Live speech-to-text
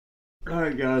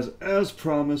Alright guys, as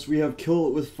promised, we have Kill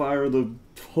It With Fire, the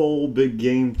whole big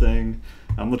game thing.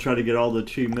 I'm gonna try to get all the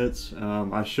achievements.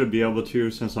 I should be able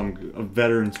to since I'm a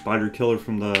veteran spider killer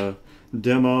from the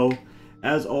demo.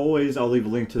 As always, I'll leave a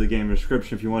link to the game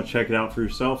description if you want to check it out for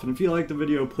yourself. And if you like the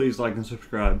video, please like and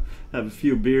subscribe. I have a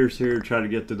few beers here, try to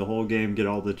get through the whole game, get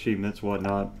all the achievements,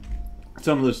 whatnot.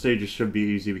 Some of those stages should be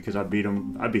easy because I beat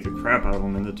the crap out of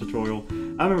them in the tutorial.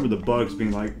 I remember the bugs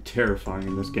being like terrifying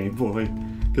in this Game Boy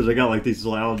because they got like these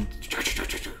loud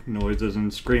noises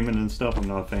and screaming and stuff. I'm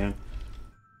not a fan.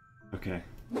 Okay.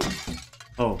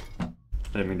 Oh, I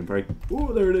didn't mean to break.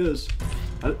 Oh, there it is.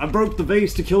 I broke the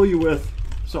vase to kill you with.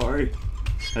 Sorry,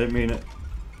 I didn't mean it.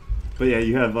 But yeah,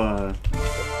 you have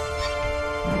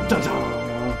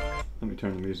ta-da! Let me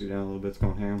turn the music down a little bit. It's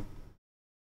going ham.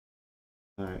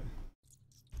 All right.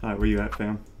 Alright, where you at,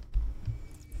 fam?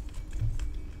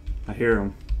 I hear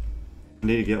him. I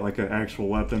need to get like an actual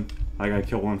weapon. I gotta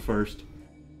kill one first.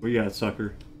 Where you at,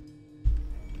 sucker?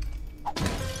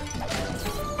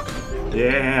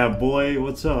 Yeah, boy,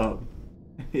 what's up?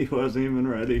 He wasn't even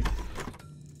ready.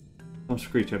 Don't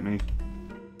screech at me.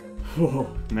 Whoa,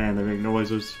 man, they make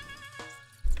noises.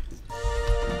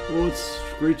 What's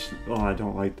screech? Oh, I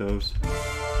don't like those.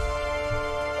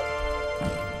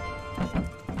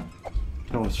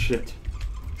 Oh shit.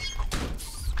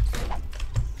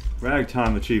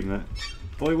 Ragtime achievement.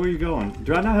 Boy, where you going?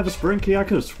 Do I not have a sprint key? I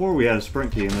could have swore we had a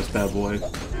sprint key in this bad boy.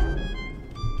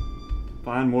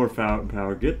 Find more fountain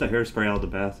power. Get the hairspray out of the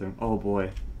bathroom. Oh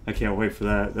boy. I can't wait for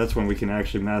that. That's when we can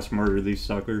actually mass murder these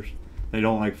suckers. They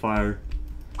don't like fire.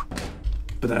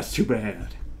 But that's too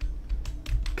bad.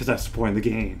 Because that's the point of the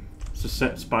game. It's to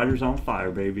set spiders on fire,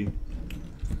 baby.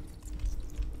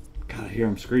 God, I hear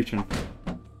them screeching.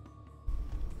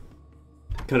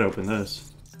 Could open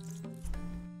this.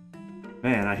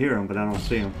 Man, I hear him, but I don't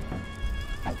see him.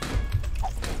 I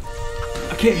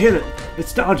can't hit it!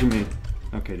 It's dodging me!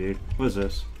 Okay, dude. What is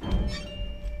this?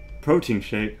 Protein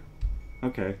shake.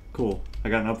 Okay, cool. I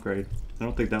got an upgrade. I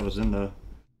don't think that was in the...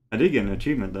 I did get an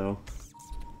achievement, though.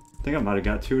 I think I might have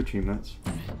got 2 achievements.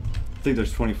 I think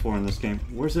there's 24 in this game.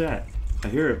 Where's it at? I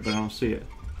hear it, but I don't see it.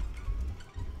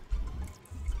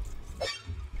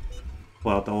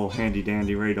 Pull out the old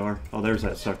handy-dandy radar. Oh, there's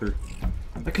that sucker.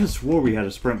 I could have swore we had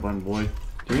a sprint button, boy.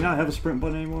 Do we not have a sprint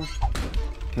button anymore?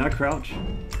 Can I crouch?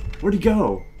 Where'd he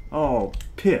go? Oh,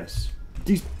 piss.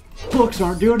 These books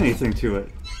aren't doing anything to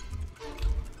it.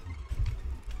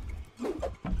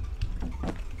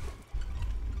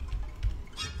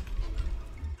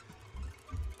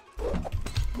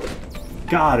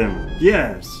 Got him.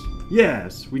 Yes.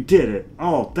 Yes, we did it.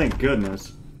 Oh, thank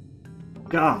goodness.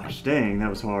 Gosh, dang,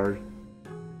 that was hard.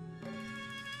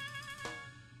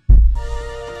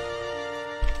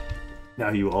 Now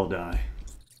you all die.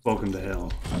 Welcome to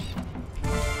hell.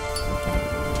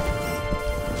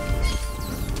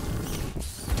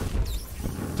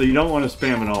 So you don't want to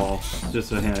spam it all.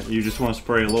 Just a hint. You just want to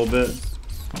spray a little bit.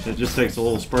 It just takes a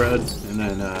little spread, and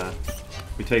then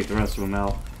we take the rest of them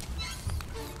out.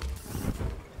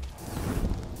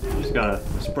 You just gotta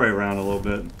spray around a little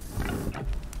bit.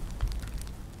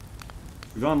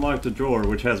 We've unlocked a drawer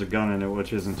which has a gun in it,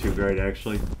 which isn't too great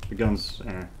actually. The gun's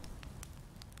eh.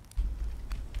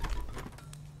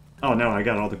 Oh no, I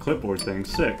got all the clipboard things.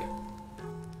 Sick.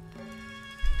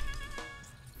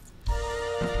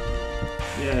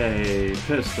 Yay,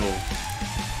 pistol.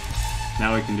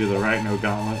 Now we can do the Arachno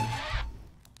Gauntlet.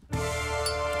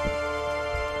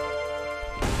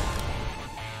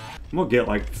 I'm gonna get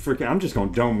like freaking. I'm just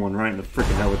gonna dome one right in the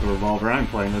freaking head with the revolver. I ain't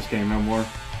playing this game no more.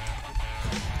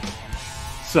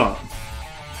 Sup?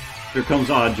 Here comes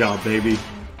Odd Job, baby.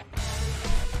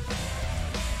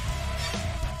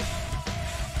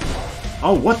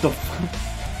 Oh, what the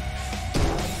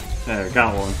f- There,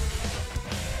 got one.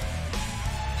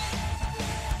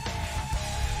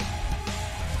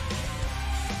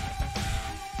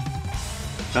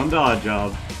 Come to Odd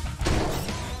Job.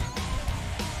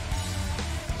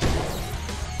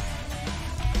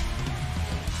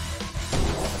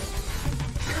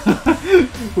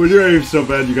 When your aim's so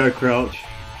bad, you gotta crouch.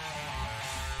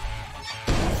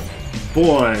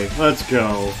 Boy, let's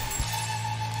go.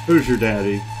 Who's your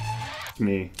daddy?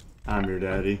 Me. I'm your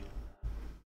daddy.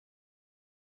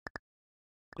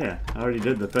 Yeah, I already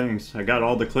did the things. I got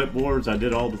all the clipboards, I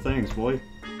did all the things, boy.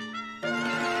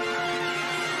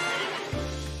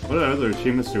 What other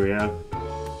achievements do we have?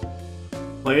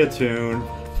 Play a tune,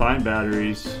 find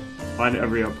batteries, find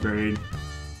every upgrade.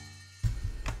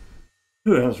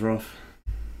 Ooh, that was rough.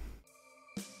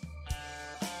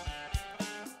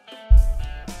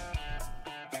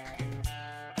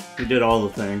 We did all the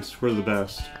things. We're the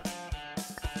best.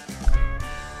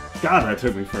 God, that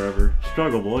took me forever.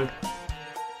 Struggle, boy.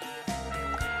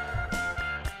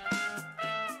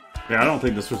 Yeah, I don't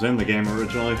think this was in the game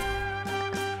originally.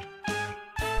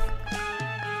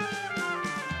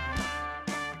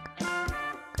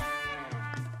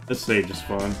 This stage is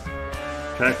fun.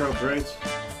 Tracker upgrades.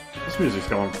 This music's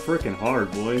going freaking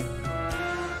hard, boy.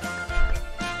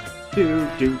 Do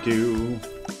do do.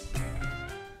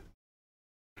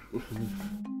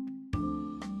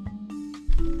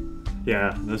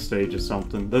 Yeah, this stage is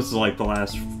something. This is like the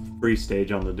last free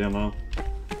stage on the demo.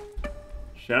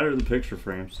 Shatter the picture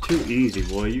frames. Too easy,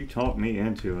 boy. You talked me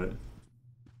into it.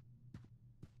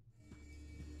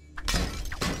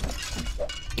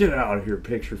 Get out of here,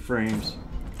 picture frames.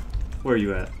 Where are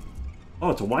you at? Oh,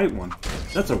 it's a white one.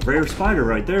 That's a rare spider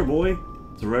right there, boy.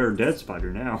 It's a rare dead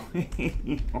spider now.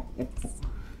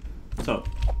 What's up?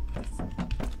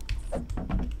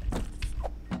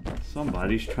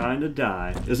 Somebody's trying to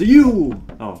die. Is it you?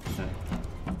 Oh, okay.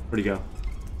 Where'd he go?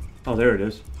 Oh, there it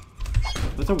is.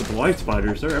 What's up with the white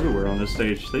spiders? They're everywhere on this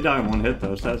stage. They die in one hit,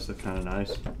 though, so that's kind of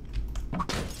nice.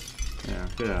 Yeah,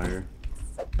 get out of here.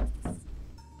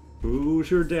 Who's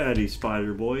your daddy,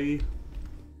 spider boy?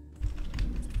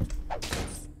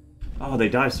 Oh, they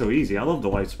die so easy. I love the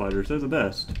white spiders. They're the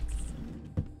best.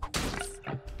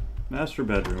 Master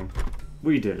bedroom.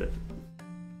 We did it.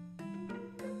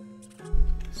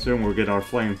 Soon we'll get our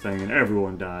flame thing and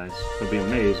everyone dies. It'll be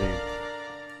amazing.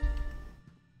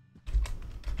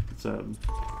 It's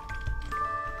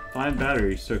find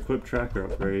batteries to equip tracker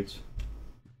upgrades.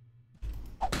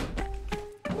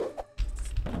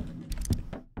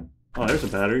 Oh, there's a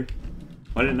battery.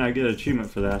 Why didn't I get an achievement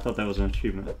for that? I thought that was an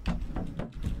achievement.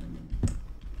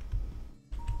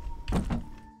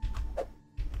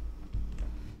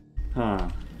 Huh.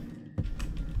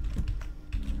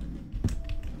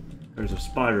 There's a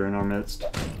spider in our midst.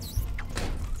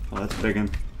 Oh, that's a big one.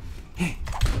 Hey,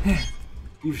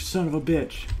 you son of a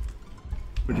bitch.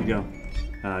 Where'd you go?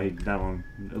 That one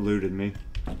eluded me.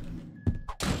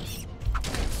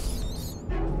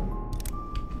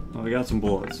 Well, we got some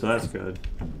bullets, so that's good.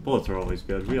 Bullets are always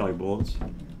good. We like bullets.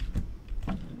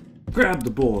 Grab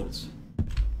the bullets.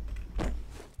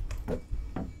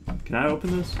 Can I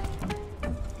open this?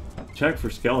 Check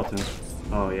for skeletons.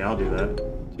 Oh yeah, I'll do that.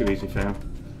 Too easy, fam.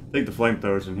 I think the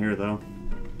flamethrower's in here, though.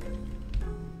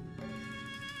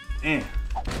 Eh.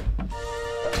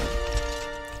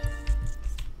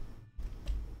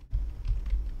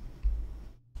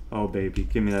 Oh, baby.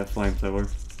 Give me that flamethrower.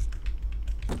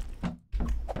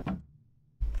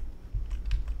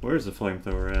 Where's the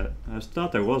flamethrower at? I just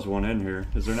thought there was one in here.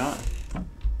 Is there not?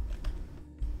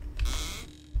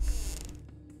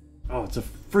 Oh, it's a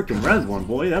freaking red one,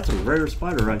 boy. That's a rare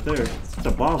spider right there. It's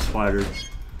a boss spider.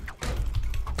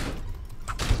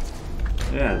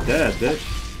 Yeah, dead,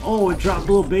 bitch. Oh, it dropped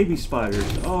little baby spiders.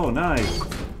 Oh, nice.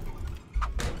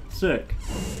 Sick.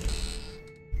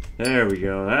 There we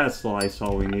go. That's the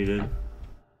Lysol we needed.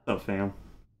 What's up, fam?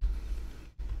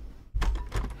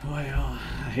 Well,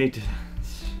 I hate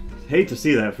to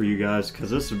see that for you guys, because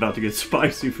this is about to get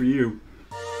spicy for you.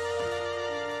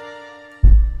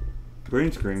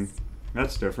 Green screen.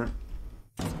 That's different.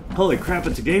 Holy crap,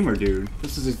 it's a gamer dude.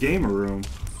 This is his gamer room.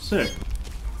 Sick.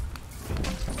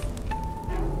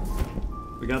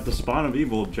 We got the Spawn of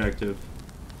Evil objective.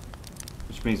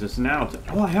 Which means it's now to...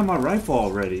 Oh, I have my rifle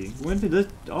already. When did this...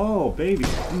 Oh, baby.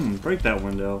 Break that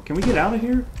window. Can we get out of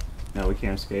here? No, we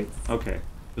can't escape. Okay. It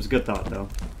was a good thought, though.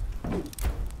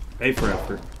 A for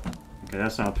effort. Okay,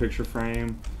 that's not a picture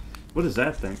frame. What is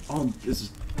that thing? Oh, this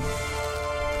is...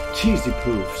 Cheesy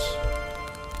poofs.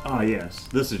 Ah, yes.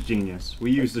 This is genius. We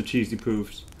use the cheesy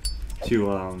poofs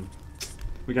to,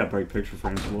 We gotta break picture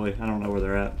frames, boy. I don't know where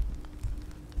they're at.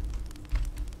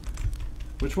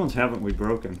 Which ones haven't we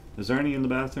broken? Is there any in the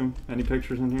bathroom? Any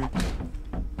pictures in here?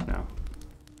 No.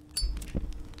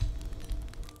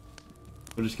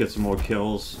 We'll just get some more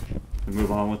kills and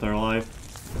move on with our life.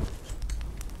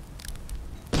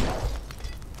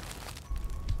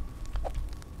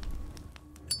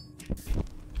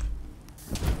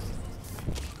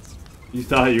 You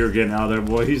thought you were getting out of there,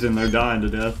 boy. He's in there dying to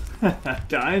death.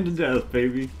 Dying to death,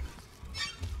 baby.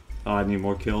 Oh, I need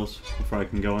more kills before I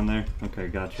can go in there. Okay,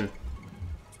 gotcha.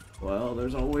 Well,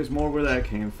 there's always more where that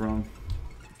came from.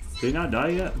 Did he not die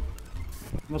yet?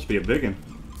 Must be a big one.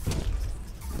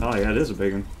 Oh yeah, it is a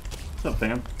big one. What's up,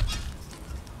 fam?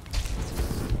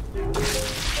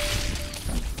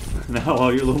 Now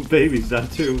all your little babies die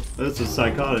too. That's a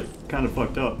psychotic. Kind of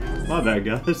fucked up. My bad,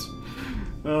 guys.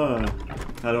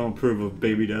 I don't approve of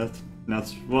baby death.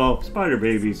 Not well, spider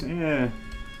babies. They're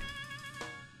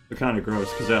kind of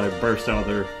gross because they like burst out of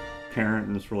their parent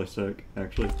and it's really sick,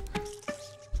 actually.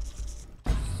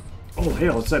 Oh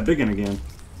hell, it's that big one again.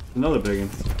 Another big one.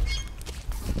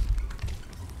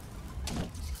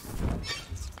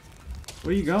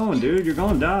 Where you going, dude? You're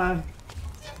gonna die.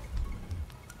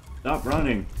 Stop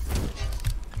running.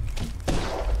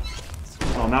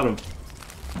 Oh, I'm out of...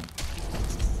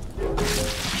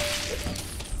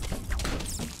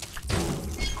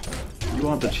 You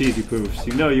want the cheesy poofs.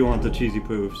 You know you want the cheesy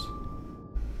poofs.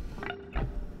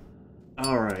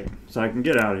 Alright, so I can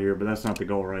get out of here, but that's not the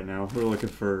goal right now. We're looking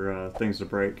for things to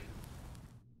break.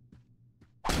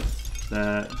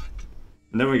 That...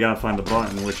 And then we gotta find the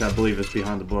button, which I believe is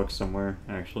behind the book somewhere,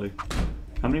 actually.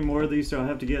 How many more of these do I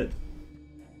have to get?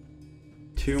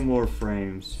 2 more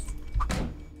frames. I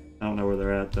don't know where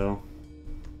they're at, though.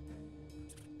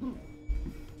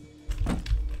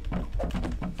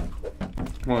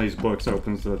 One of these books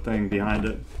opens the thing behind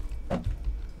it.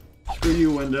 Screw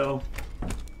you, window.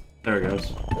 There it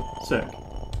goes. Sick.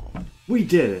 We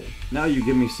did it! Now you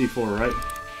give me C4, right?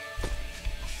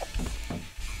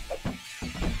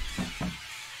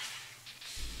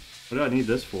 What do I need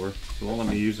this for? It won't let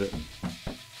me use it.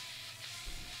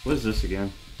 What is this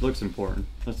again? Looks important.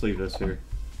 Let's leave this here.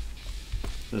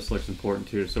 This looks important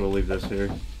too, so we'll leave this here.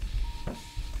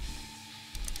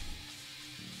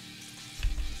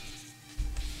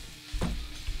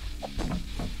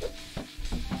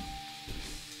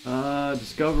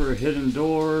 Discover a hidden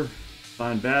door.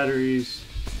 Find batteries.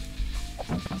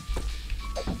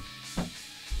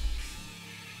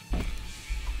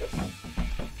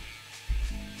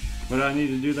 What do I need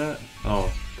to do that?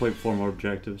 Oh, complete 4 more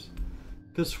objectives.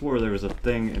 I could have swore there was a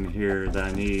thing in here that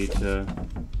I need to...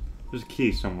 There's a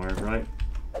key somewhere, right?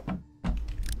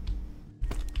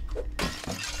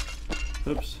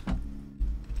 Oops.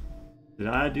 Did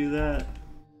I do that?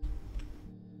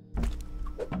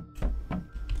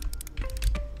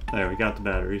 There, we got the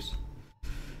batteries.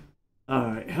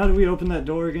 Alright, how do we open that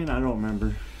door again? I don't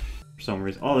remember. For some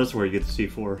reason. Oh, that's where you get the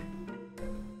C4.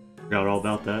 Forgot all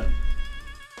about that.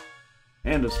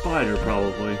 And a spider,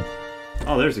 probably.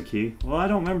 Oh, there's a key. Well, I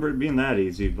don't remember it being that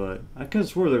easy, but I could have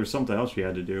swore there was something else you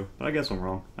had to do. But I guess I'm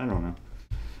wrong. I don't know.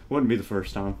 Wouldn't be the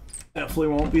first time. Definitely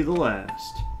won't be the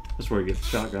last. That's where you get the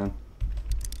shotgun.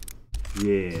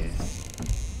 Yeah.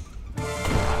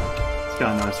 It's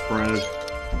got a nice spread.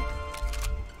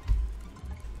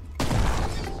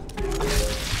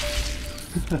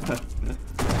 I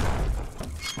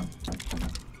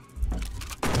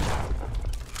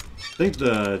think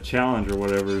the challenge or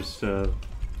whatever is I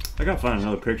gotta find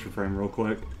another picture frame real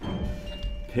quick.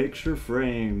 Picture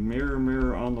frame, mirror,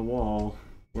 mirror on the wall.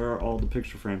 Where are all the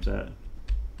picture frames at?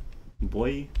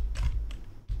 Boy.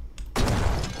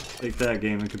 Take that,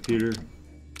 gaming computer. Did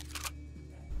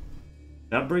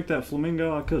I break that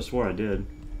flamingo? I could have swore I did.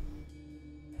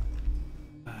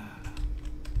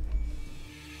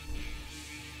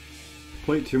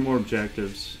 Complete 2 more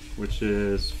objectives, which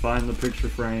is find the picture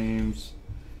frames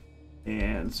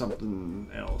and something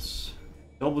else.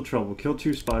 Double trouble, kill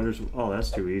 2 spiders. Oh,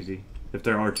 that's too easy. If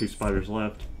there are 2 spiders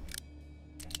left.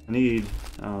 I need,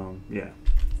 yeah.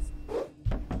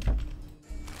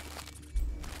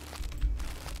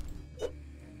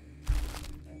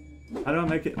 How do I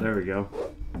make it? There we go.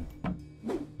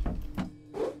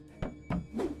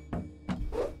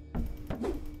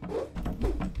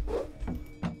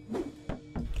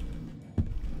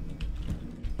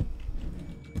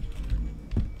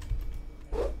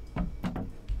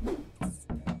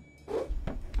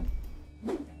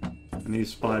 And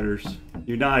these spiders.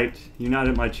 Unite! Unite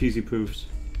at my cheesy poofs.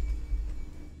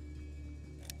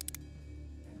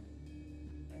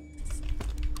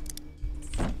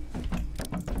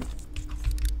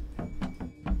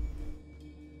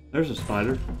 There's a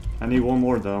spider. I need 1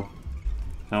 more though.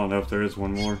 I don't know if there is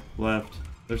 1 more left.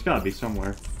 There's gotta be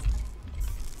somewhere.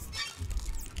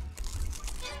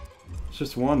 It's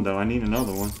just 1 though. I need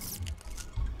another one.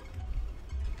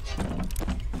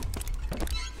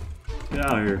 Get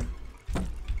out of here.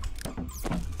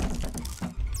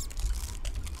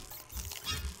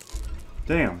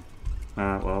 Damn.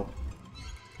 Well.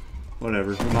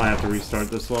 Whatever. We might have to restart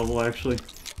this level actually.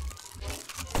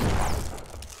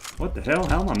 What the hell?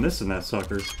 How am I missing that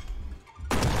sucker?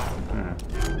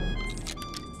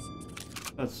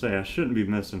 Let's say I shouldn't be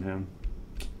missing him.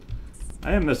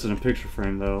 I am missing a picture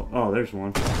frame though. Oh, there's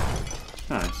one.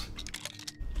 Nice.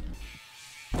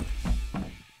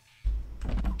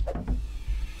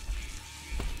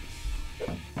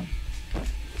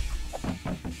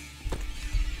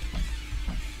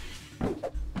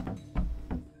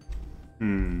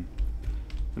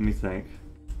 Let me think.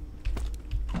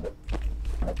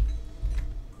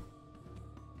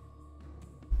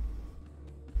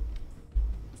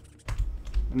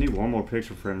 I need one more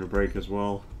picture frame to break as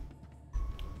well.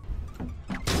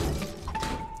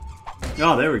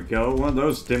 Oh, there we go. One of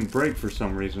those didn't break for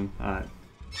some reason. Alright.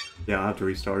 Yeah, I'll have to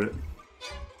restart it.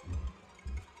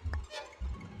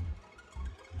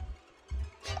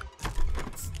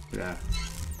 Yeah.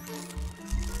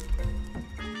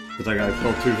 Because I gotta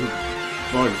kill 2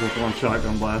 bugs with 1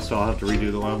 shotgun blast, so I'll have to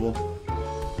redo the level.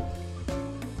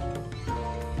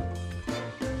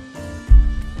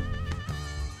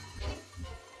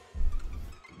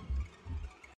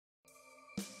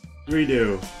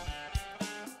 Redo.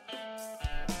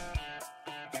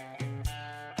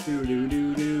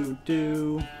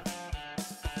 Do.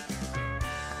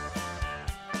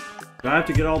 Do I have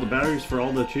to get all the batteries for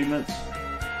all the achievements?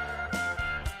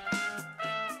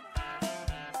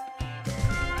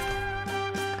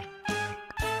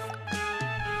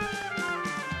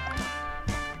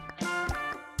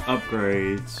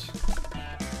 Upgrades.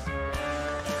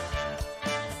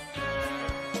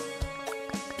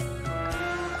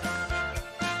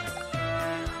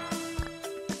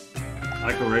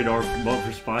 Like a radar bump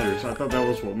for spiders. I thought that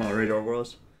was what my radar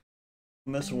was.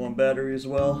 I'm missing 1 battery as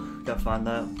well. Gotta find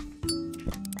that.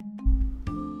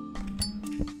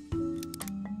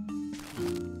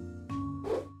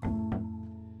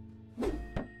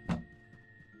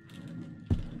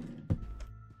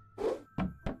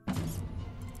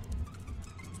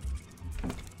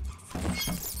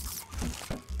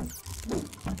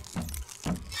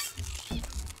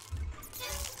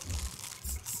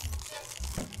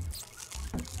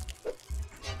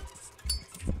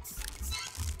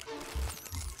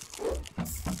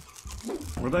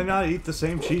 Will they not eat the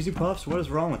same cheesy puffs? What is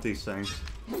wrong with these things?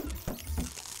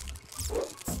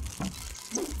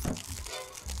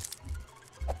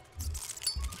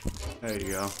 There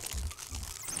you go.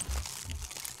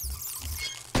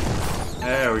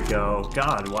 There we go.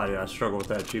 God, why did I struggle with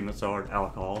that achievement so hard?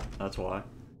 Alcohol, that's why.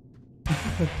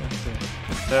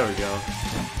 There we go.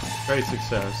 Great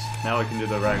success. Now we can do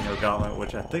the Ragnar Gauntlet,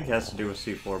 which I think has to do with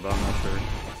C4, but I'm not sure.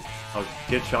 I'll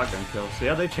get shotgun kills. So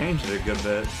yeah, they changed it a good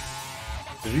bit.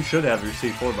 Because you should have your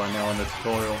C4 by now in the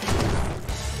tutorial.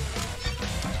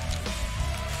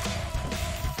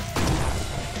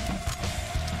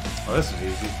 Oh, this is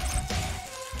easy.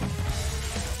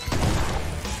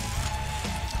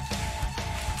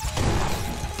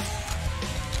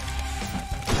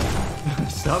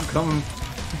 Stop coming.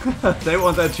 They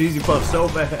want that cheesy puff so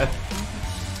bad.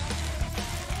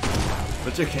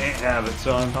 But you can't have it,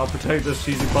 son. I'll protect this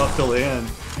cheesy puff till the end.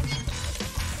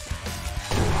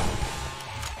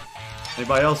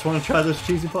 Anybody else want to try this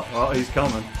cheesy puff? Oh, he's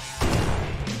coming.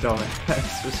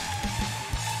 Dumbass.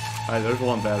 Alright, there's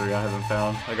 1 battery I haven't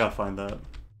found. I gotta find that.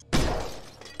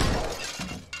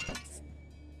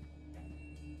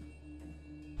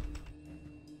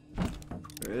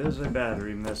 There is a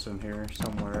battery missing here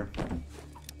somewhere.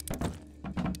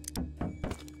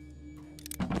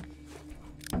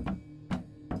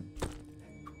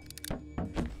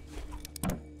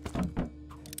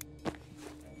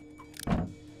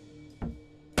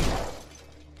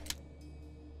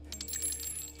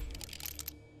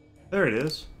 There it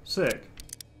is. Sick.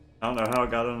 I don't know how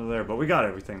it got under there, but we got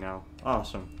everything now.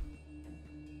 Awesome.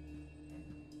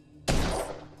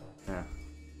 Yeah.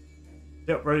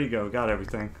 Yep, ready to go. Got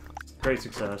everything. Great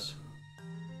success.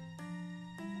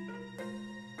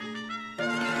 Did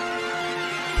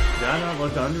I not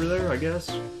look under there, I guess?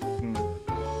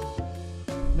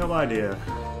 No idea.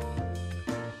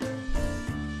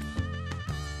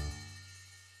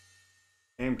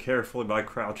 Aim carefully by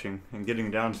crouching and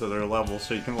getting down to their level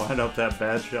so you can line up that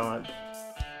bad shot.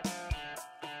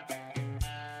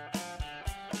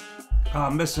 Oh,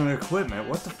 I'm missing equipment.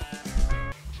 What the?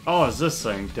 Oh, it's this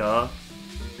thing, duh.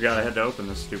 Forgot I had to open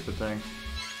this stupid thing.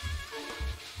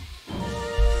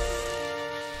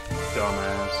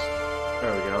 Dumbass.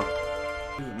 There we go.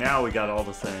 Now we got all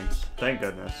the things. Thank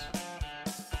goodness.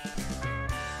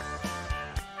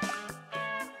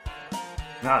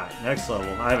 Alright, next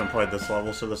level. I haven't played this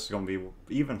level, so this is going to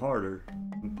be even harder.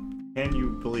 Can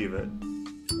you believe it?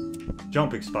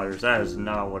 Jumping spiders. That is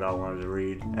not what I wanted to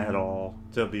read at all,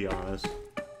 to be honest.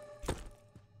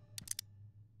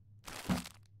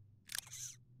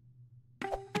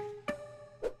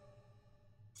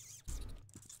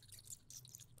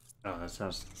 Oh, that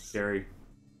sounds scary.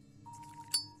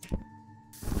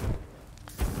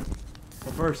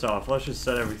 Well, first off, let's just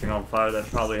set everything on fire that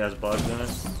probably has bugs in it.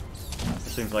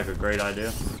 Seems like a great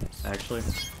idea, actually.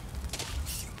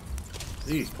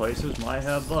 These places might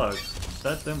have bugs.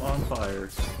 Set them on fire.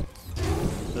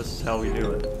 This is how we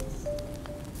do it.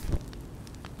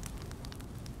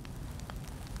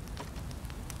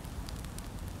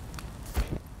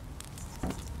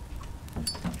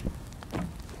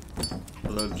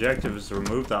 The objective is to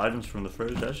remove the items from the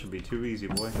fridge. That should be too easy,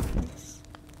 boy.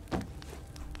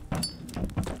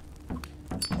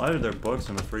 Why are there books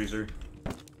in the freezer?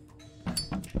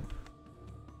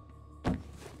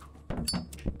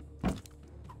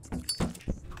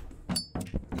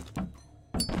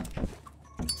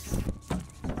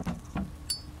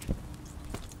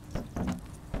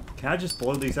 Can I just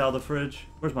blow these out of the fridge?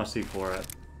 Where's my C4 at?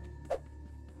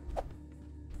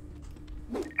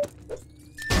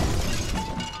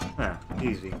 Ah,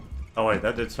 easy. Oh wait,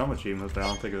 that did some achievement, but I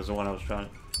don't think it was the one I was trying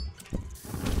to...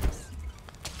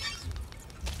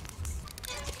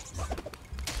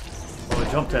 Oh,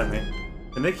 it jumped at me.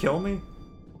 Can they kill me?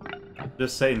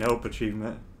 Just say nope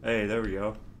achievement. Hey, there we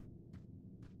go.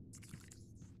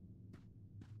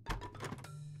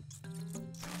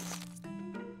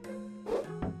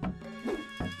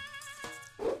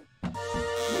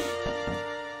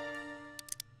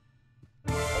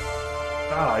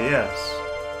 Ah, yes.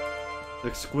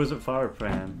 Exquisite fire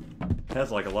pan. It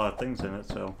has like a lot of things in it,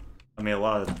 so... I mean, a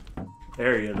lot of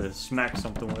area to smack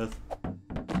something with.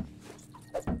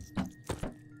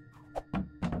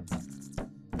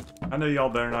 I know y'all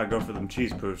better not go for them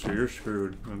cheese poofs or you're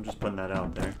screwed. I'm just putting that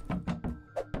out there.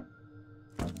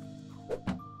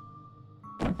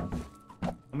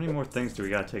 How many more things do we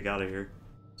gotta take out of here?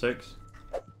 6?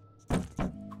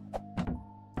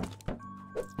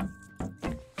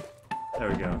 There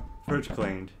we go. Fridge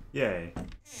cleaned. Yay.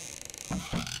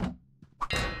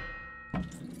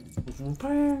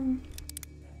 Bang!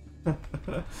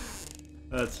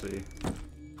 Let's see.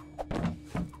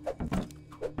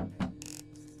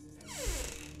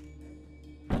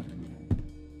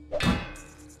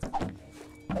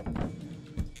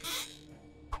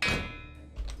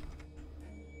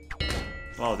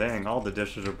 Oh dang, all the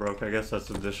dishes are broke. I guess that's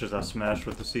the dishes I smashed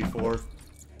with the C4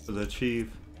 for the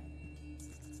achieve.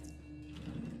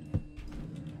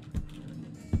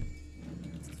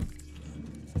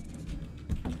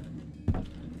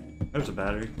 There's a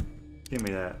battery. Give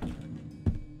me that.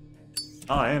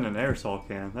 Ah, and an aerosol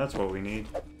can. That's what we need.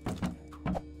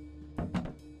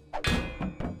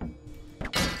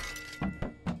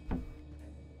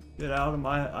 Get out of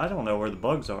my... I don't know where the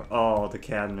bugs are. Oh, the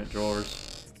cabinet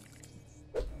drawers.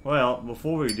 Well,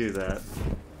 before we do that...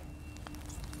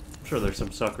 I'm sure there's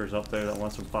some suckers up there that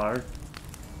want some fire.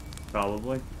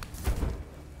 Probably.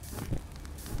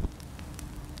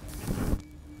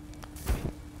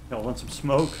 Y'all want some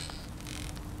smoke?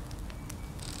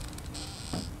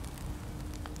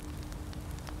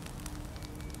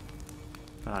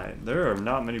 Alright, there are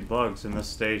not many bugs in this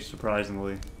stage,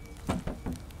 surprisingly.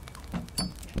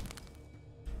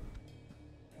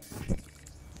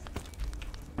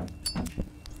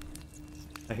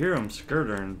 I hear them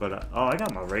skirting, but oh, I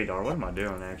got my radar. What am I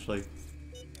doing, actually?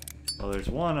 Oh, there's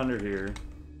one under here.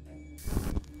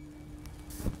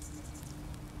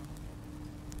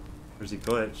 Or is he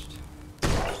glitched?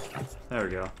 There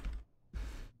we go.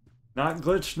 Not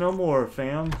glitched no more,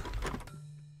 fam.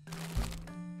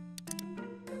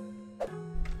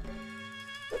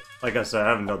 Like I said, I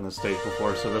haven't done this stage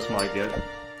before, so this might get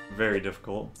very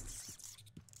difficult.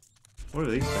 What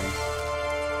are these things?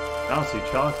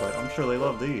 Bouncy chocolate. I'm sure they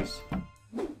love these.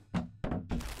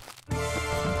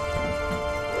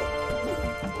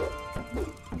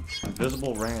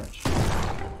 Invisible ranch.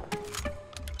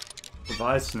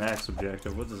 Provide snacks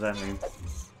objective. What does that mean?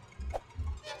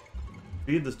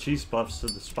 Feed the cheese puffs to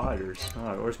the spiders.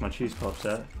 Alright, where's my cheese puffs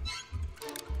at?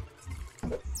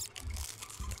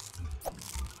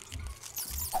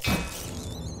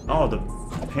 Oh, the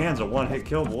pan's a one-hit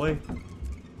kill, boy.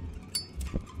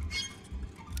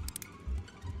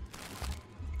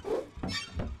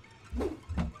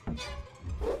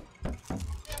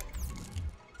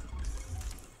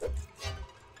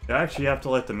 Do I actually have to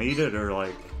let them eat it, or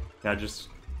like, can I just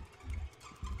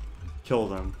kill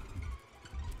them?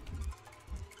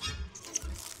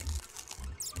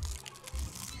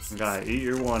 Okay, eat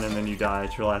your one and then you die.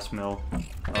 It's your last meal.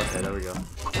 Okay, there we go.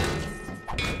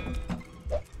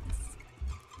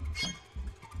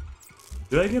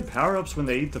 Do they get power-ups when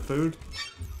they eat the food?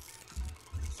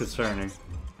 Concerning.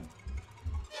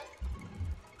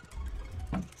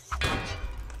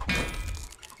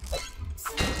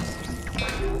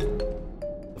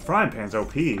 The frying pan's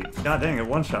OP. God dang, it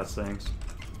one-shots things.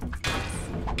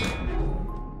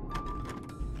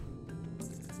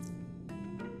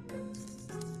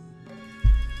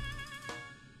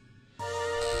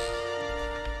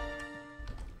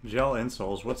 Gel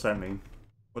insoles, what's that mean?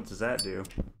 What does that do?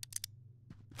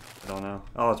 I don't know.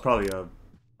 Oh, it's probably a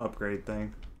upgrade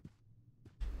thing.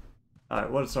 Alright,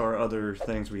 what's our other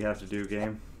things we have to do,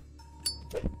 game?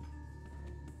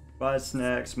 Buy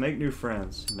snacks, make new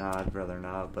friends. Nah, I'd rather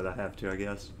not, but I have to, I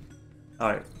guess.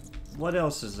 Alright, what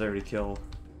else is there to kill?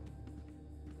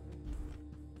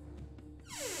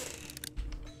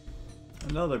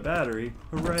 Another battery.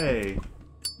 Hooray!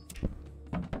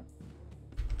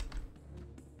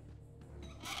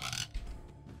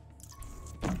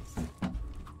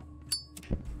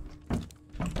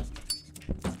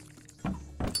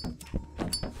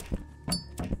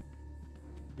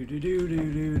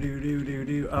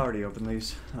 I already opened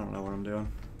these. I don't know what I'm doing.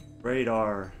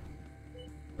 Radar.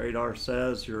 Radar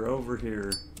says you're over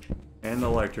here. And the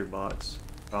electric box.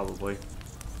 Probably.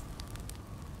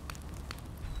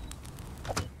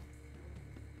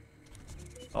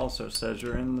 Also says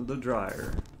you're in the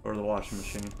dryer. Or the washing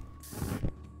machine.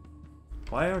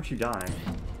 Why aren't you dying?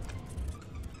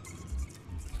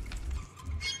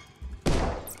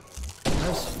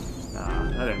 Miss?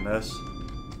 Nah, that didn't miss.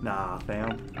 Nah,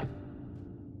 fam. I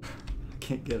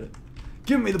can't get it.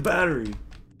 Give me the battery!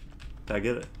 Did I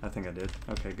get it? I think I did.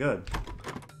 Okay, good.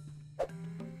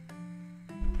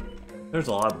 There's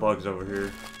a lot of bugs over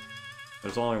here.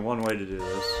 There's only one way to do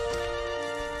this.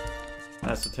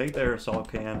 That's to take the aerosol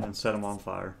can and set them on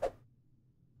fire.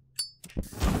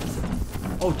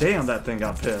 Oh damn, that thing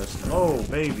got pissed. Oh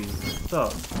baby, what's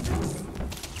up?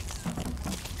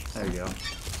 There you go.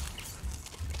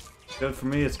 Good for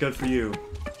me, it's good for you.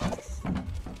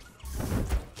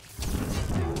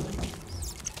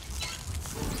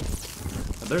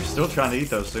 They're still trying to eat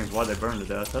those things while they burn to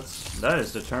death. That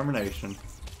is determination.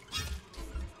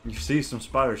 You see some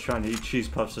spiders trying to eat cheese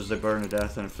puffs as they burn to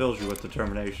death, and it fills you with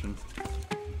determination.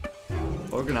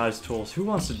 Organized tools. Who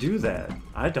wants to do that?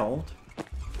 I don't.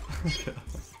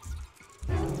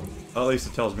 Well, at least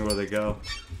it tells me where they go.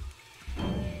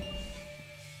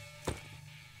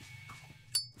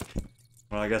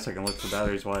 Well, I guess I can look for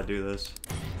batteries while I do this.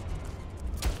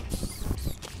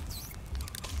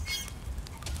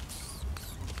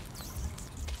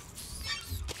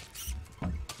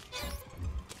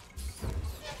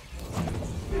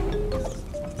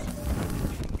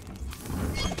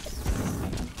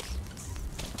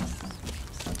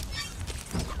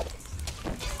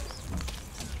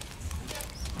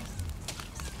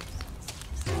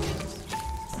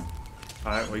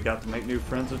 Alright, we got the make new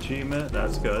friends achievement.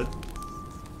 That's good.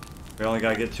 We only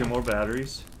gotta get 2 more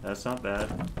batteries. That's not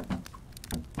bad.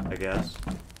 I guess.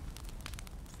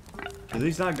 Do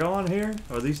these not go on here?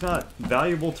 Are these not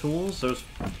valuable tools? Those...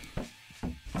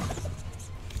 I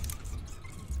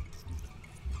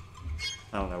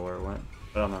don't know where it went,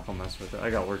 but I'm not gonna mess with it. I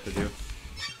got work to do.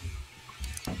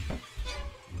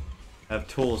 I have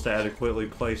tools to adequately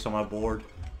place on my board.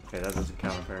 Okay, that doesn't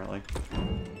count apparently.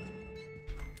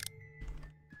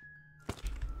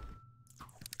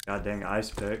 God dang ice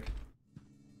pick.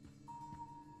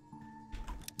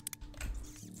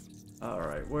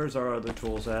 Alright, where's our other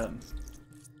tools at?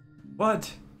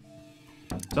 What?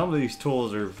 Some of these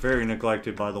tools are very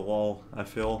neglected by the wall, I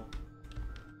feel.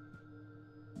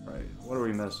 Right, what are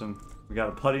we missing? We got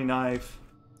a putty knife,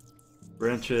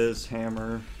 wrenches,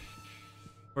 hammer.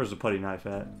 Where's the putty knife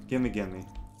at? Gimme, gimme.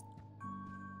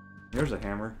 There's a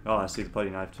hammer. Oh, I see the putty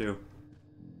knife too.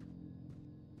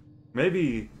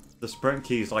 Maybe the sprint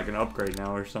key is like an upgrade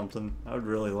now or something. I would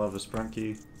really love a sprint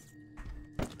key.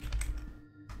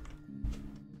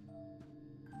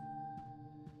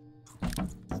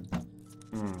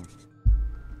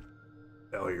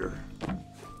 Failure.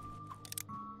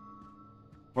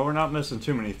 Well, we're not missing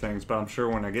too many things, but I'm sure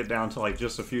when I get down to like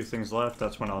just a few things left,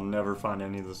 that's when I'll never find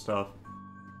any of the stuff.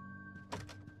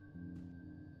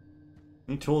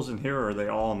 Any tools in here, or are they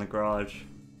all in the garage?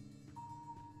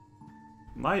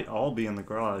 Might all be in the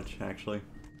garage, actually.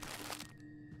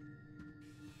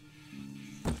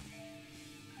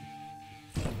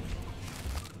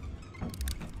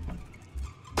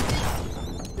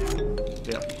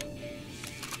 Yep.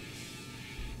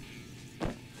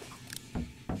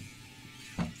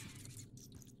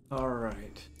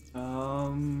 Alright.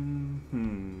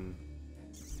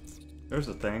 There's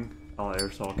a thing. Oh,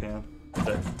 aerosol can.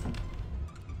 There.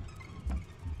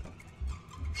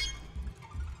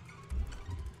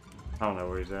 I don't know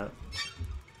where he's at.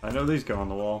 I know these go on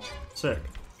the wall. Sick.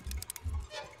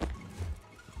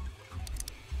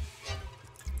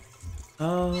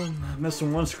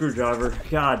 Missing 1 screwdriver.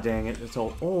 God dang it. It's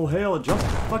all. Oh, hell, it jumped.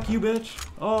 Fuck you, bitch.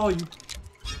 Oh, you.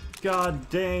 God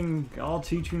dang. I'll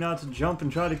teach you not to jump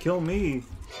and try to kill me.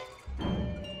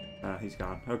 Ah, he's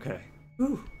gone. Okay.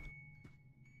 Whew.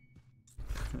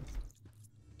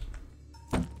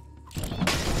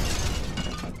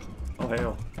 Oh,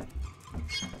 hell.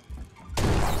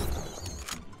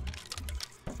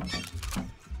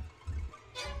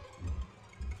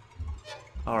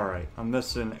 Alright, I'm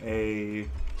missing a...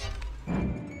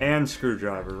 and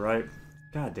screwdriver, right?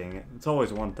 God dang it. It's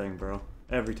always one thing, bro.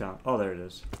 Every time. Oh, there it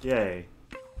is. Yay.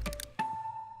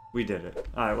 We did it.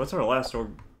 Alright, what's our last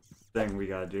thing we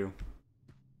gotta do?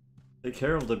 Take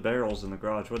care of the barrels in the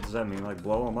garage. What does that mean? Like,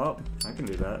 blow them up? I can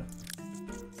do that.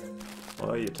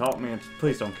 Well, you taught me.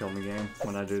 Please don't kill me, game,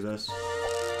 when I do this.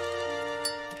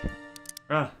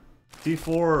 Ah, C4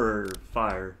 or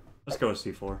fire? Let's go with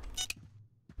C4.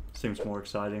 Seems more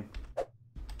exciting.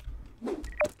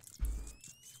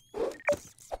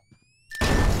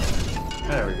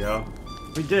 There we go.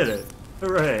 We did it.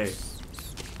 Hooray.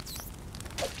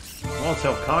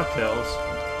 Molotov cocktails.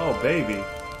 Oh, baby.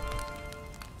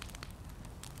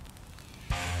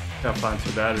 Gotta find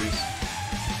 2 batteries.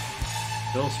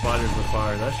 Kill spiders with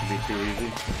fire. That should be too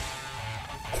easy.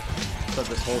 Set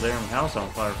this whole damn house on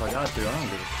fire if I got to. I don't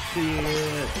give a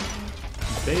shit.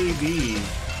 Baby.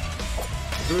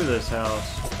 Through this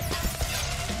house.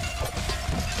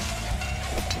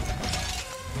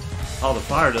 Oh, the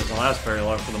fire doesn't last very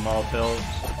long for the Molotovs.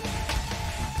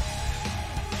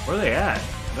 Where are they at?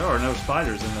 There are no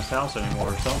spiders in this house anymore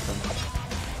or something.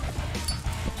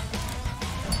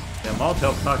 Yeah,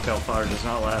 Molotov cocktail fire does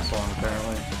not last long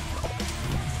apparently.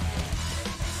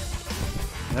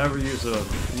 Never use a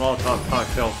Molotov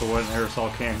cocktail for what an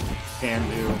aerosol can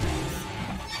do.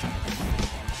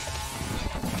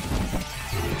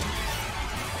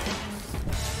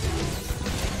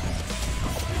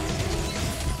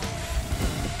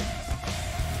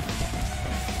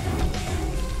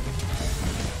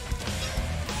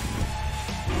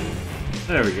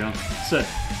 There we go. Sick.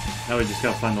 Now we just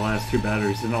gotta find the last 2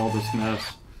 batteries in all this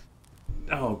mess.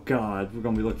 Oh god, we're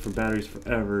gonna be looking for batteries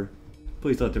forever.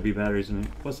 Please let there be batteries in it.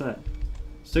 What's that?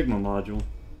 Sigma module.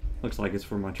 Looks like it's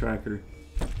for my tracker.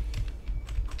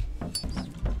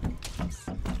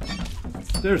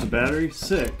 There's a battery.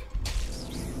 Sick.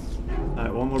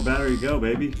 Alright, one more battery to go,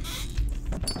 baby.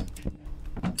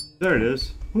 There it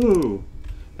is. Woo!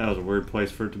 That was a weird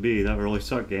place for it to be. That really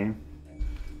sucked, game.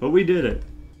 But we did it.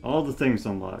 All the things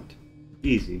unlocked.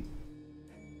 Easy.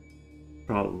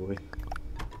 Probably.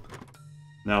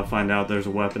 Now I'll find out there's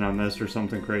a weapon I missed or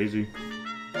something crazy.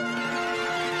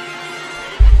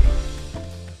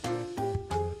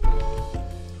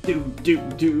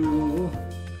 Do.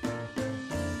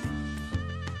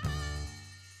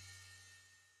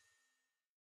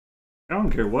 I don't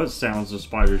care what sounds the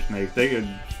spiders make. They could,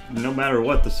 no matter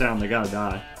what the sound, they gotta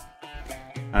die.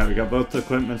 Alright, we got both the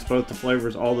equipments, both the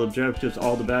flavors, all the objectives,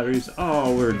 all the batteries.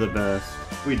 Oh, we're the best.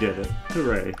 We did it.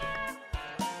 Hooray.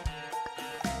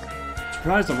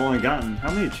 Surprised I've only gotten...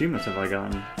 How many achievements have I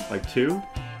gotten? Like 2?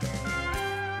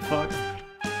 Fuck.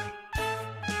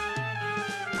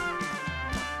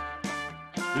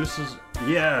 This is...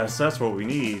 Yes, that's what we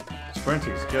need.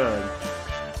 Sprinting's good.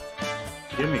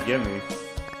 Gimme.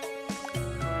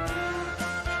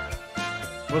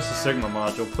 What's the Sigma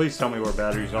module? Please tell me where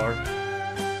batteries are.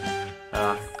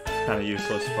 Kinda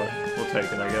useless, but we'll take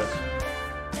it, I guess.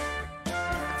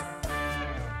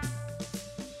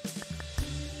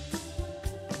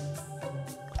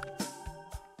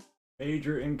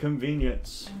 Major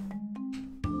inconvenience.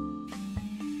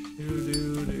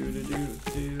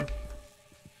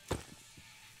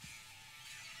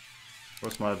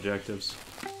 What's my objectives?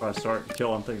 If I start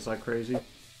killing things like crazy.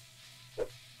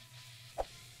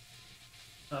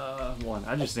 1.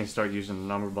 I just need to start using the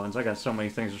number buttons. I got so many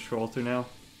things to scroll through now.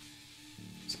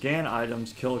 Scan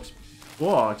items, kill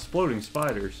exploding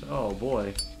spiders. Oh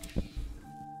boy.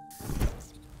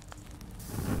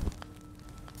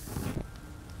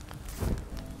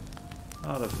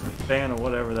 Not a fan of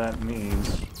whatever that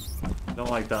means. Don't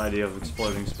like the idea of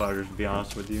exploding spiders, to be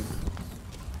honest with you.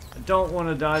 I don't want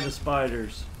to die to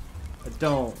spiders. I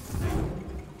don't.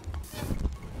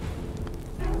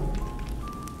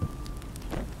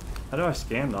 How do I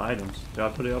scan the items? Do I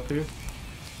put it up here?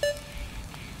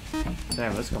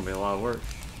 Damn, this is gonna be a lot of work.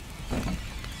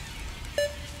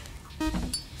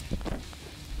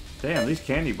 Damn, these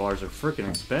candy bars are freaking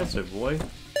expensive, boy.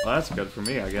 Well, that's good for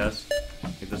me, I guess.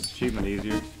 Make this achievement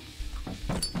easier.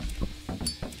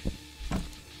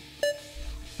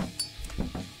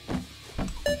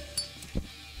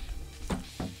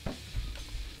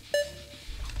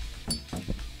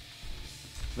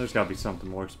 There's gotta be something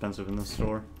more expensive in this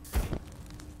store.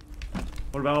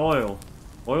 What about oil?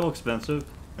 Oil expensive?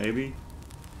 Maybe?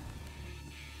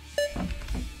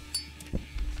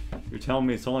 You're telling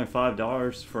me it's only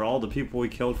 $5 for all the people we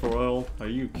killed for oil? Are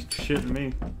you shitting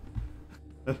me?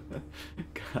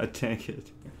 God dang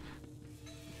it.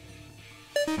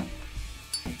 I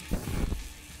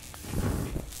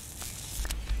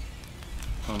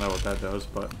don't know what that does,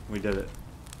 but we did it.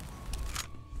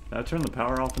 Did I turn the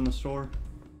power off in the store?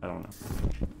 I don't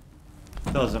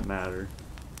know. Doesn't matter.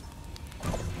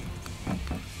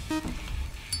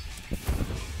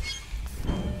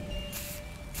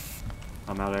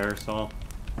 I'm out of aerosol.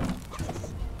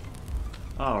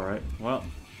 Alright, well.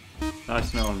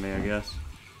 Nice knowing me, I guess.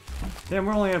 Damn,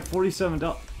 we're only at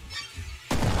 $47.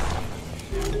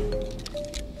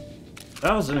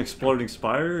 That was an exploding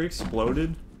spider. It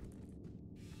exploded.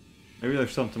 Maybe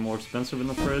there's something more expensive in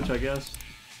the fridge, I guess.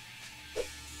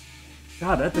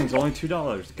 God, that thing's only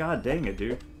 $2. God dang it,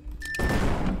 dude.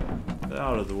 Get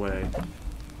out of the way.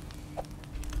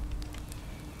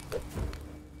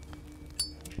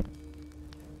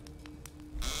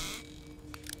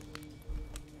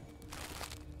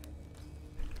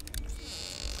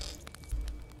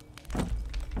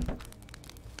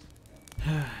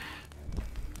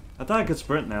 I thought I could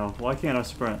sprint now. Why can't I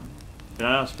sprint? Can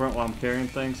I not sprint while I'm carrying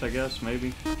things, I guess?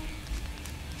 Maybe? The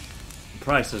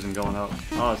price isn't going up.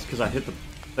 Oh, it's because I hit the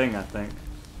thing, I think.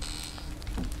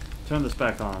 Turn this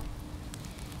back on.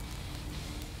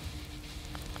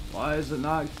 Why is it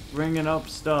not bringing up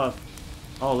stuff?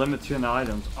 Oh, limit to the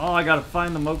items. Oh, I gotta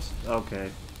find the most... Okay.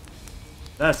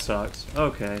 That sucks.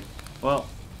 Okay. Well,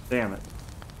 damn it.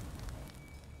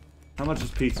 How much is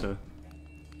pizza?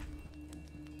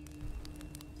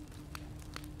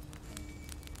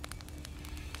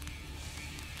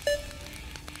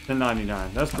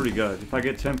 $10.99. That's pretty good. If I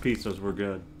get 10 pizzas, we're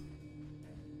good.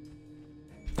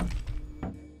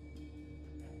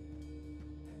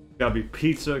 Gotta be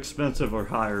pizza expensive or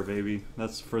higher, baby.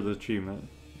 That's for the achievement.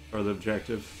 Or the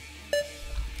objective.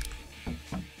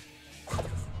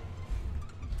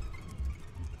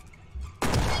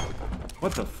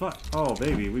 What the fuck? Oh,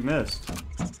 baby, we missed.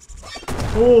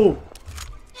 Oh!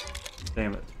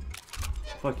 Damn it.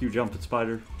 Fuck you, jumping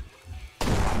spider.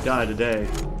 You die today.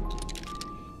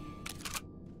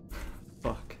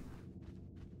 Fuck.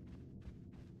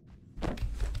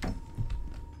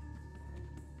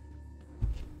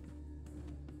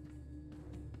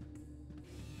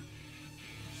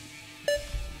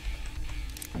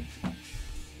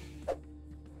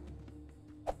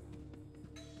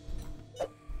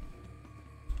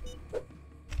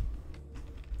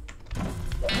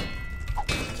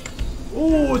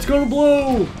 Oh, it's gonna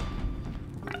blow!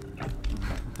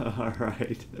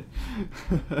 Alright.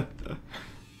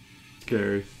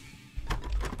 Scary.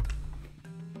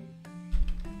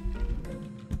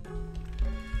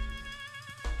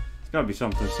 It's gotta be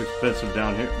something expensive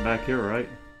down here, back here, right?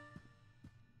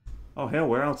 Oh hell,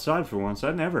 we're outside for once.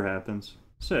 That never happens.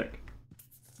 Sick.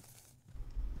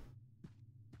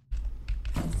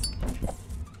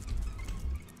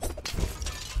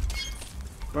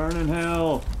 Burn in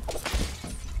hell!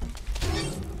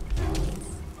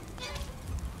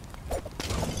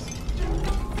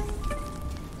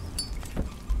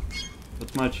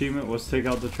 What's my achievement? Let's take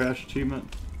out the trash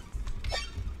achievement.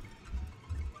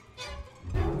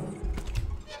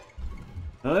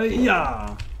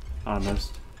 Ayyy! I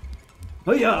missed.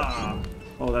 Ayyy!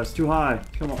 Oh, that's too high.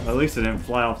 Come on. At least it didn't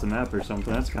fly off the map or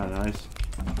something. That's kind of nice.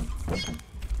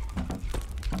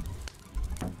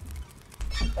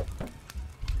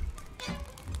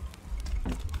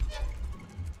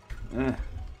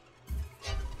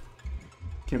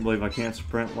 Can't believe I can't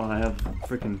sprint while I have a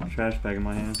freaking trash bag in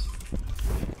my hands.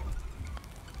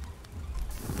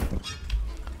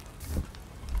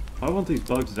 Why won't these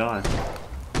bugs die?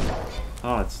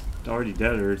 Oh, it's already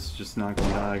dead, or it's just not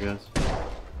gonna die, I guess.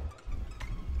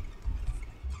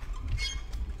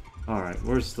 Alright,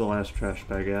 where's the last trash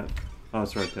bag at? Oh,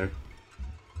 it's right there.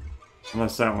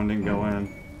 Unless that one didn't go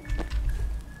in.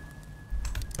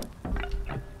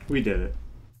 We did it.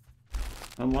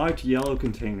 Unlocked yellow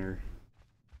container.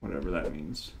 Whatever that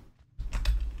means.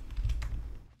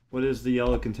 What is the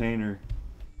yellow container?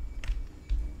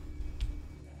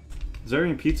 Is there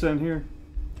any pizza in here?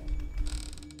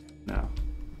 No.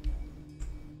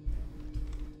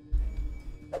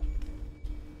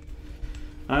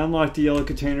 I unlocked the yellow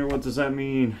container. What does that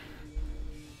mean?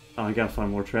 Oh, I gotta find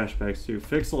more trash bags too.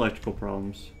 Fix electrical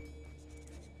problems.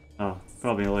 Oh,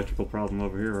 probably an electrical problem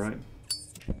over here, right?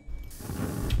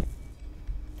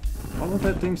 Why won't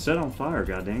that thing set on fire,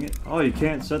 god dang it? Oh, you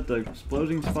can't set the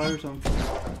exploding spiders on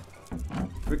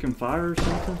freaking fire or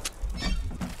something?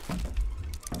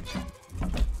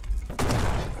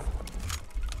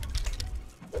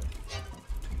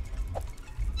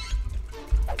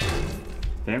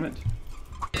 Damn it.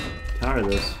 Tired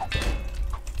of this.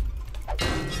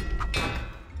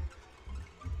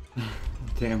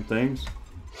 Damn things.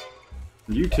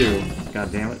 You too,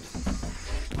 god damn it.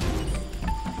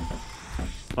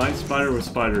 Find spider with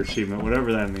spider achievement,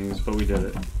 whatever that means, but we did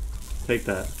it. Take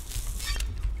that.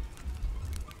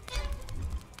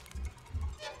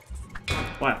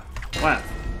 Wow. Wow.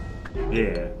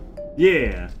 Yeah.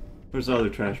 Yeah. Where's the other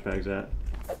trash bags at?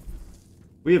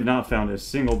 We have not found a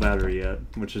single battery yet,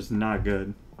 which is not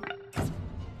good.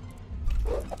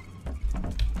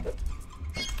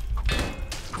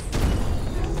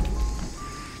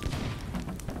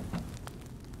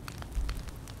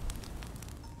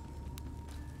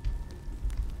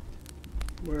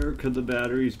 Where could the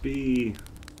batteries be?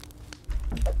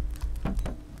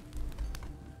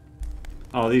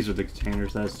 Oh, these are the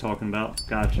containers that I was talking about.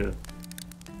 Gotcha.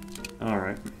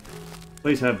 Alright.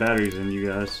 Please have batteries in you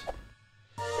guys.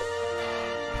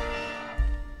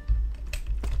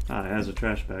 Ah, it has a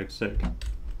trash bag. Sick.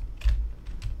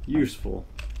 Useful.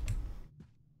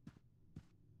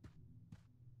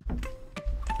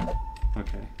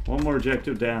 Okay. One more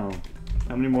objective down.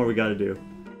 How many more we gotta do?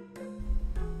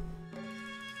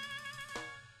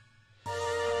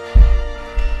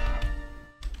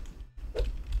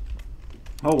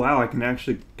 Oh wow, I can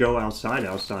actually go outside.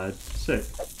 Sick.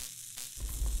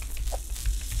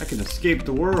 I can escape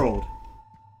the world.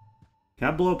 Can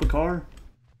I blow up a car?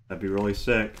 That'd be really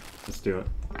sick. Let's do it.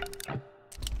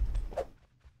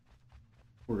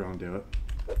 We're gonna do it.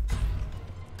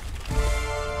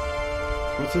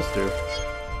 What's this do?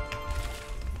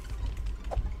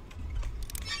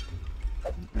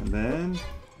 And then...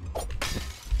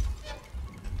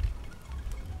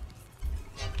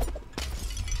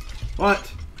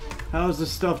 What? How is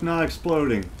this stuff not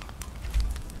exploding?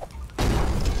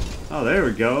 Oh, there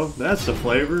we go. That's the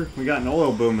flavor. We got an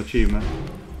oil boom achievement.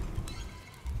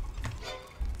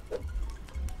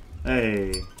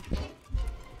 Hey.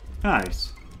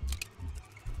 Nice.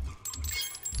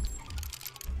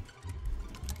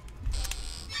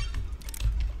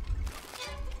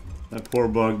 That poor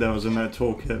bug that was in that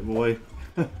toolkit, boy.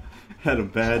 Had a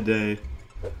bad day.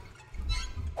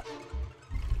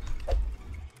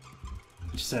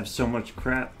 Just have so much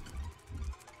crap.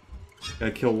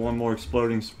 Gotta kill one more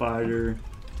exploding spider.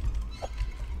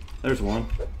 There's one.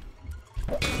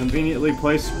 Conveniently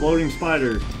placed exploding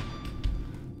spider.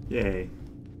 Yay.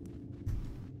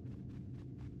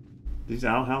 These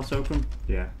outhouse open?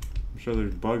 Yeah. I'm sure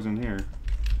there's bugs in here.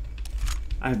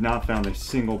 I have not found a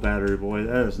single battery, boy.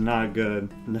 That is not good.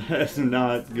 That is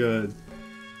not good.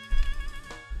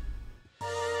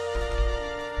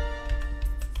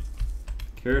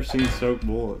 Kerosene soaked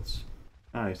bullets.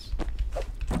 Nice.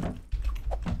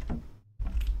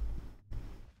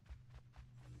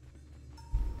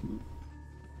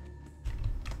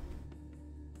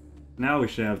 Now we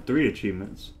should have 3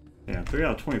 achievements. Yeah, 3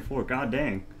 out of 24. God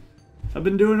dang. I've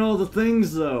been doing all the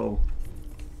things though.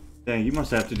 Dang, you must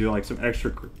have to do like some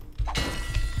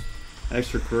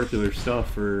extracurricular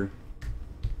stuff for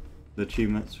the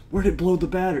achievements. Where'd it blow the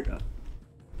battery up?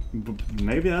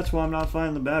 Maybe that's why I'm not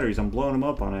finding the batteries. I'm blowing them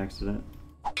up on accident.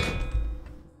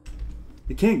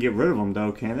 You can't get rid of them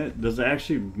though, can it? Does it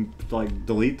actually like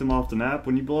delete them off the map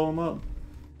when you blow them up?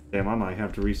 Damn, I might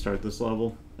have to restart this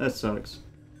level. That sucks.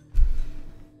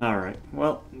 Alright,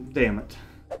 well, damn it.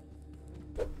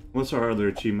 What's our other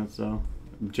achievements though?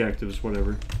 Objectives,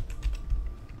 whatever.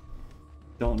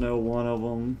 Don't know one of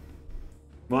them.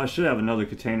 Well, I should have another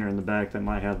container in the back that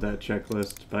might have that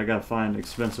checklist, but I gotta find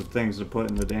expensive things to put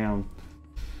in the down.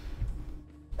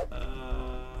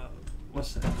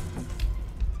 What's that?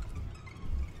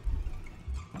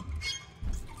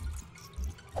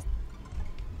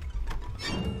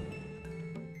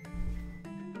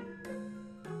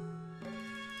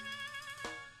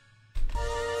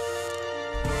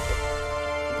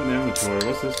 Open the inventory.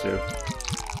 What's this do?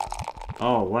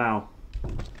 Oh, wow.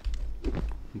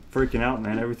 I'm freaking out,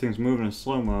 man. Everything's moving in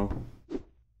slow-mo.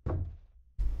 Oh,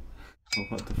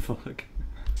 what the fuck?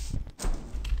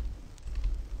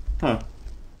 Huh.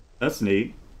 That's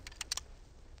neat.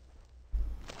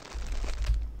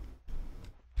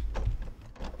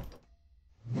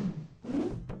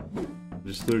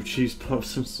 Just threw cheese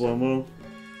puffs in slow-mo.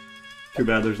 Too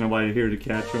bad there's nobody here to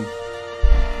catch them.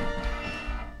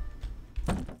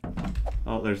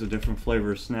 Oh, there's a different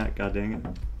flavor of snack. God dang it.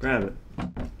 Grab it.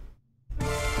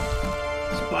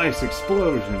 Spice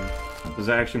explosion. Does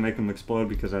that actually make them explode?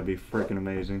 Because that'd be freaking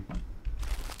amazing.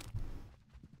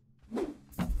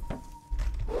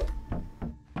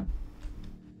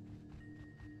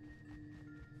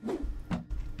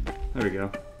 There we go.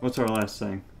 What's our last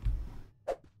thing?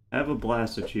 Have a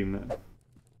blast achievement.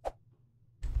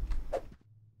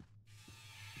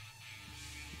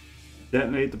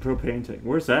 Detonate the propane tank.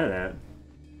 Where's that at?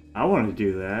 I want to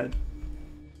do that.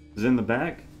 Is it in the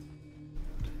back?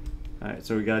 Alright,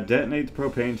 so we gotta detonate the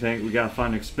propane tank, we gotta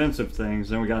find expensive things,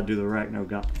 then we gotta do the arachno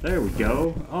gun. There we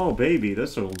go. Oh baby,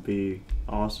 this will be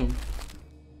awesome.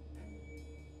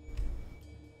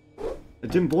 It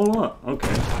didn't blow up.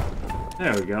 Okay.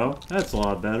 There we go. That's a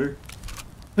lot better.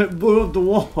 It blew up the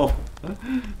wall.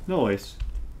 Nice.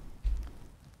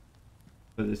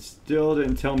 But it still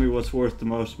didn't tell me what's worth the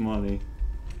most money.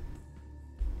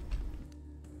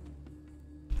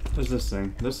 What's this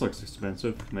thing? This looks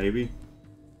expensive, maybe.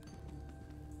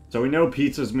 So we know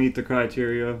pizzas meet the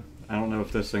criteria. I don't know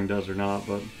if this thing does or not,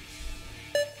 but...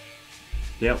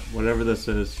 Yep, whatever this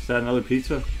is. Is that another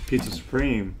pizza? Pizza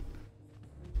Supreme.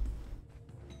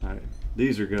 Alright,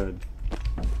 these are good.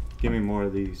 Give me more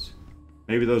of these.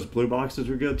 Maybe those blue boxes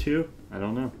are good too? I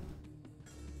don't know.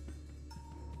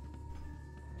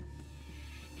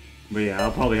 But yeah,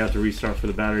 I'll probably have to restart for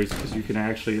the batteries because you can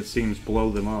actually, it seems, blow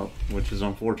them up, which is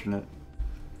unfortunate.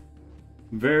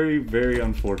 Very, very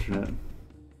unfortunate.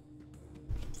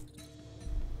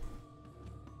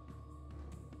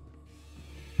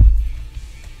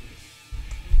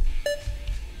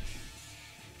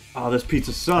 Oh, this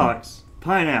pizza sucks.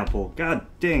 Pineapple. God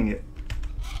dang it.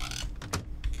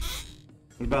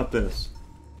 What about this?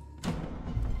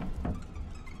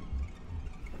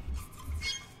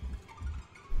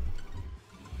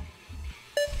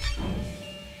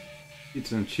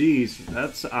 Pizza and cheese.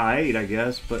 That's Ayyy, I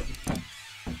guess, but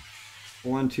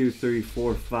 1, 2, 3,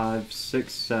 4, 5,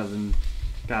 6, 7.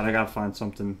 God, I gotta find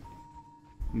something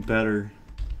better,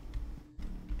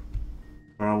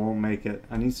 or I won't make it.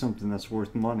 I need something that's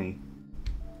worth money.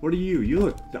 What are you? You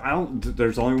look. I don't.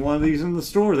 There's only one of these in the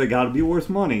store that gotta be worth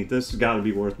money. This has gotta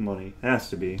be worth money. Has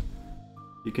to be.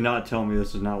 You cannot tell me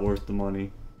this is not worth the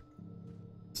money.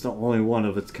 It's the only one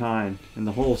of its kind in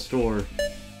the whole store.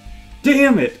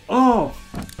 Damn it! Oh!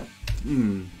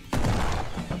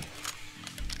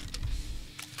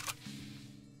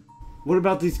 What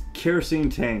about these kerosene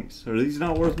tanks? Are these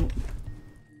not worth money?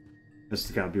 This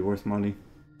has gotta be worth money.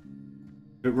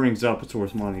 If it rings up, it's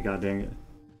worth money, god dang it.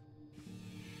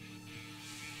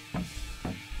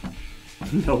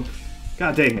 Nope.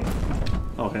 God dang it.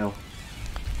 Oh hell.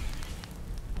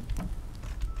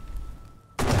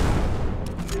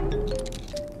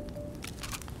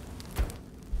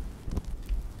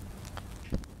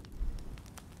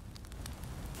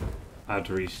 I have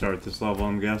to restart this level,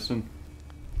 I'm guessing.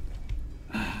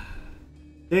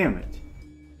 Damn it.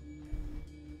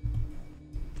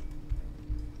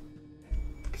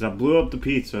 Because I blew up the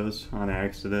pizzas on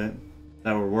accident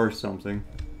that were worth something.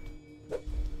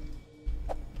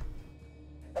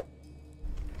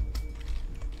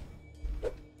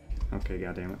 Okay,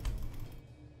 goddammit.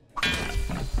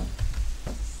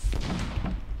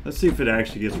 Let's see if it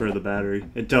actually gets rid of the battery.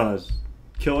 It does.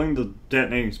 Killing the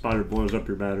detonating spider blows up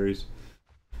your batteries.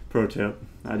 Pro tip.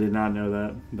 I did not know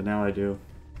that, but now I do.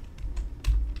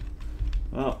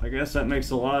 Well, I guess that makes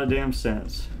a lot of damn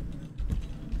sense.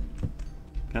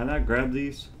 Can I not grab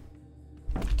these?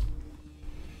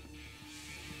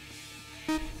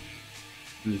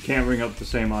 You can't ring up the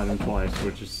same item twice,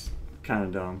 which is kind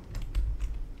of dumb.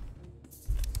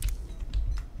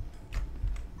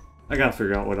 I gotta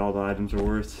figure out what all the items are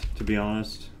worth, to be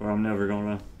honest, or I'm never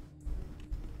gonna.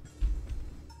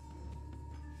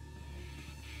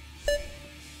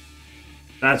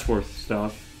 That's worth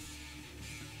stuff.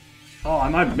 Oh, I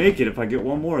might make it if I get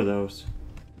one more of those.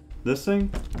 This thing?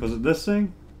 Was it this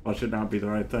thing? Well, it should not be the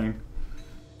right thing.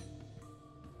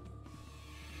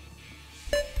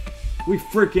 We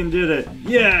freaking did it!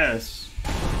 Yes!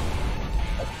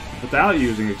 Without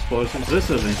using explosives. This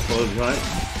doesn't explode,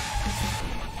 right?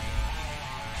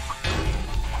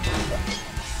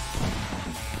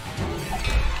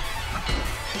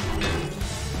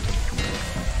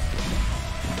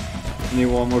 Need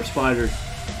one more spider.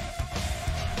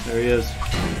 There he is.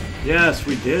 Yes,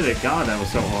 we did it. God, that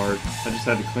was so hard. I just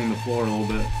had to clean the floor a little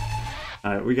bit.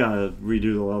 Alright, we gotta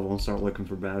redo the level and start looking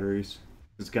for batteries.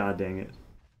 Because god dang it.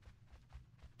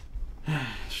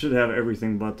 Should have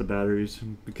everything but the batteries.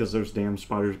 Because those damn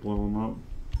spiders blow them up.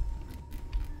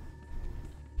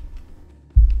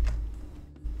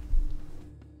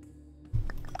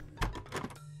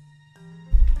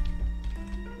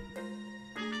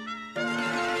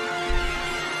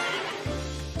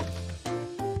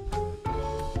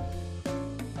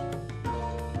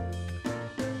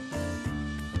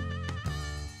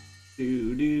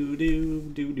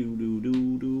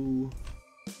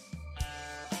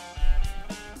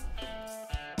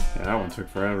 Yeah, that one took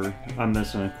forever. I'm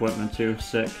missing equipment too.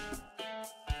 Sick.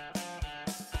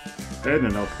 And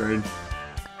an upgrade.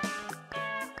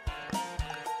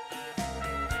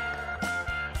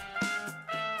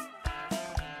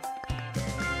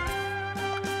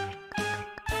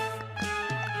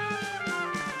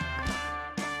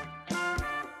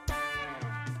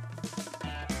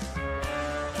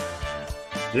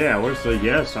 Yeah, where's the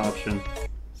yes option?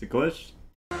 Is it glitched?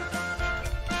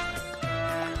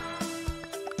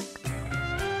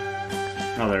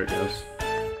 Oh, there it goes.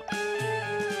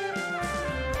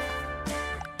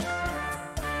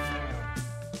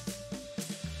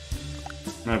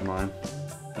 Never mind.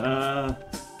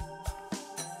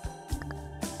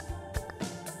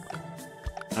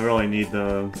 I really need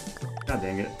the... God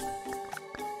dang it.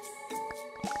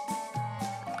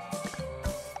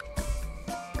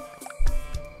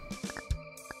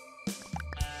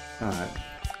 Alright.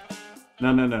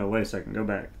 No, wait a second, go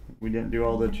back. We didn't do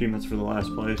all the achievements for the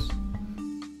last place.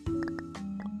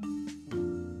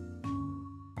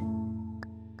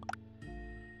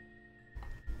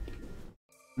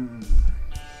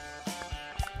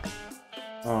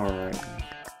 Alright.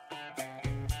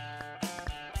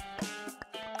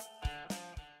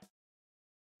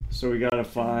 So we gotta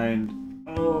find...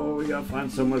 Oh, we gotta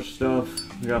find so much stuff.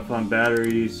 We gotta find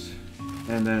batteries.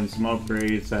 And then some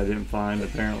upgrades that I didn't find,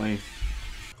 apparently.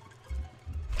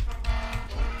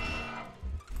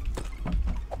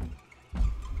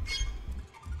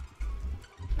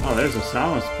 Oh, there's a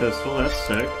silence pistol. That's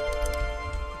sick.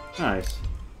 Nice.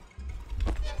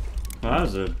 Well, that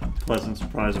was a pleasant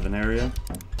surprise of an area.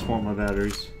 Just want my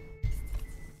batteries.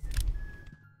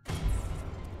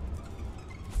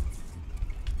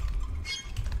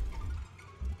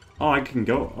 Oh, I can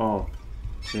go... Oh.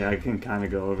 Yeah, I can kind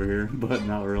of go over here, but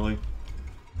not really.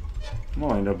 I'm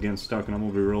gonna end up getting stuck and I'm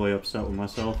gonna be really upset with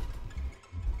myself.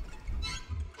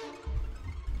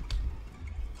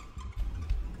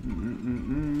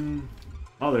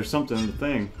 Oh, there's something in the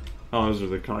thing. Oh, those are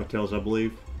the cocktails, I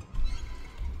believe.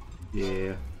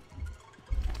 Yeah.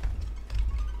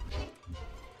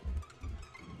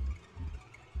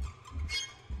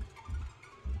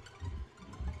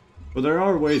 Well, there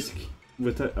are ways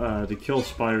to kill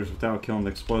spiders without killing the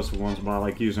explosive ones by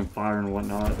like using fire and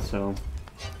whatnot, so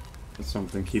that's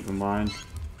something to keep in mind.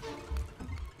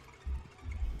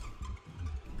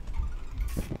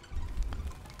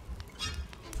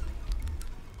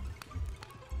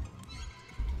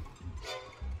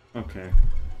 Okay.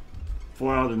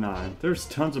 4 out of 9. There's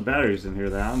tons of batteries in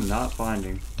here that I'm not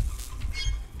finding.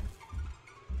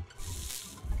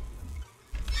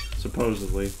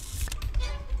 Supposedly.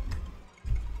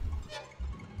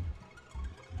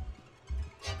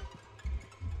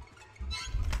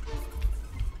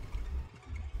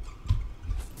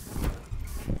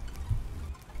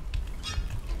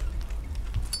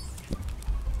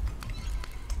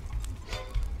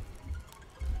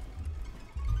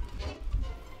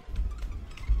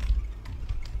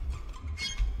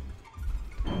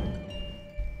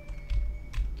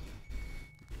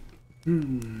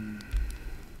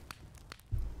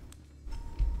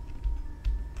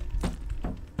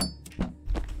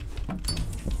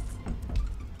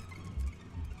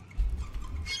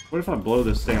 What if I blow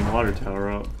this damn water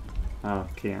tower up? Oh,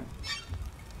 can't.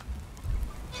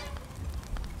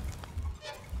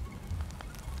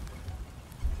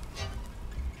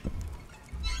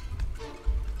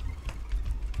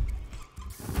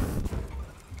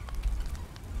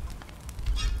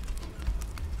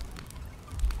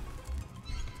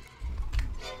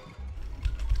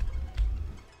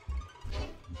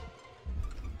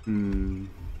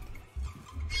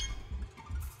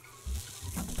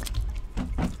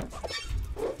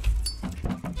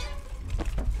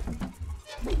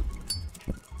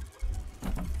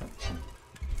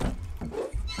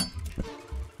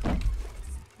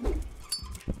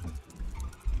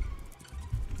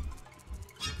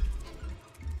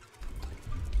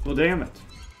 Well, damn it.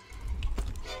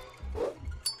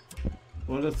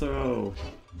 What a throw.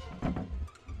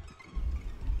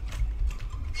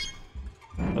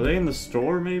 Are they in the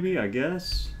store, maybe? I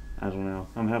guess? I don't know.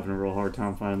 I'm having a real hard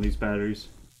time finding these batteries.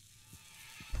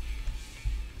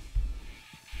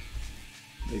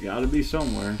 They gotta be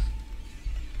somewhere.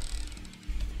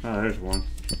 Oh, there's one.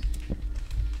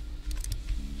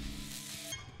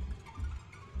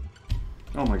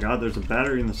 Oh my god, there's a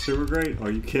battery in the sewer grate?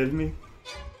 Are you kidding me?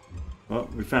 Well,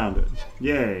 we found it.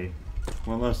 Yay.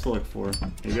 One less to look for.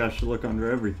 Maybe I should look under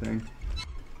everything.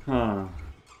 Huh.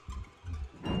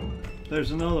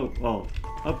 There's another... Oh,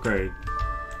 upgrade.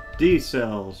 D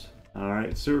cells.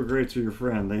 Alright, sewer grates are your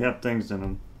friend. They have things in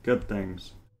them. Good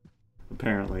things.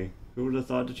 Apparently. Who would have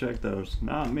thought to check those?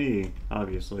 Not me,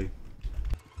 obviously.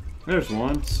 There's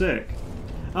one. Sick.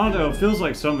 I don't know, it feels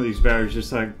like some of these batteries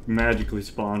just like magically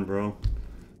spawn, bro.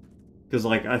 Because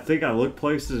like, I think I look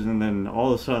places and then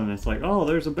all of a sudden it's like, oh,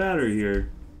 there's a battery here.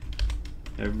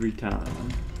 Every time.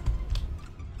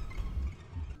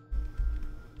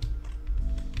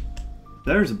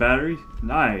 There's a battery.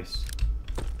 Nice.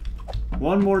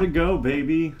 One more to go,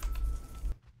 baby.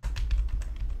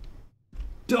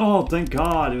 Oh, thank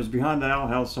God. It was behind the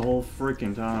outhouse the whole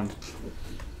freaking time.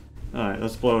 Alright,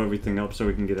 let's blow everything up so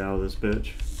we can get out of this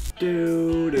bitch.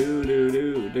 Do do do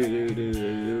do do do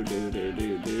do do do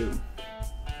do do.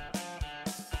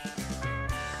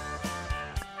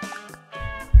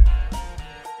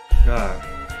 God.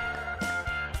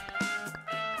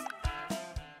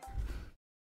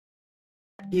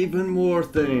 Even more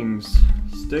things.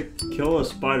 Kill a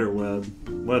spider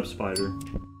web spider.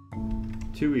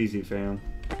 Too easy, fam.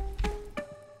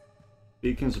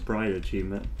 Beacon's Bride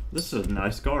achievement. This is a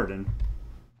nice garden.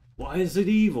 Why is it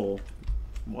evil?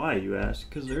 Why, you ask?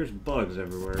 Because there's bugs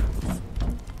everywhere.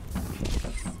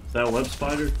 Is that a web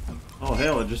spider? Oh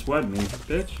hell, it just webbed me,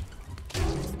 bitch.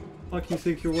 Fuck you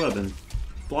think you're webbing?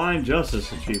 Blind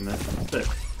Justice achievement. Sick.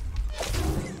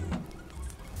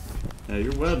 Yeah,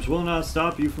 your webs will not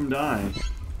stop you from dying.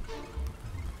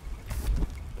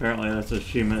 Apparently that's an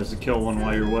achievement, is to kill one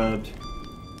while you're webbed.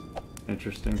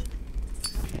 Interesting.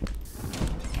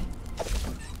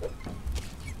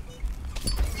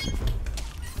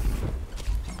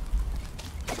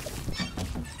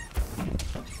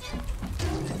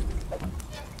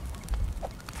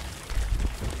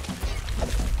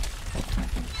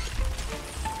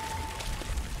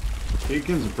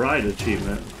 Beacon's Bride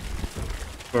achievement.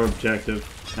 Or objective.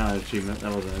 Not an achievement,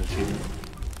 that wasn't an achievement.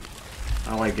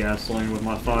 I like gasoline with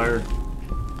my fire.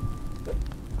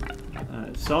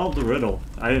 Solve the riddle.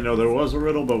 I didn't know there was a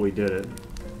riddle, but we did it.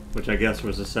 Which I guess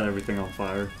was to set everything on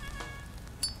fire.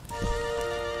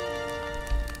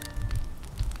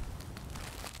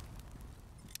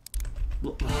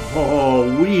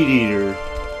 Oh, weed eater.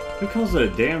 Who calls it a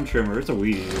damn trimmer? It's a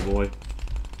weed eater, boy.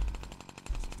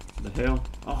 The hell?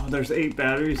 Oh, there's 8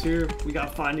 batteries here. We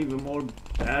gotta find even more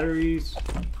batteries.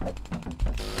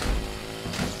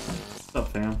 What's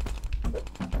up, fam?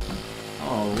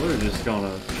 Oh, we're just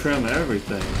gonna trim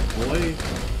everything, boy.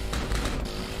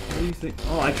 What do you think?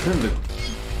 Oh, I trimmed it.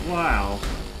 Wow.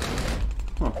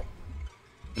 Huh.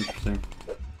 Interesting.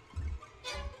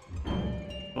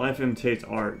 Life imitates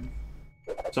art.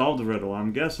 Solve the riddle.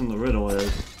 I'm guessing the riddle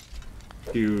is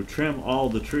you trim all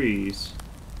the trees.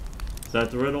 Is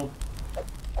that the riddle?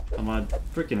 Oh, my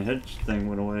freaking hedge thing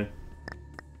went away.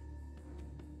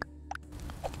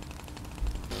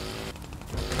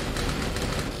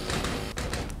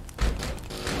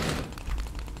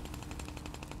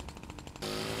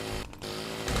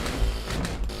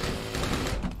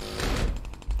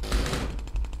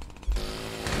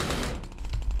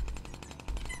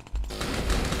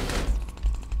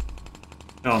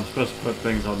 Oh, I'm supposed to put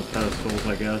things on the pedestals,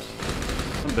 I guess.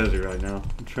 I'm busy right now.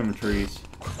 I'm trimming trees.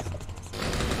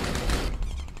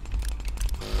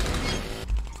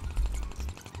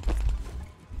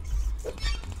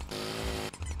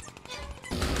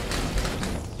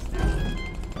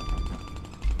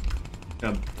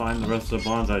 Gotta find the rest of the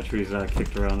bonsai trees that I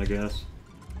kicked around, I guess.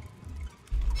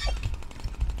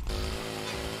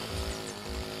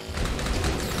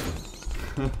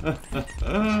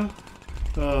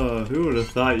 Oh, who would have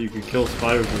thought you could kill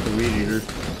spiders with a weed eater?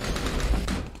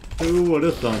 Who would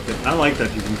have thunk it? I like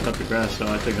that you can cut the grass though.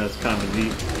 I think that's kind of a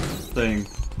neat thing.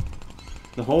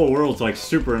 The whole world's like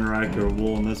super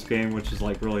interactable in this game, which is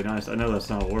like really nice. I know that's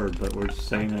not a word, but we're just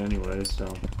saying it anyway,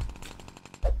 so.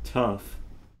 Tough.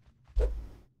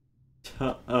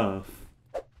 Tough.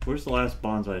 Where's the last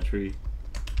bonsai tree?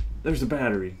 There's a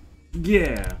battery.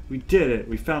 Yeah, we did it.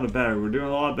 We found a battery. We're doing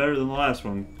a lot better than the last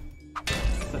one.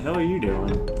 What the hell are you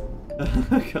doing?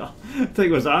 God, I think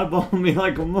it was eyeballing me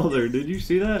like a mother. Did you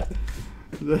see that?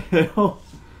 The hell?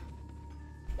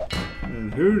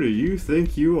 And who do you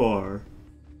think you are?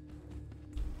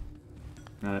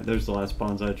 Alright, there's the last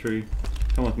bonsai tree.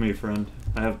 Come with me, friend.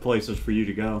 I have places for you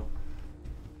to go.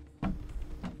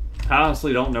 I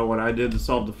honestly don't know what I did to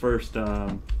solve the first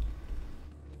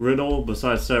riddle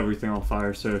besides set everything on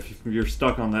fire. So if you're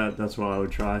stuck on that, that's what I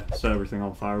would try. Set everything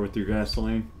on fire with your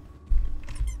gasoline.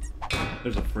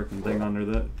 There's a freaking thing under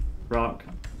that rock.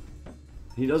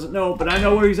 He doesn't know, but I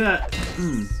know where he's at.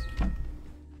 What's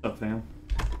up, fam?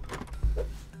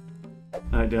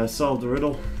 Alright, did I solve the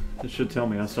riddle? It should tell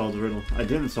me I solved the riddle. I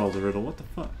didn't solve the riddle. What the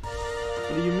fuck?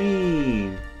 What do you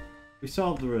mean? We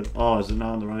solved the riddle. Oh, is it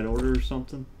not in the right order or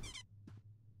something?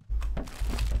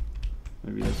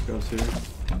 Maybe this goes here.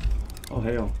 Oh,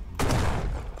 hell.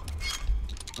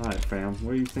 Alright, fam.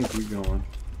 Where do you think you're going?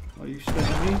 Oh, you scared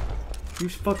of me? You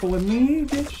fucking with me,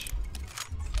 bitch?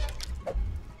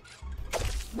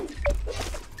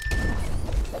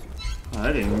 Oh,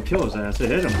 I didn't even kill his ass. It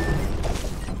hit him.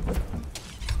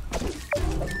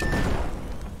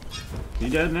 He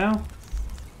dead now?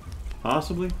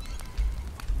 Possibly?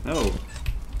 No.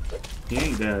 He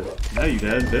ain't dead. Now you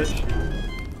dead, bitch.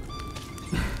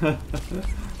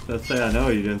 Let's say I know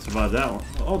you didn't survive that one.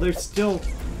 Oh, they're still...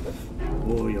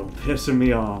 Oh, you're pissing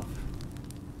me off.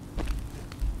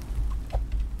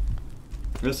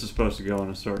 This is supposed to go in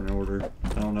a certain order. I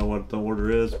don't know what the order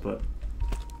is, but...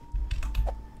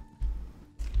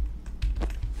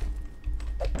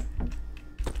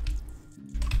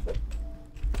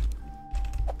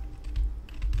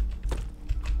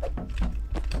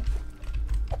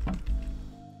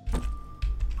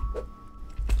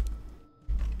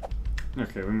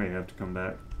 Okay, we may have to come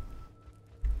back.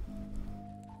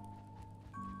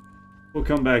 We'll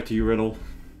come back to you, Riddle.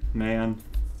 Man.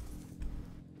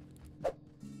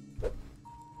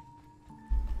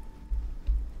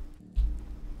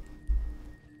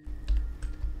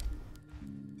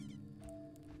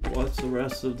 What's the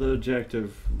rest of the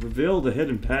objective? Reveal the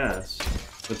hidden pass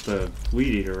with the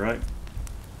weed eater, right?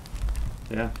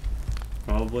 Yeah,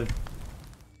 probably.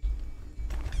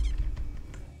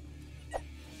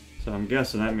 So I'm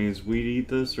guessing that means weed eat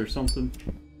this or something.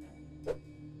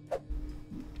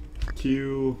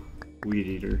 Q weed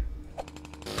eater.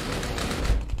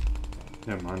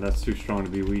 Never mind, that's too strong to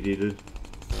be weed eated.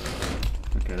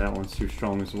 Okay, that one's too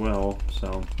strong as well,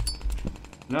 so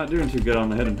not doing too good on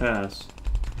the hidden pass.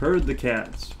 Herd the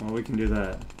cats. Well, we can do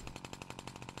that.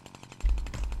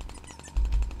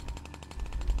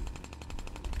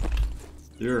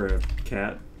 You're a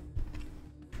cat.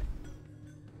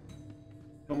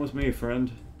 Come with me,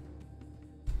 friend.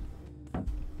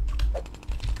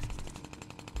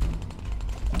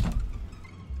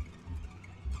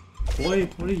 Boy,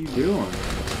 what are you doing?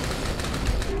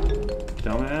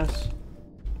 Dumbass.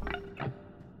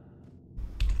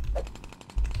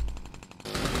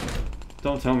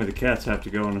 Don't tell me the cats have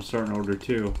to go in a certain order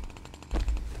too.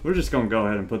 We're just gonna go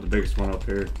ahead and put the biggest one up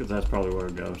here, because that's probably where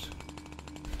it goes.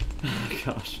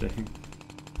 Gosh dang.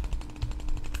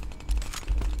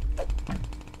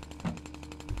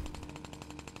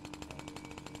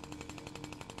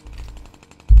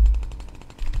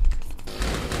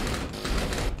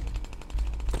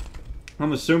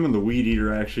 I'm assuming the weed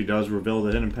eater actually does reveal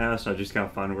the hidden pass. I just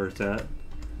gotta find where it's at.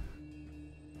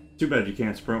 Too bad you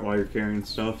can't sprint while you're carrying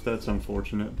stuff. That's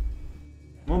unfortunate.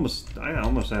 I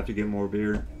almost have to get more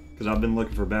beer, because I've been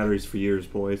looking for batteries for years,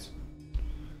 boys.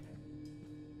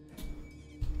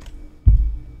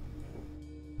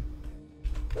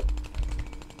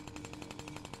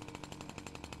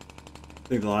 I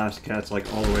think the last cat's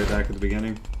like all the way back at the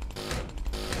beginning.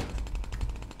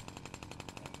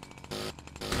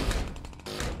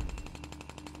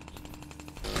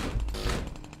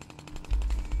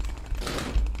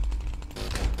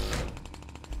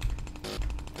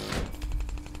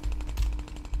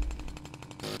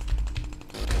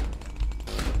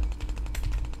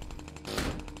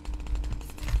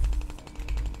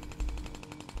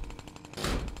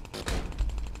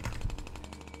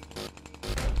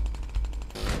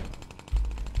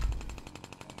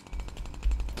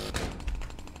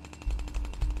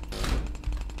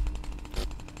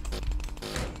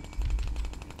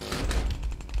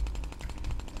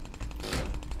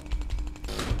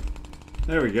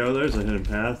 There we go, there's a hidden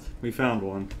path. We found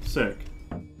one. Sick.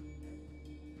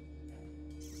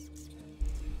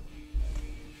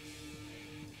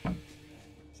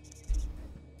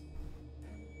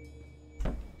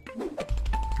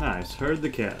 Nice, herd the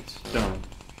cats. Done.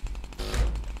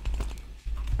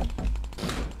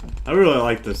 I really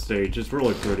like this stage, it's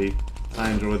really pretty.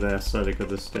 I enjoy the aesthetic of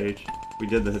this stage. We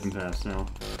did the hidden path now.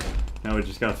 Now we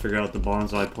just gotta figure out the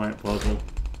bonsai plant puzzle.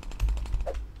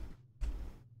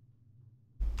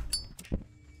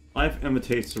 Life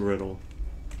imitates the riddle.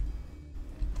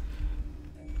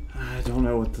 I don't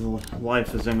know what the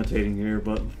life is imitating here,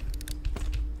 but...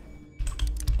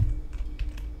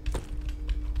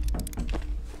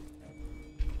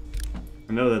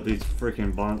 I know that these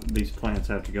freaking these plants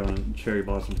have to go in, cherry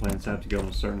blossom plants have to go in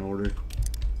a certain order.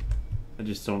 I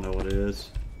just don't know what it is.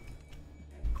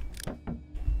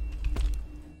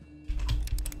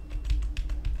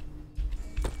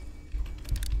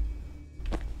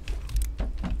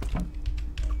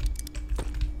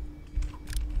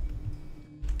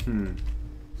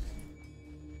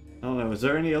 I don't know, is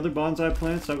there any other bonsai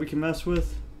plants that we can mess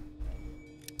with?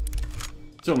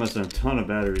 Still missing a ton of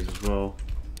batteries as well.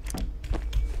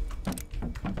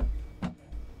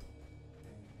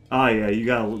 Ah yeah, you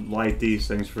gotta light these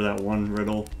things for that one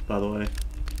riddle, by the way.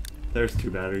 There's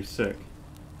 2 batteries, sick.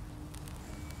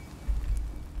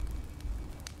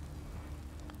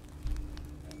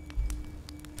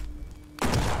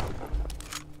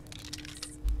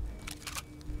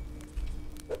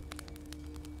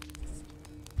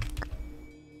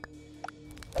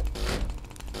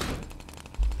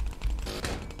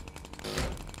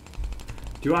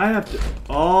 Do I have to...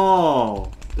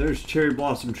 Oh! There's cherry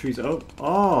blossom trees.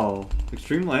 Oh!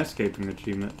 Extreme landscaping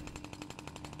achievement.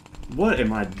 What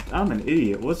am I... I'm an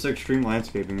idiot. What's the extreme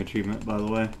landscaping achievement, by the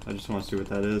way? I just want to see what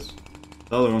that is.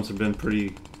 The other ones have been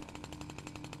pretty...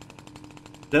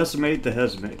 Decimate the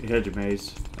hedge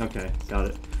maze. Okay, got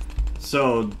it.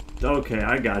 So, okay,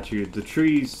 I got you. The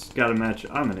trees gotta match...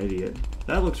 I'm an idiot.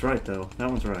 That looks right, though. That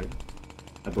one's right.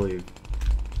 I believe.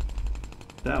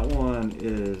 That one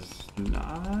is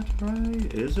not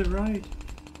right. Is it right?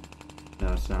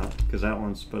 No, it's not. Because that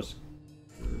one's supposed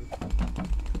to...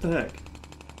 What the heck?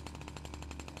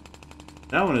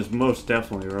 That one is most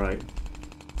definitely right.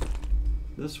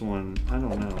 This one, I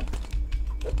don't know.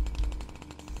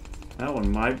 That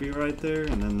one might be right there,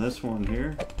 and then this one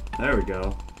here. There we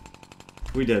go.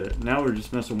 We did it. Now we're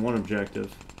just missing one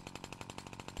objective.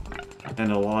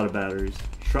 And a lot of batteries.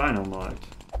 Shrine unlocked.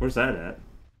 Where's that at?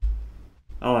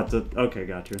 Oh, at the... Okay,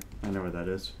 gotcha. I know where that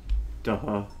is.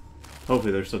 Duh.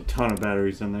 Hopefully there's a ton of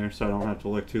batteries in there, so I don't have to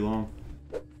look too long.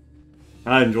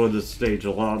 I enjoyed this stage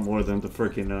a lot more than the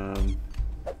freaking,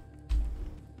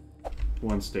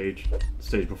 one stage. The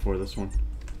stage before this one.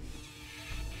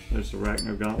 There's the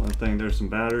Arachno Gauntlet thing. There's some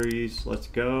batteries. Let's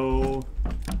go.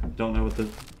 Don't know what the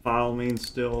file means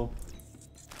still.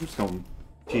 I'm just going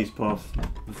to cheese puff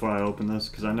before I open this,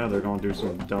 because I know they're going to do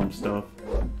some dumb stuff.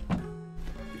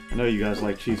 I know you guys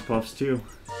like cheese puffs too.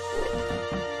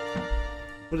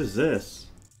 What is this?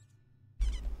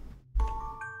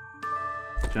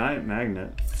 Giant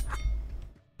magnet.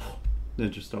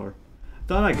 Ninja star. I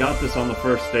thought I got this on the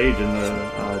first stage in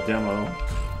the demo.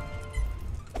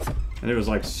 And it was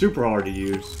like super hard to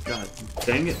use. God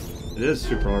dang it. It is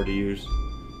super hard to use.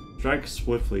 Strike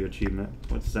swiftly achievement.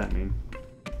 What does that mean?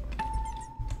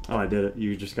 Oh, I did it.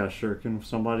 You just got shuriken with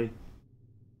somebody?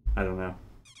 I don't know.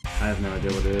 I have no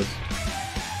idea what it is.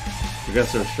 I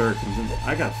guess there's shurikens.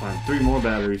 I gotta find 3 more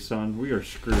batteries, son. We are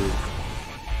screwed.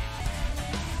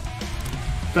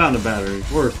 Found a battery.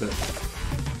 Worth it.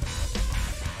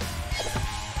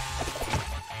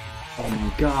 Oh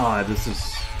my god, this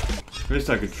is... At least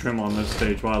I could trim on this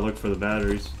stage while I look for the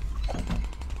batteries.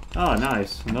 Oh,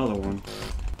 nice. Another one.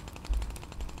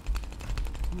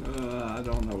 I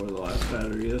don't know where the last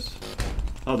battery is.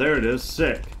 Oh, there it is.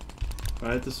 Sick.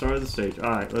 Right at the start of the stage.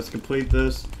 Alright, let's complete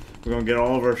this. We're gonna get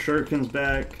all of our shurikens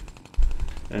back.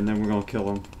 And then we're gonna kill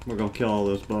them. We're gonna kill all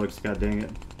those bugs. God dang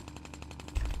it.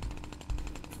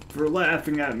 For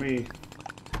laughing at me.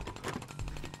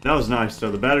 That was nice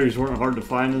though. The batteries weren't hard to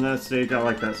find in that stage. I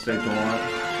like that stage a lot.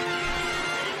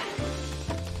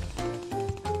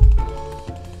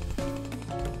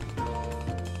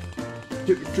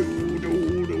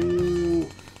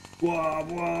 Blah,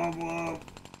 blah, blah.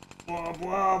 Blah,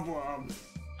 blah, blah.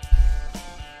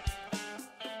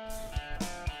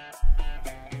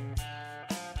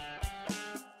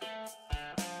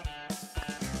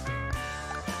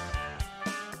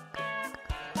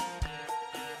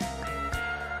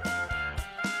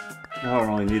 I don't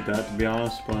really need that to be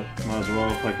honest, but might as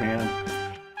well if I can.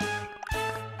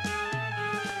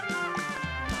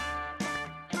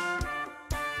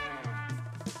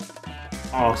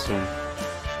 Awesome.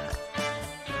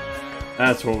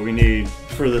 That's what we need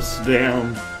for this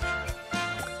damn.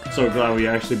 So glad we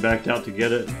actually backed out to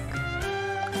get it.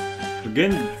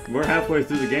 We're halfway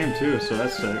through the game too, so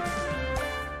that's sick.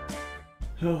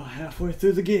 Oh, halfway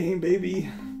through the game,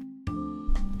 baby.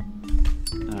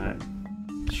 Alright.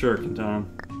 Shuriken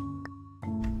time.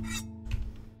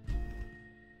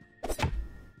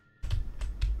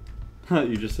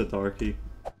 You just hit the R key.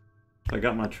 If I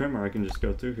got my trimmer, I can just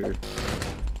go through here.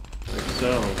 Like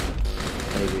so.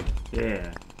 Maybe.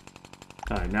 Yeah.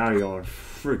 Alright, now y'all are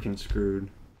freaking screwed.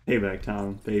 Payback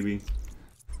time, baby.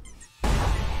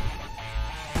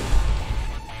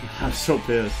 I'm so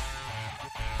pissed.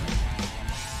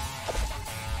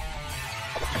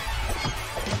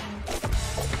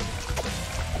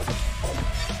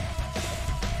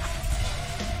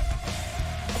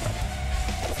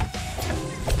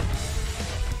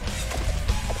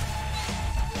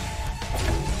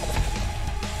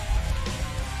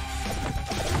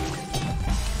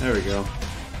 There we go.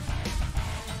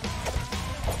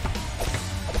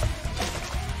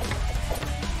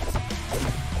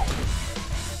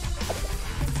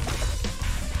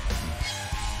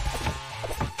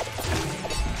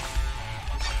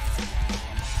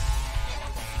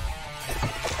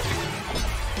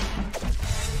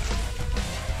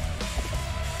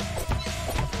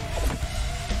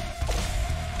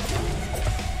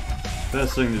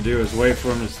 Best thing to do is wait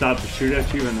for him to stop to shoot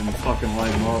at you and then fucking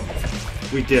light him up.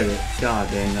 We did it. God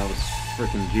dang, that was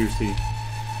freaking juicy.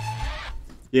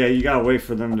 Yeah, you gotta wait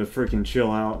for them to freaking chill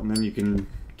out, and then you can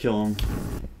kill them.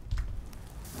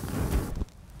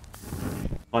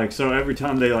 Like, so every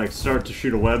time they, like, start to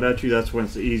shoot a web at you, that's when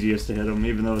it's the easiest to hit them,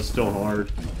 even though it's still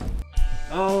hard.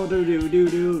 Oh,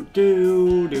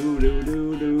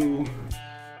 do-do-do-do-do-do-do-do-do.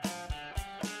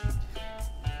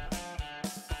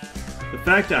 The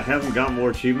fact that I haven't got more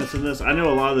achievements in this, I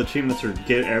know a lot of the achievements are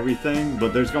get everything,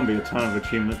 but there's gonna be a ton of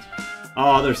achievements.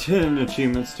 Oh, there's hidden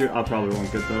achievements too. I probably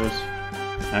won't get those,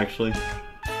 actually.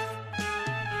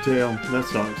 Damn, that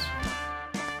sucks.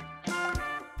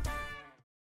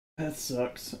 That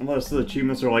sucks. Unless the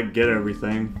achievements are like, get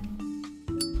everything.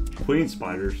 Queen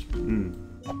spiders.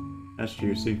 That's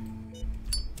juicy.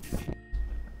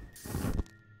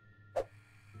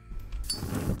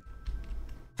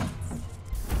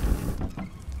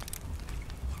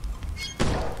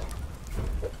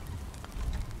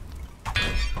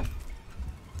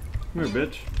 Come here,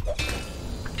 bitch.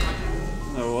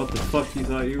 Oh, what the fuck you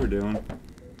thought you were doing?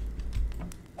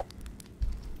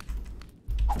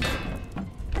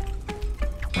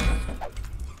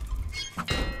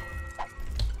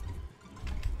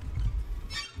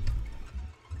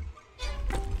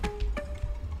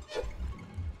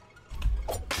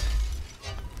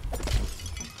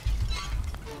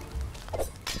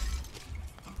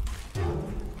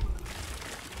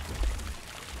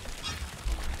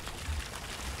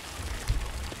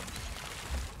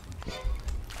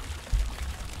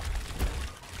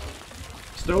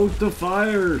 Stoke the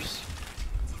fires!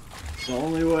 It's the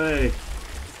only way.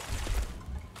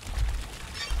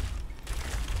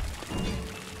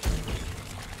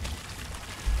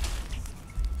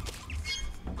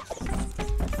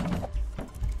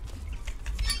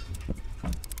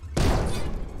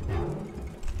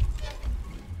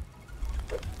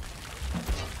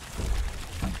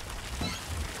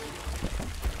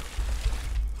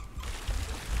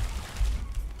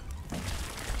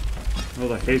 Oh,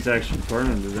 the hate's actually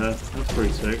burning to death. That's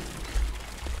pretty sick.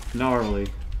 Gnarly.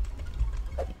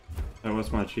 Oh,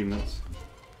 what's my achievements?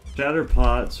 Shatter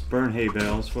pots, burn hay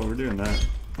bales. Well, we're doing that.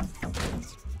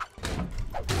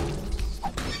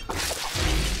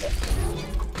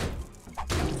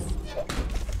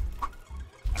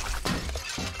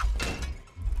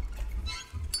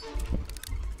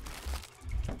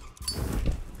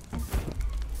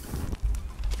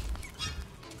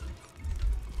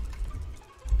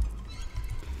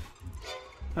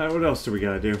 Alright, what else do we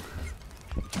gotta do?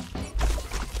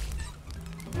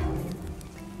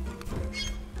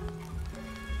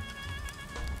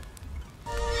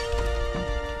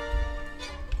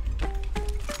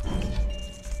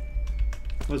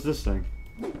 What's this thing?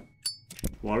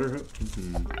 Water hook?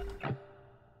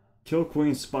 Kill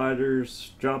queen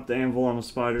spiders, drop the anvil on a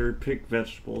spider, pick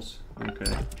vegetables.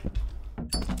 Okay.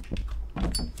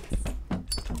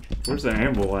 Where's the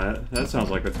anvil at? That sounds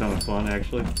like a ton of fun,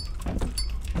 actually.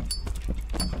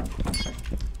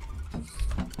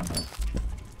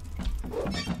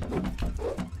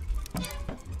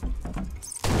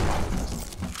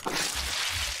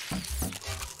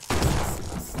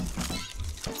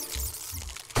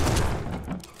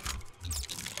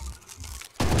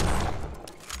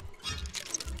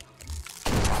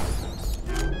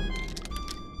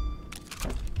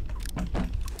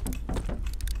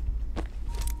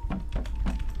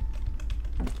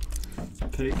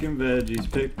 Picking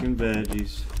veggies, picking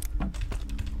veggies.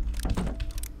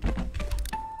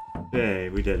 Okay,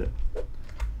 we did it.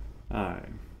 Alright.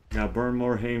 Gotta burn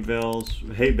more hay bales.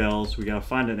 We gotta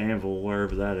find an anvil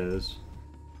wherever that is.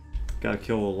 Gotta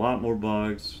kill a lot more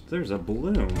bugs. There's a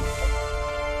balloon.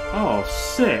 Oh,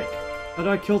 sick! How do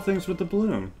I kill things with the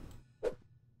balloon?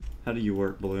 How do you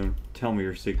work, balloon? Tell me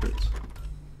your secrets.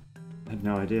 I have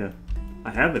no idea.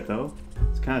 I have it though.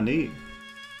 It's kinda neat.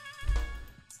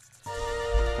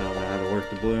 I don't know how to work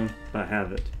the balloon, but I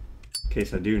have it. In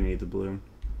case I do need the balloon.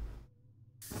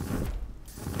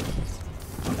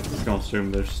 Just gonna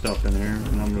assume there's stuff in here,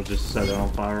 and I'm gonna just set it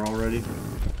on fire already.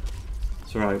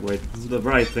 It's the right way, the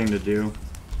right thing to do.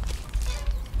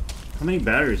 How many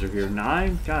batteries are here?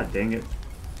 9? God dang it.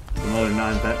 Another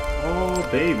 9 Oh,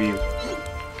 baby.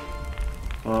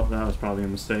 Oh, that was probably a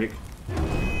mistake.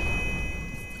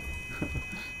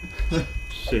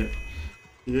 Shit.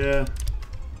 Yeah.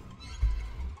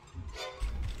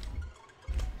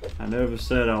 I never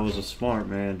said I was a smart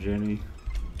man, Jenny.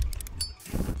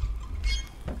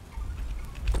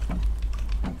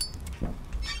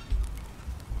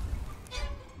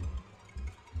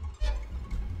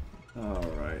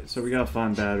 Alright, so we gotta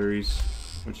find batteries,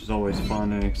 which is always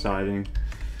fun and exciting.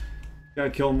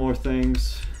 Gotta kill more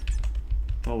things.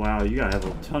 Oh wow, you gotta have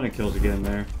a ton of kills to get in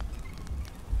there.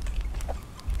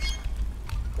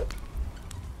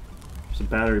 a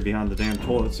battery behind the damn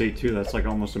toilet seat too. That's like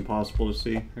almost impossible to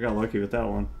see. I got lucky with that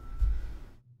one.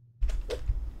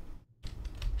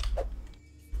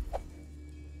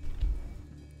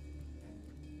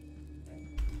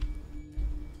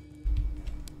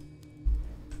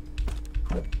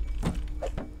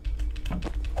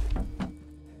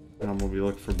 I'm gonna be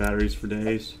looking for batteries for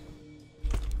days.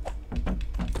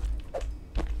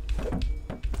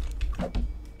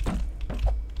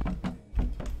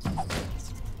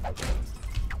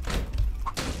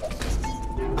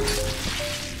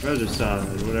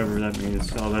 Regicide, whatever that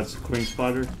means. Oh, that's a queen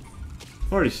spider?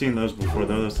 I've already seen those before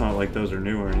though, that's not like those are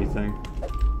new or anything.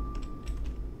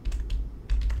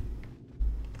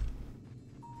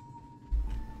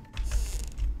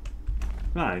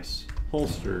 Nice.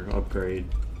 Holster upgrade.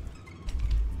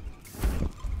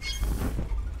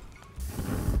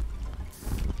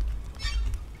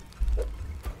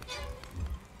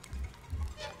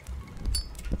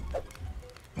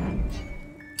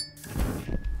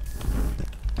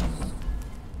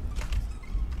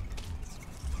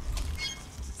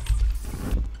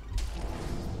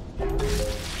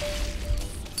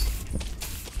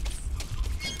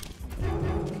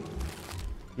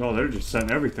 Oh, they're just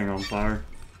setting everything on fire.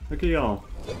 Look at y'all.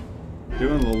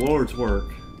 Doing the Lord's work.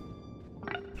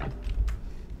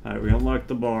 Alright, we unlocked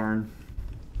the barn.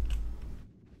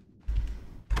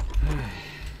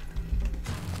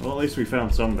 Well, at least we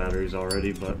found some batteries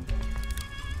already, but...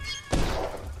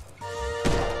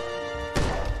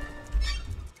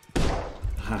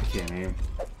 I can't aim.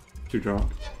 Too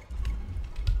drunk.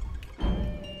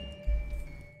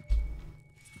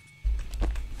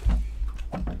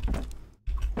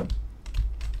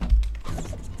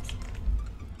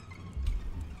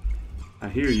 I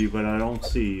hear you, but I don't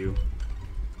see you.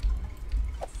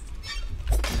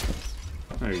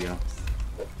 There you go.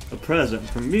 A present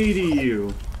from me to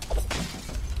you.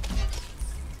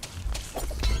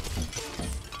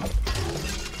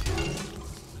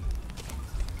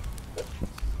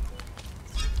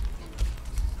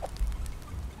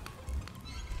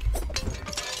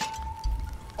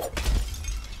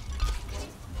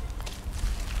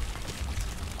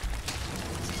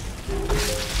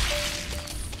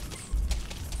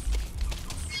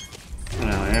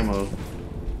 Ammo.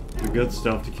 The good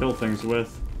stuff to kill things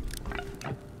with.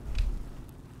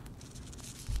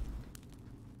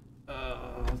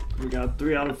 We got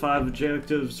 3 out of 5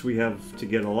 objectives. We have to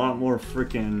get a lot more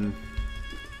freaking...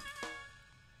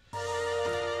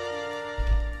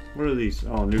 What are these?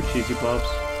 Oh, new cheesy puffs?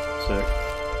 Sick.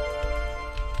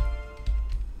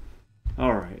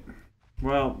 Alright.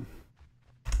 Well,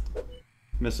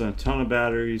 missing a ton of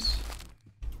batteries.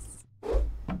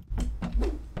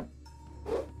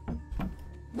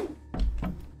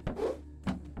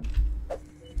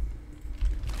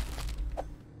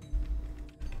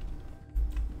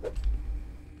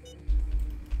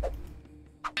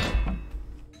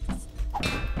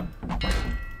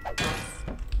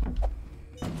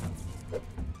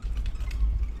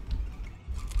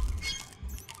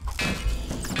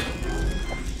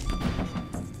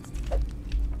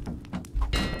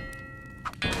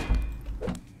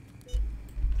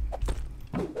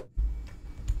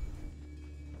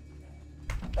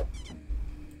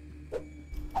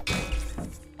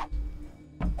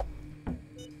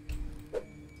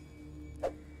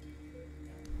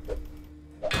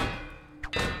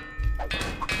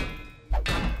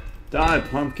 Die,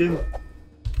 pumpkin!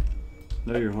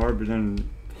 Know you're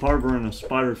harboring a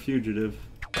spider fugitive.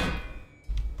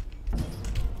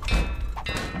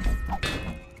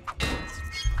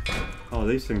 Oh,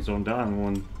 these things don't die in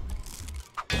one.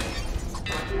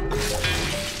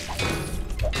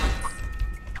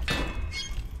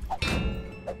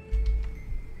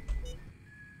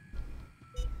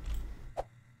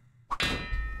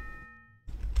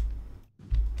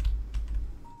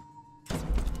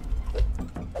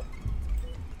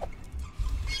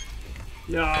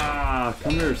 Yeah,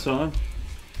 come here, son.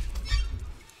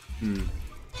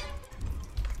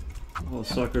 Oh,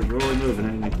 sucker's really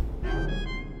moving, ain't he?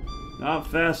 Not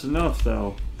fast enough,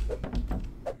 though.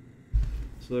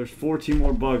 So there's 14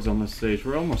 more bugs on this stage.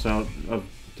 We're almost out of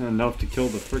enough to kill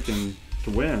the freaking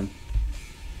to win.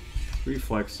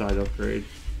 Reflex side upgrade.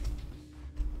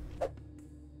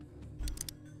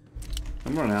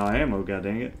 I'm running out of ammo, god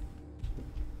dang it.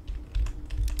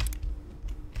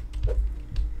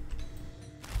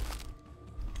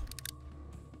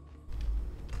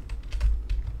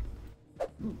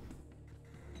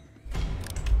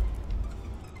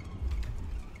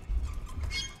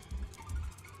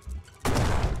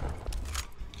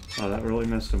 Oh, that really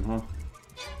missed him, huh?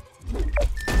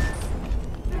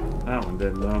 That one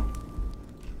didn't, though.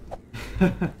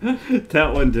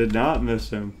 That one did not miss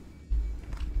him.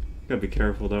 Gotta be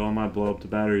careful though, I might blow up the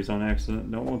batteries on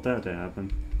accident. Don't want that to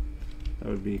happen. That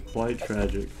would be quite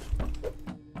tragic.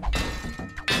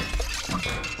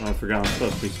 Oh, I forgot I'm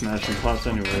supposed to be smashing pots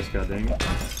anyways, god dang it.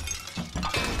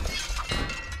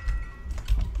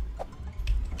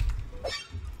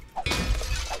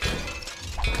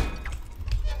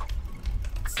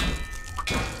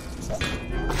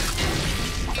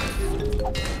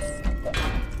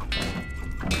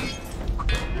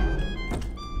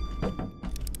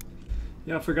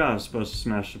 Yeah, I forgot I was supposed to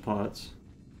smash the pots.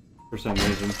 For some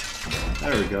reason.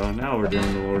 There we go, now we're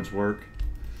doing the Lord's work.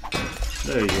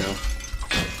 There you go.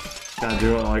 Gotta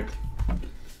do it like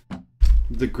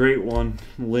the great one,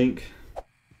 Link.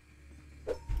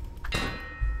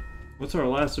 What's our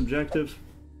last objective?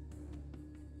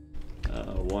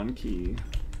 One key.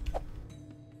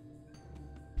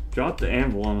 Drop the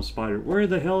anvil on a spider. Where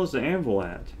the hell is the anvil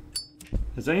at?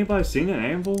 Has anybody seen an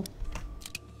anvil?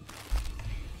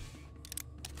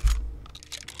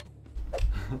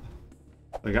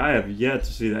 Like, I have yet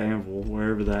to see the anvil,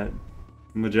 wherever that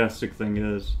majestic thing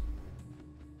is.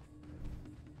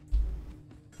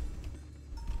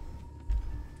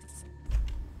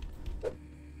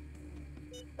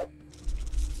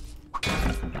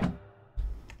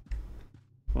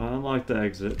 Well, I unlocked the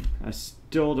exit. I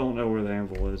still don't know where the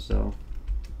anvil is, though.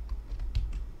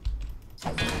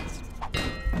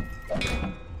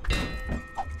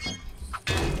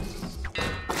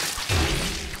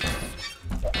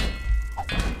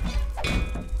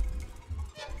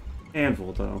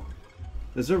 Anvil, though.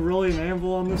 Is there really an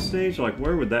anvil on this stage? Like,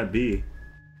 where would that be?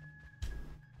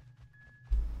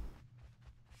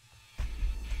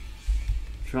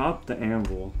 Drop the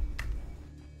anvil.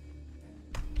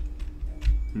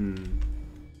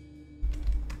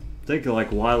 Think of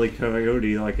like Wile E.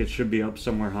 Coyote, like it should be up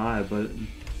somewhere high, but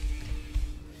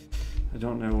I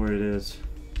don't know where it is.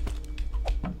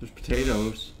 There's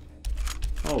potatoes.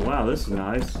 Oh wow, this is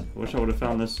nice. Wish I would have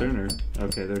found this sooner.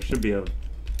 Okay, there should be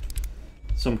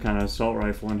some kind of assault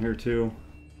rifle in here too.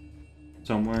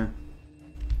 Somewhere.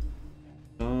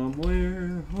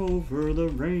 Somewhere over the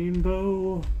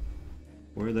rainbow,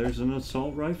 where there's an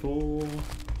assault rifle.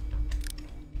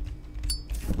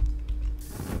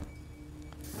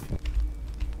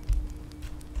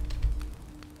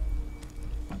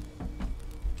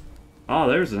 Oh,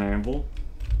 there's an anvil.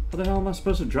 How the hell am I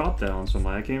supposed to drop that on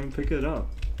somebody? I can't even pick it up.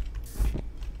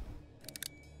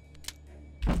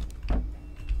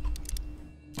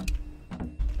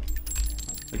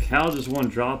 Like, how does one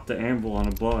drop the anvil on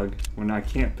a bug when I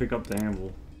can't pick up the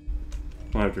anvil?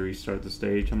 I'll have to restart the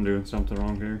stage. I'm doing something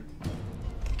wrong here.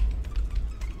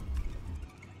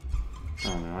 I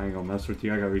don't know. I ain't gonna mess with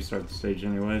you. I gotta restart the stage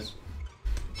anyways.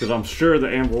 Because I'm sure the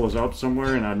anvil was up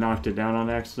somewhere and I knocked it down on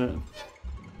accident.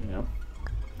 Yeah.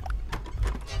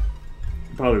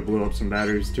 Probably blew up some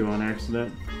batteries too on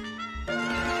accident.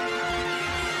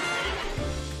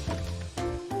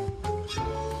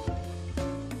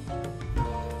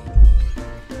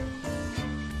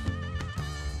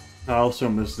 I also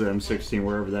missed the M16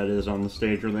 wherever that is on the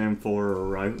stage, or the M4 or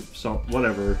right, so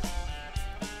whatever.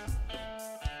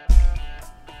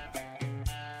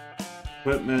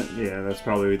 Equipment, yeah, that's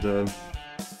probably the.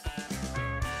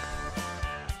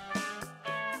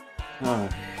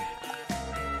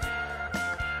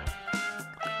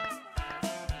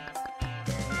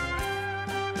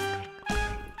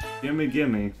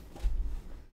 Gimme.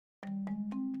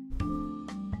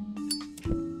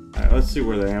 Alright, let's see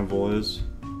where the anvil is.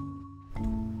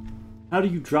 How do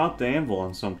you drop the anvil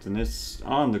on something? It's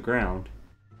on the ground.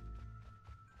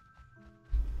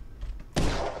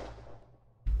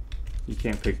 You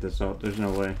can't pick this up, there's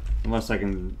no way. Unless I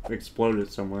can explode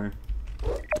it somewhere.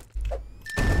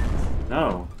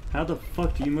 No. How the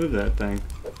fuck do you move that thing?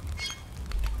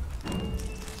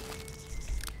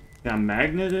 Can I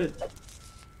magnet it?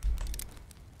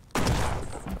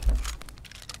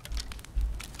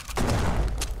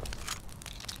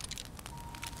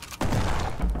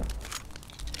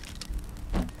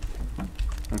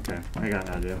 Okay, I got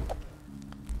an idea.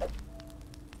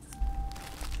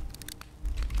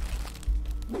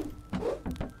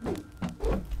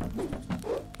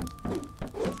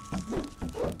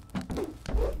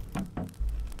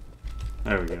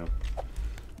 There we go.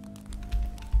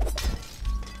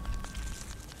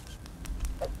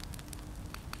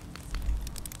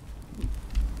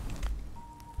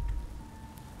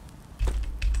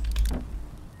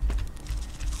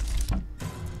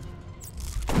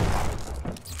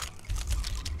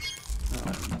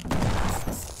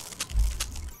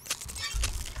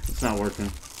 It's not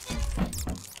working.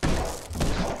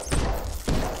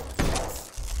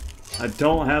 I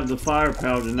don't have the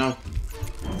firepower enough.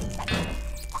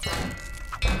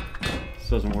 This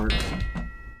doesn't work.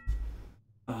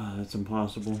 That's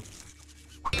impossible.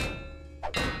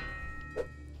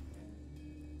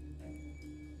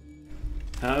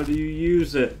 How do you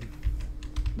use it?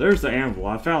 There's the anvil.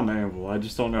 I found the anvil. I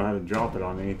just don't know how to drop it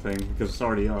on anything because it's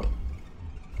already up.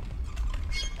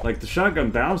 Like, the shotgun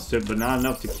bounced it, but not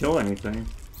enough to kill anything.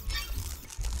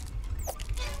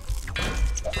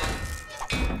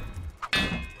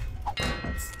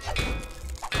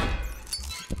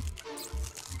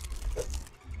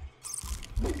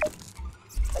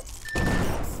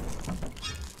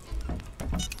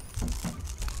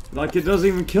 Like, it doesn't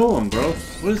even kill him, bro.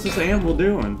 What is this anvil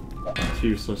doing? It's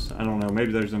useless. I don't know.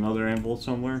 Maybe there's another anvil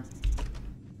somewhere.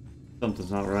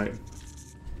 Something's not right.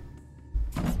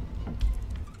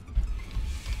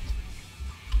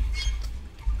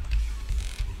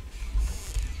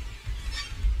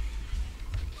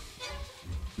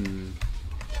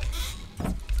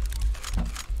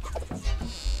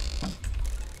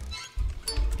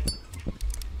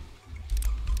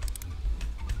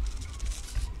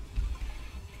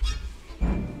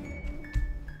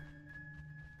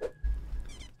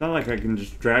 Not like I can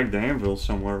just drag the anvil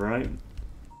somewhere, right?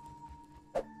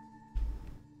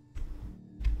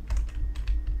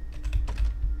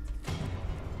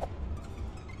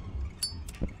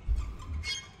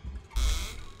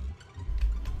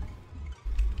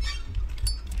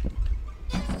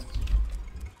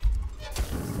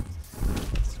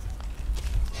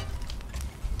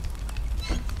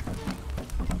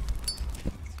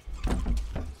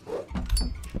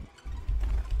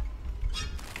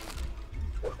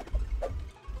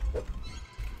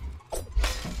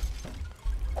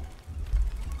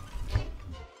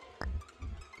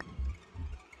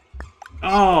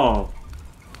 Oh!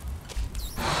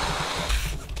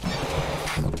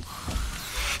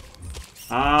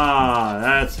 Ah,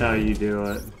 that's how you do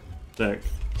it. Sick.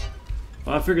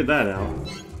 Well, I figured that out.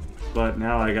 But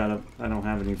now I don't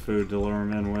have any food to lure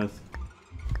him in with.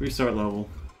 Restart level.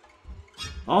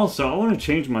 Also, I want to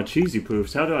change my cheesy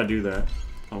poofs. How do I do that?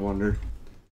 I wonder.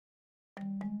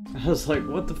 I was like,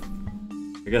 what the f—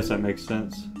 I guess that makes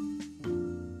sense.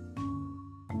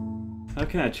 How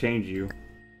can I change you?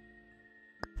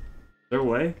 Is there a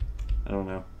way? I don't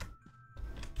know.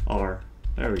 R.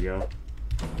 There we go.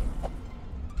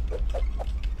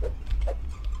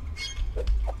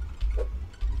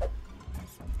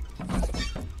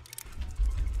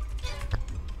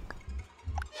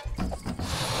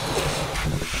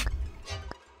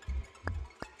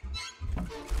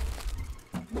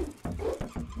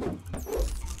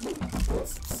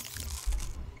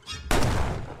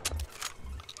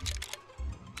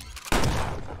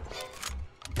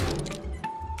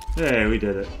 Hey, we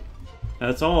did it.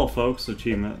 That's all, folks.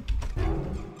 Achievement.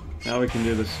 Now we can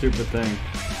do this stupid thing.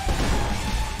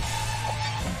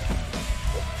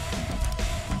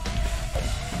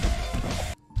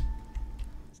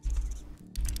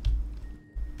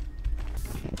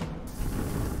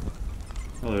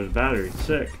 Oh, there's a battery.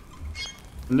 Sick.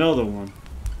 Another one.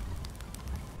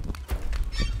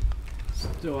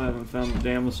 Still haven't found the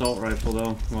damn assault rifle,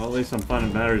 though. Well, at least I'm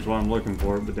finding batteries while I'm looking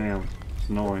for it, but damn. It's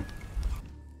annoying.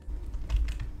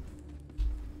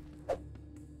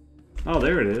 Oh,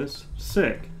 there it is.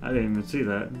 Sick. I didn't even see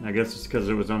that. I guess it's because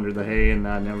it was under the hay and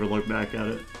I never looked back at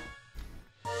it.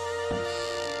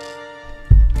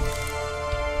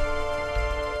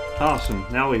 Awesome.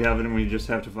 Now we have it and we just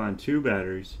have to find 2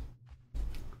 batteries.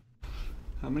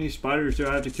 How many spiders do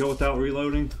I have to kill without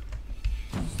reloading?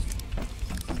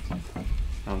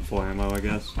 I'm full ammo, I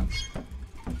guess.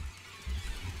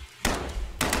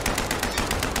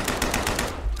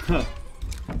 Huh.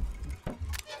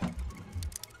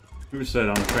 Who said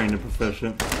I'm trained and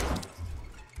proficient?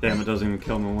 Damn, it doesn't even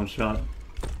kill me in one shot.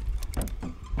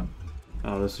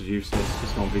 Oh, this is useless.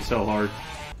 It's gonna be so hard.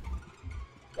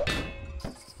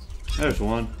 There's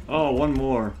one. Oh, one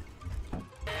more.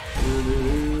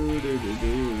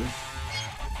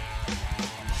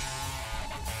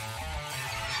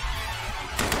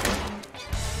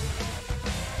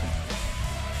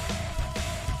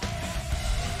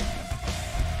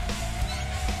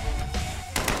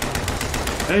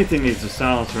 Anything needs a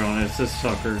silencer on it, it's this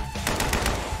sucker.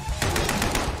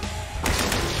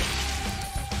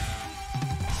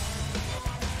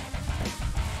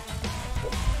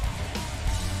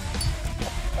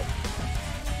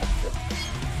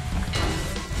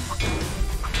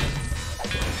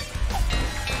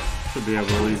 Should be able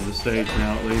to leave the stage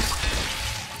now at least.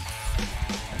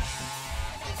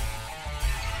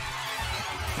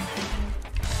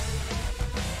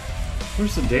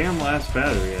 Where's the damn last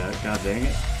battery at? God dang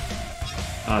it.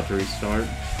 I'll have to restart.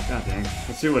 God dang.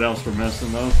 Let's see what else we're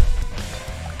missing though.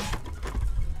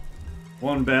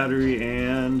 One battery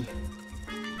and...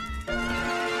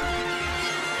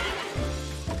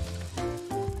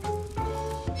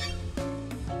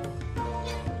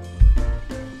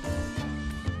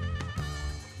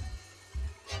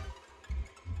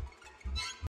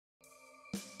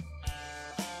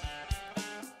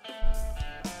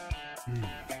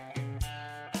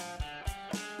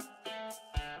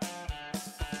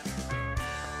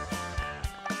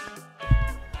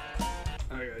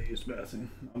 I gotta use the bathroom.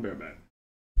 I'll be right back.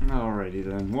 Alrighty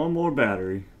then, one more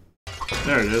battery.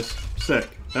 There it is.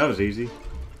 Sick. That was easy.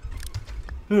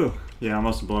 Whew. Yeah, I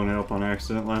must have blown it up on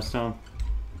accident last time.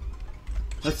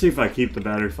 Let's see if I keep the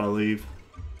battery if I leave.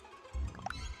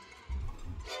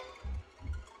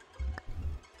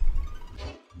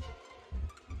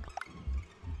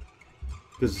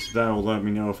 Because that'll let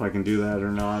me know if I can do that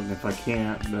or not, and if I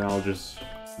can't, then I'll just...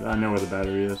 I know where the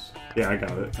battery is. Yeah, I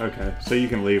got it. Okay, so you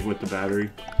can leave with the battery.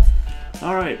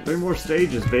 Alright, 3 more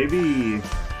stages, baby!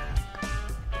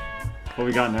 What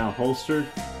we got now? Holster?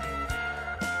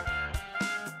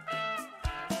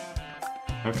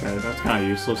 Okay, that's kind of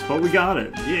useless, but we got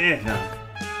it! Yeah!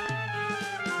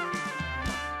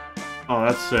 Oh,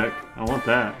 that's sick. I want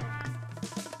that.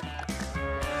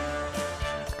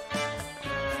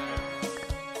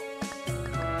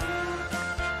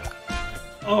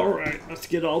 Alright, let's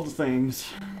get all the things.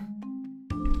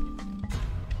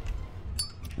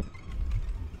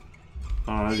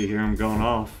 Oh, I hear them going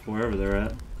off, wherever they're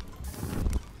at.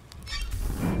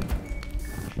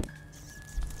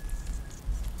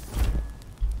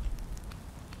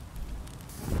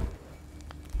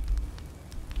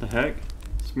 The heck?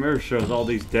 This mirror shows all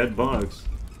these dead bugs.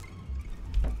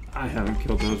 I haven't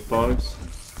killed those bugs.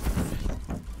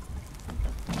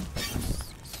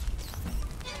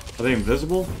 Are they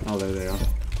invisible? Oh, there they are.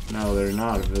 No, they're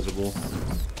not invisible.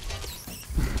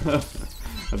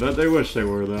 I bet they wish they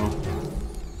were, though.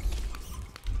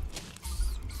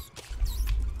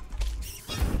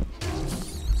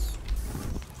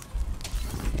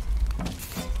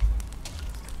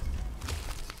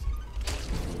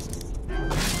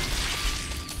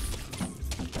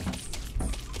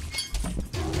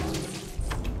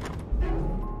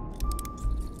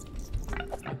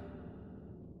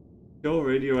 Kill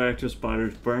radioactive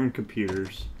spiders, burn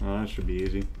computers. Oh, that should be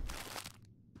easy.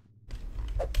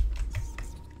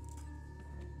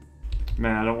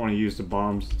 Man, I don't want to use the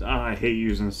bombs. Ah, I hate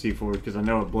using the C4 because I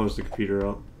know it blows the computer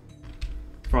up.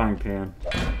 Frying pan.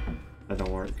 That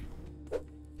don't work.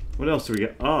 What else do we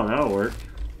get? Oh, that'll work.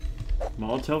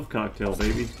 Molotov cocktail,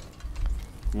 baby.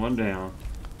 One down.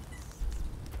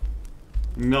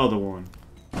 Another one.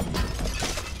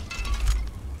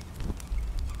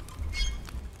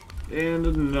 And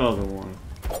another one.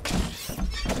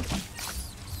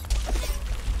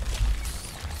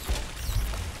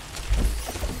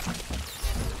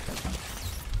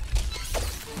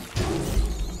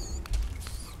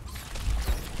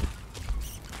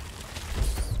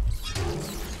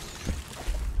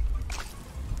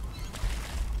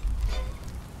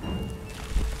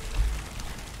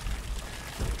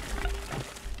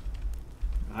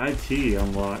 IT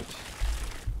unlocked.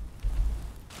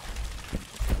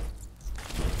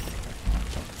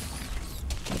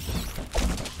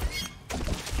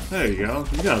 There you go.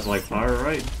 You guys like fire,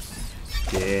 right?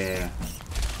 Yeah.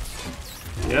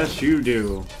 Yes, you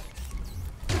do.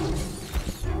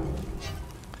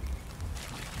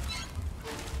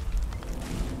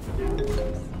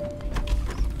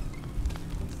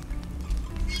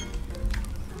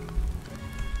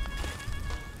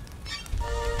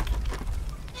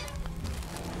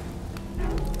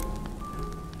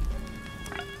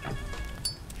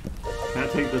 Can I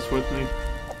take this with me?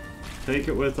 Take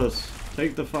it with us.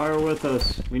 Take the fire with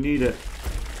us. We need it.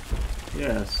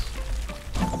 Yes.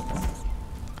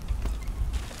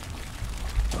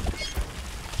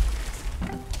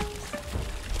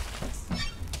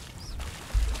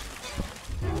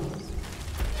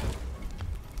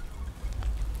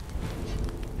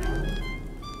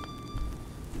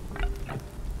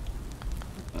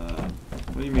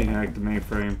 What do you mean hack the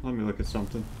mainframe? Let me look at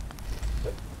something.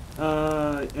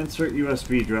 Insert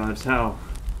USB drives. How?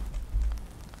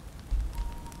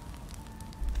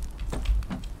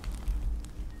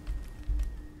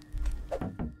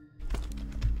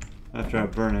 After I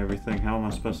burn everything, how am I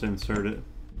supposed to insert it?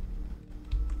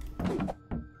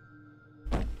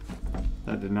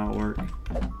 That did not work.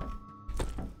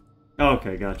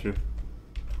 Okay, gotcha.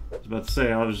 I was about to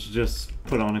say, I was just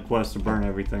put on a quest to burn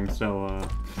everything, so,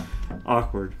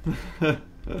 awkward.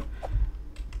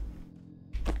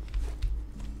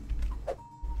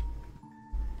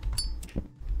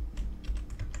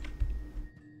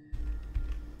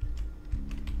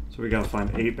 So we gotta find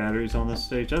 8 batteries on this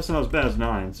stage. That's not as bad as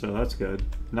 9, so that's good.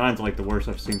 9's like the worst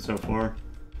I've seen so far.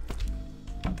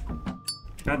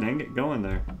 God dang it, go in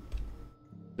there.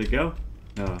 Did it go?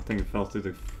 No, I think it fell through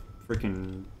the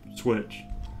freaking switch.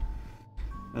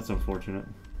 That's unfortunate.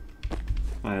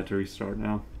 I had to restart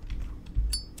now.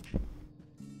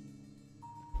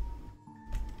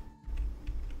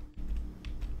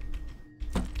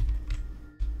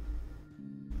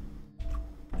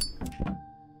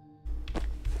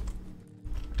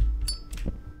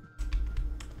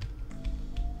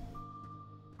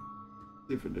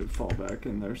 See if it did fall back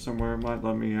in there somewhere. It might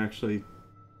let me actually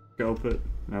scope it.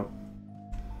 Nope.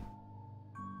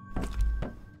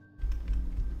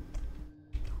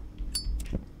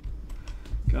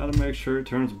 Gotta make sure it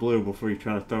turns blue before you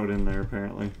try to throw it in there,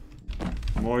 apparently.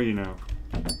 The more you know.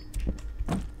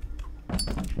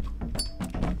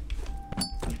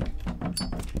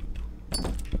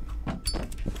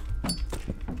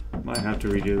 Might have to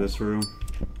redo this room.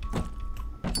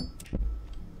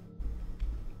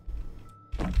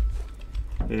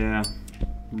 Yeah,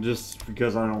 just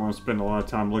because I don't want to spend a lot of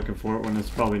time looking for it when it's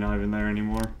probably not even there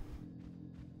anymore.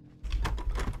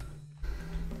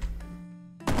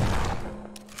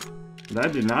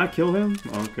 That did not kill him?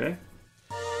 Okay.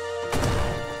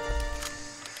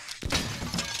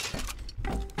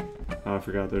 Oh, I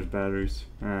forgot there's batteries.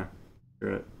 Ah,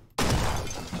 screw it.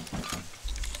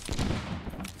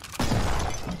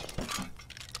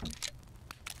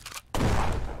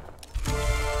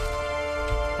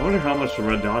 I wonder how much the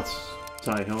red dots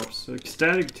side helps.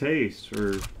 Ecstatic taste,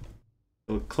 or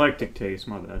eclectic taste,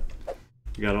 my bad.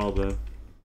 You got all the...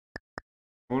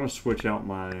 I want to switch out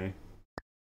my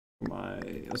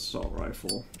assault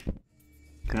rifle.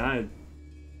 Can I?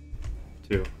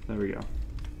 2. There we go.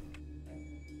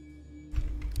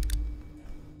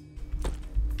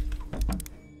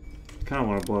 Kinda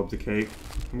want to blow up the cake.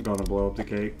 I'm gonna blow up the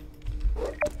cake.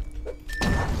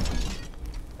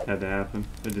 Had to happen.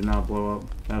 It did not blow up.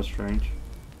 That was strange.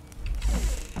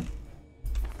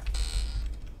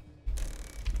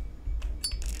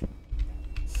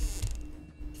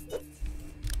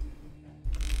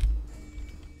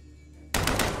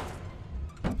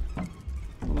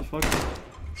 Motherfucker.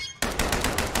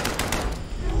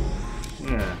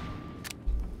 Yeah.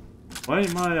 Why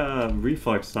ain't my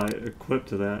reflex sight equipped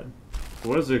to that?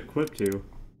 What is it equipped to?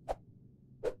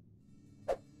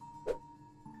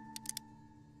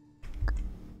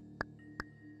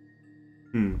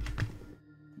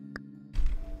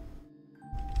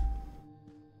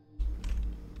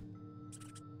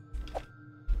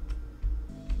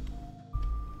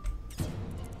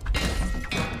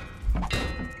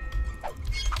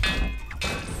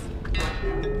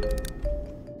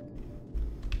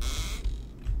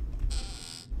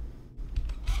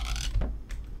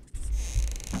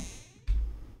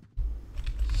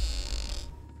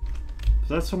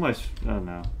 That's so much. Oh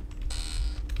no.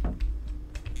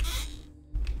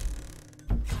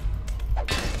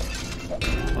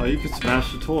 Oh, you can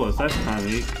smash the toilets. That's kind of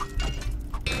neat.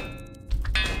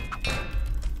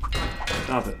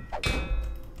 Stop it.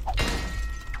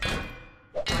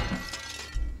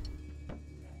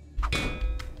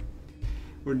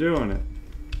 We're doing it.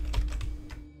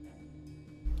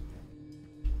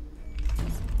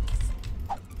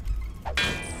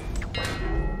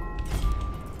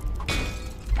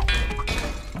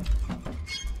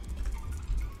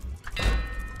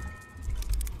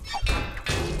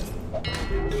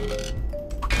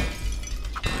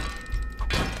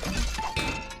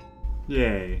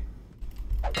 Yay.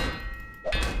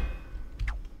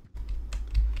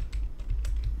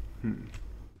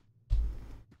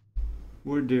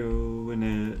 We're doing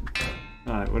it.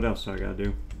 Alright, what else do I gotta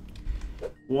do?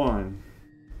 1.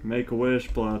 Make a wish,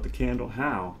 blow out the candle.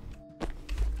 How?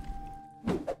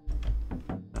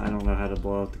 I don't know how to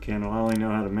blow out the candle. I only know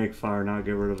how to make fire, not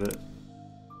get rid of it.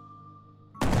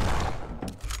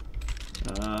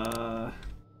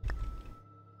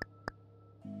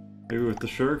 Maybe with the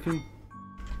shuriken?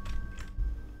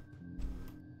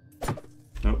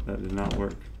 Nope, that did not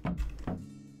work.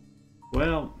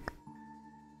 Well,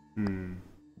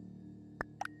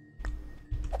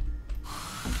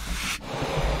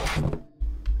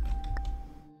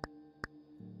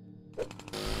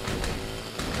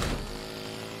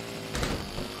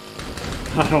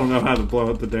 I don't know how to blow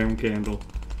out the damn candle.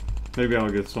 Maybe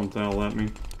I'll get something that'll let me.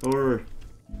 Or,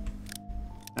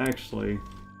 actually,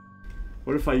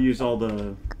 what if I use all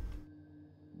the...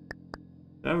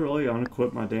 Did I really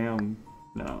unequip my damn...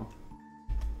 No.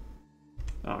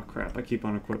 Oh crap, I keep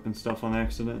unequipping stuff on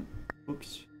accident.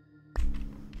 Oops.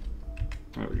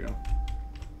 There we go.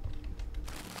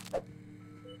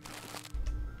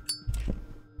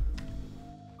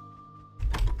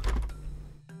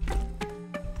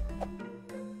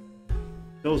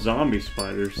 Those zombie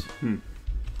spiders.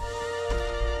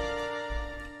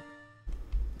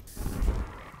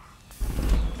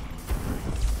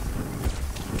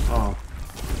 Oh.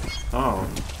 Oh.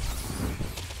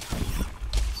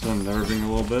 It's unnerving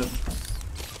a little bit.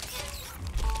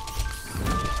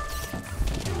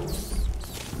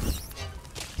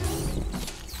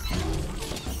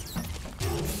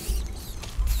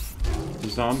 Do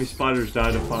zombie spiders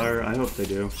die to fire? I hope they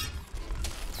do.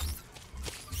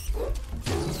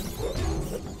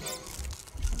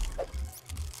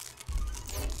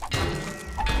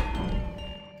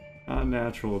 Not a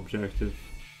natural objective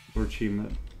or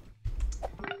achievement.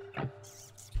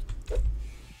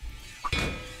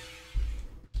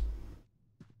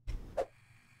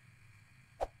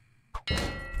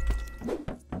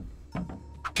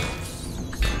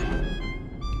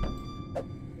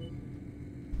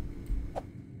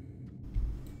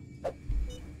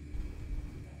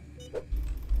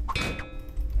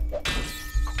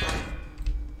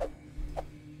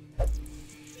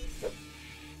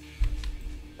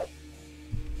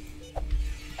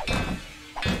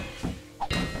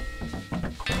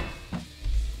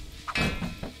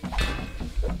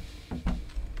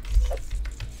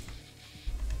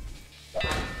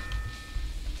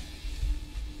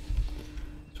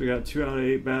 We got 2 out of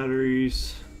 8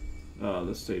 batteries.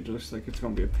 This stage looks like it's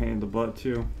gonna be a pain in the butt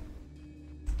too.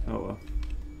 Oh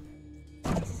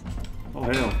well. Oh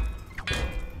hell.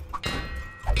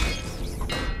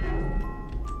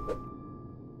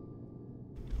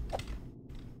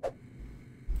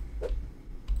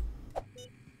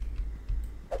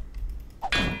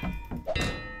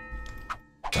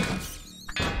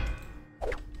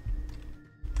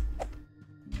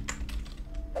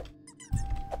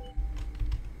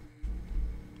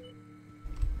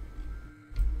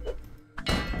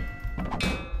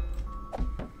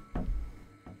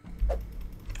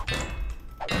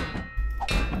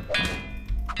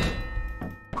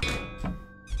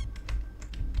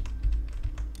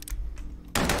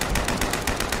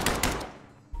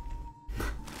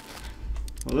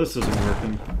 Well, this isn't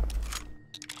working.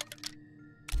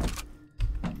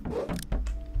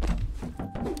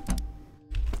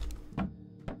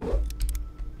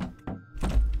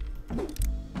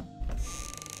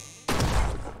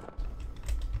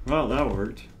 Well, that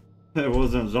worked. It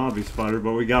wasn't a zombie spider,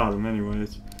 but we got him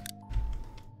anyways.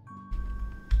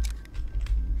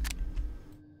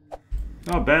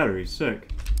 Oh, battery,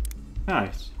 sick.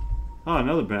 Nice. Oh,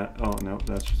 another bat. Oh, no,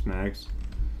 that's just mags.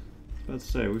 Let's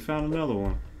say we found another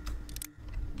one.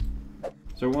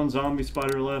 Is there one zombie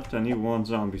spider left? I need one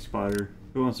zombie spider.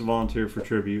 Who wants to volunteer for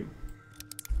tribute?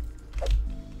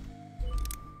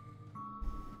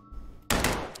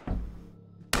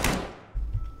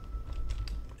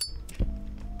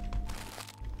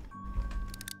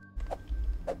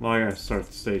 Well, I gotta start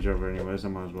the stage over anyways, I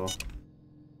might as well.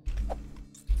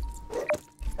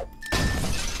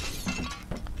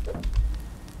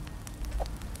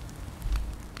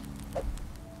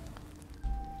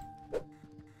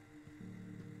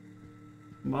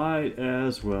 Might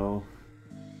as well.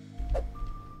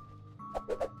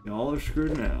 Y'all are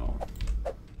screwed now.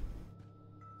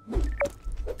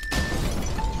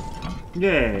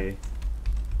 Yay!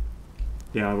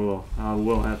 Yeah, I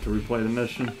will have to replay the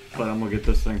mission, but I'm gonna get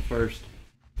this thing first.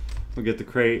 We'll get the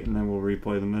crate and then we'll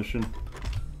replay the mission.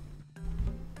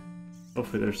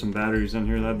 Hopefully there's some batteries in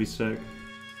here, that'd be sick.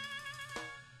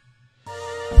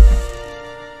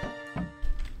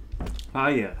 Ah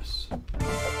yes.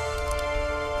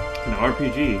 An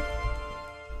RPG.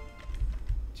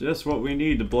 Just what we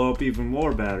need to blow up even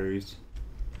more batteries.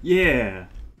 Yeah!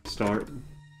 Start.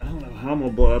 I don't know how I'm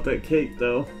gonna blow up that cake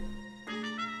though.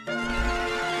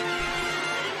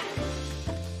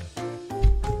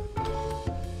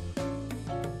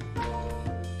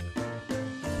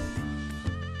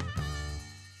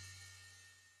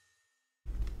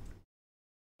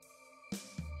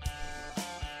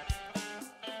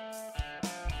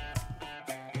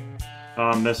 Oh,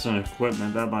 I'm missing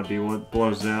equipment. That might be what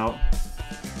blows it out.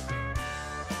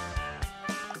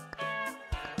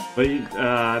 But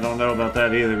I don't know about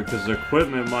that either because the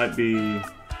equipment might be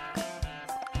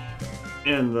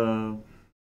in the...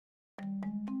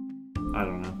 I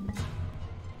don't know.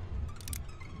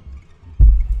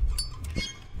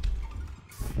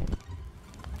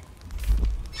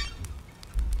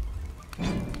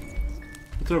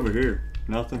 What's over here?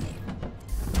 Nothing.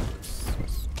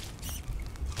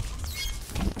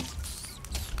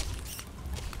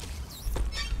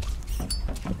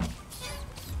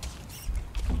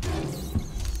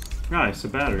 Nice, a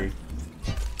battery.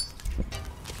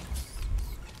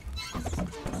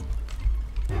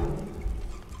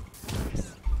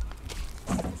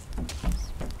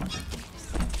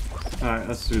 Alright,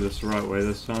 let's do this the right way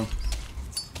this time.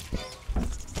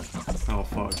 Oh,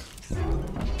 fuck.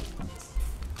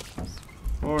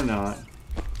 Or not.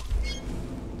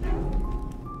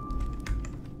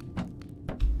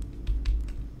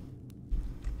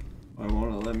 I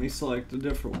want to let me select a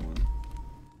different one.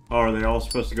 Oh, are they all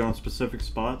supposed to go in specific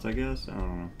spots, I guess? I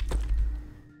don't know.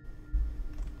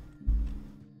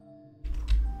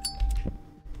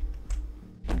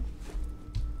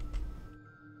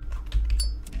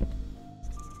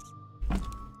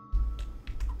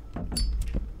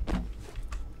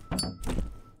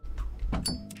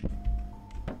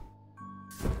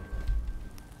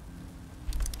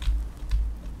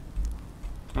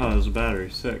 Oh, there's a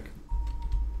battery. Sick.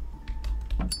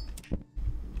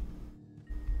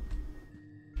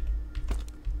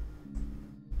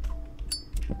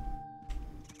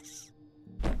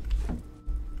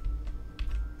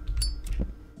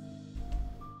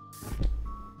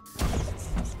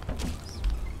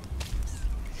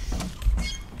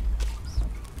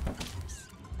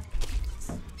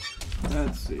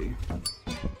 Let's see.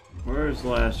 Where's the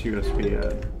last USB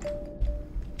at?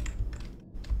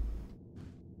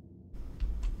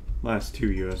 Last two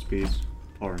USBs.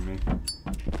 Pardon me.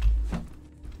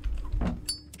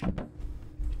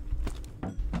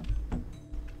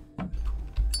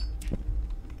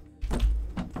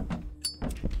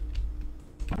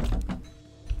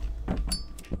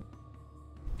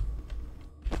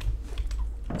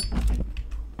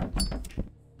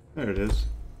 There it is.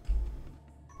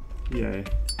 Yay.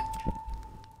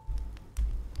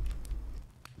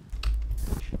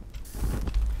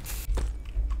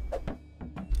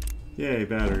 Yay,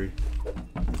 battery.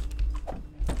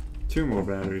 2 more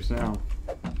batteries now.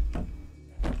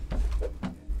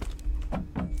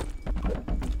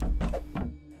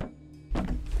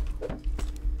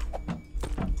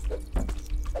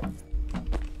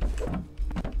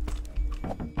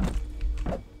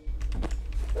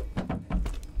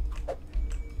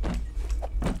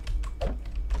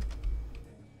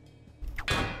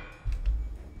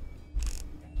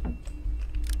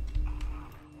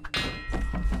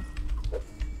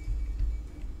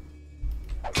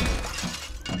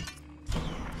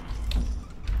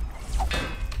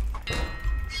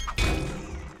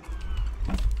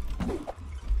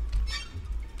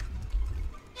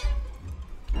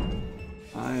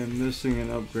 I am missing an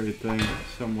upgrade thing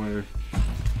somewhere.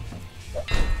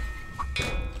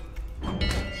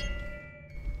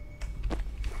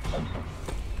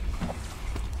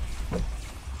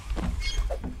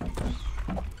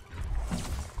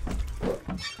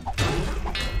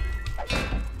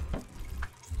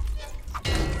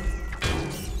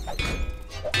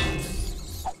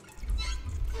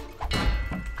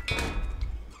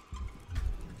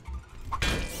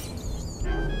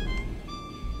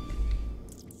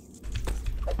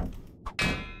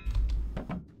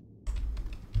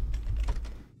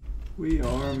 We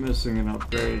are missing an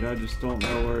upgrade, I just don't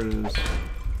know where it is.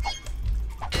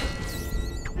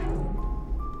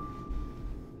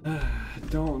 I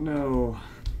don't know.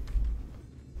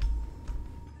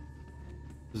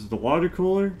 Is it the water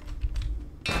cooler?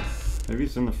 Maybe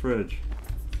it's in the fridge.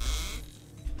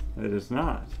 It is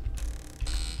not.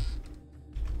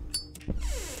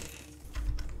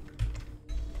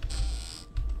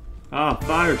 Ah,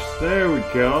 fire! There we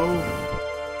go!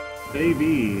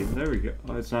 Baby! There we go.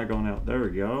 Oh, it's not going out. There we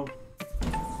go.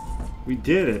 We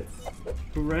did it!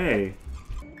 Hooray!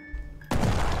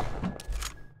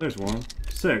 There's one.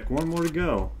 Sick. One more to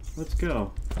go. Let's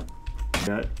go.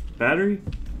 Got battery?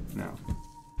 No.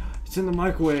 It's in the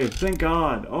microwave. Thank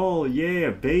God. Oh,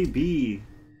 yeah, baby.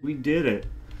 We did it.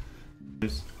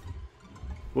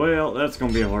 Well, that's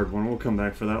gonna be a hard one. We'll come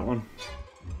back for that one.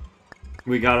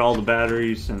 We got all the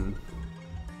batteries and...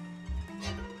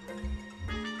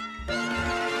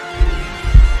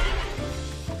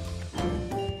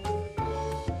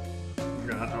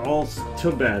 got all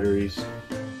to batteries.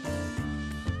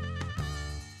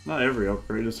 Not every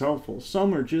upgrade is helpful.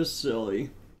 Some are just silly.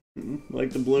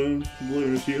 Like the balloon. The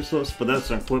balloon is useless, but that's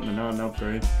an equipment, not an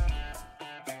upgrade.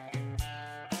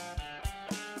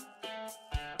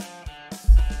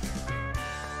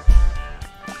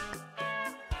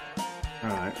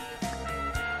 Alright.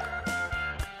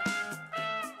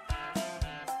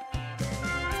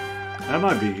 That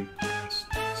might be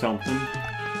something.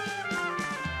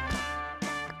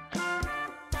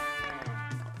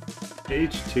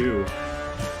 H2.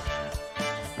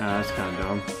 Ah, that's kind of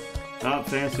dumb. Not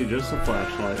fancy, just a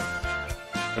flashlight.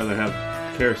 Or they have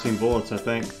kerosene bullets, I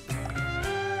think.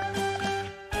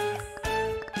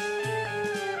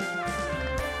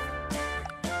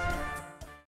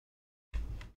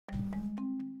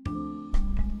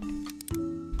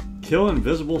 Kill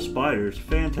invisible spiders.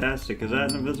 Fantastic. Is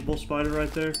that an invisible spider right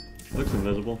there? Looks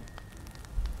invisible.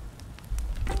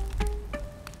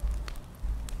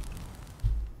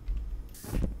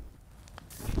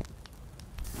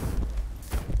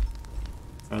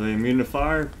 Are they immune to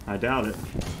fire? I doubt it.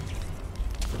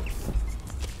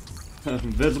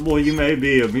 Invisible you may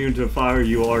be, immune to fire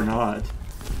you are not.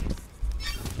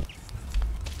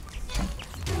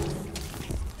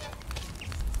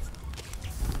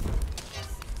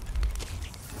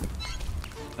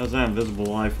 How's that invisible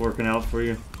life working out for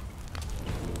you?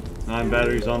 9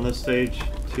 batteries on this stage.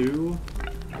 2.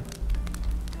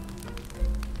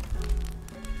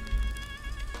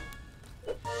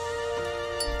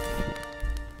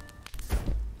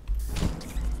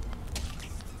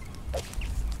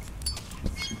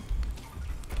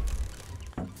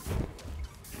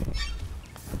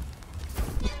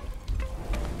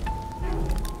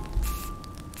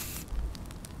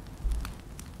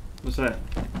 What's that?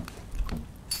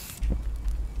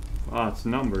 Ah, it's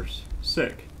numbers.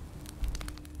 Sick.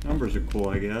 Numbers are cool,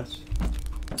 I guess.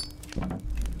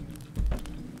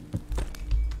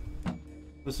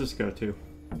 What's this go to?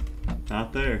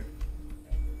 Not there.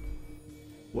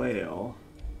 Well.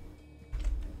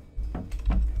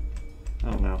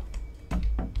 I don't know.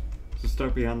 Does it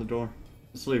start behind the door?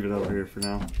 Let's leave it over here for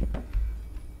now.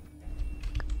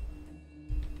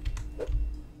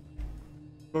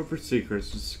 Corporate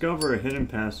secrets. Discover a hidden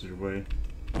passageway.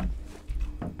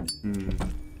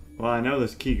 Well, I know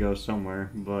this key goes somewhere,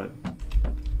 but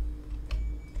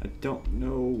I don't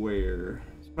know where.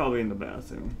 It's probably in the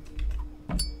bathroom.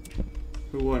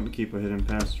 Who wouldn't keep a hidden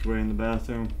passageway in the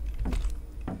bathroom?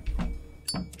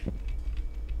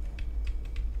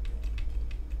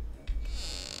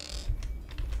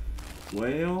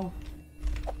 Well,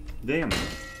 damn it.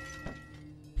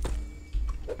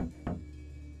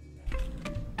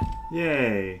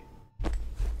 Yay.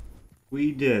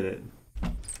 We did it.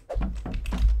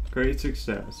 Great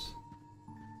success.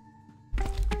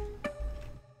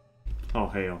 Oh,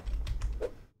 hell.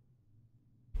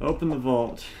 Open the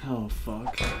vault. Oh,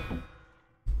 fuck.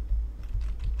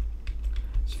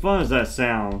 As fun as that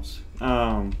sounds,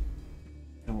 oh,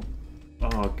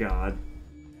 God.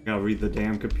 Gotta read the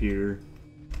damn computer.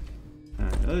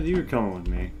 Alright, you're coming with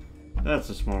me. That's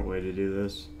a smart way to do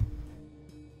this.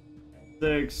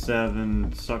 6,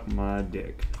 7, suck my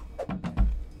dick.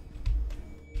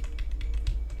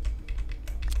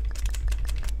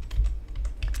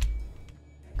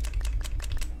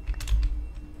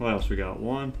 What else we got?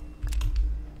 1.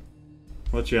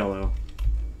 What's yellow?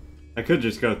 I could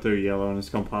just go through yellow and it's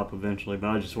gonna pop eventually,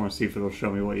 but I just want to see if it'll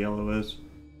show me what yellow is.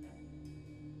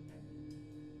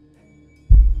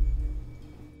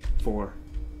 4.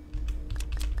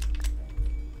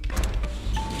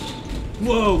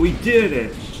 Whoa, we did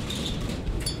it!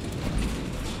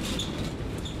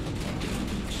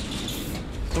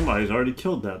 Somebody's already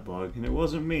killed that bug, and it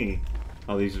wasn't me.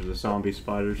 Oh, these are the zombie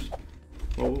spiders.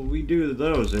 Well, what we do to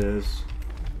those is...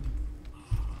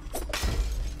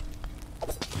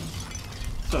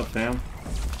 What's up, fam?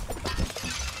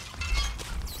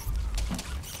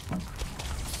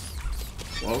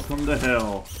 Welcome to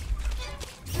hell.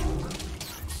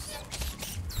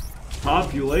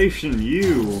 Population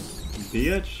you,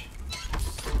 bitch.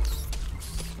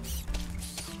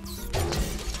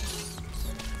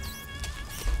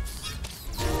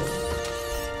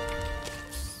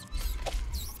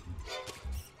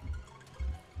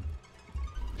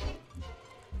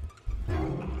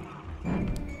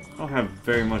 I don't have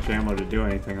very much ammo to do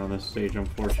anything on this stage,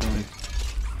 unfortunately.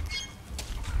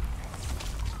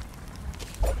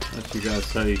 Let you guys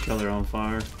set each other on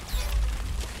fire.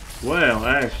 Well,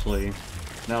 actually,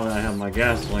 now that I have my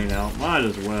gasoline out, might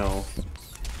as well,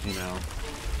 you know.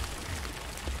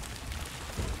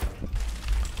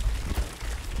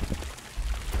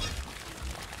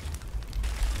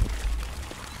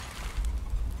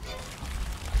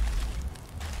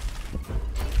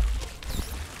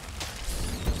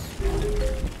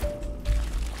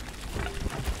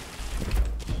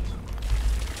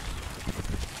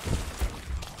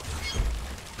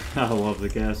 I love the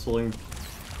gasoline.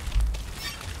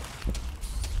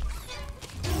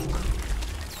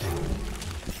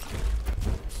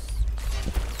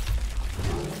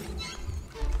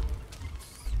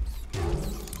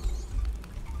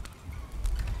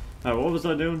 Alright, what was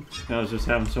I doing? I was just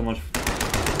having so much...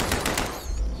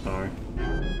 Sorry.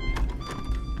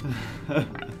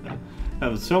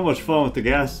 Having so much fun with the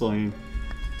gasoline.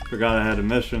 Forgot I had a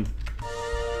mission.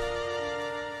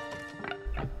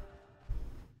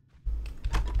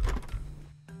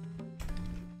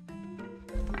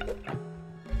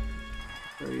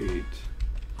 Great.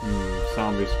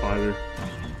 zombie spider.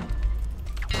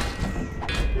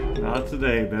 Not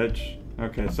today, bitch.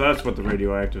 Okay, so that's what the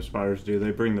radioactive spiders do.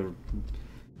 They bring the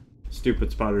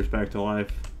stupid spiders back to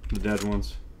life. The dead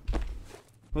ones.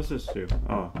 What's this do?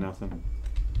 Oh, nothing.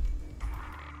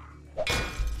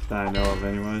 That I know of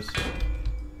anyways.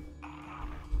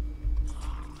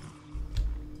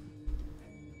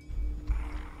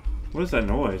 What is that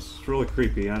noise? It's really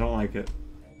creepy. I don't like it.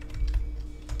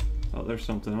 Oh, there's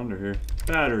something under here.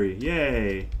 Battery.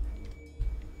 Yay!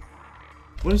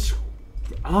 What is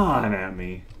on at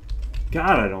me?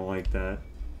 God, I don't like that.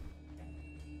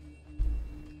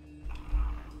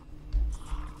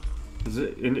 Is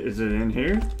it in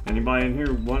here? Anybody in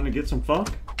here wanting to get some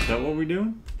fuck? Is that what we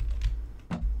doing?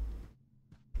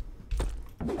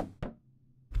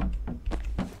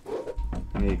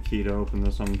 I need a key to open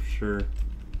this, I'm sure.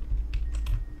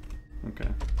 Okay.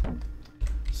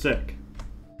 Sick.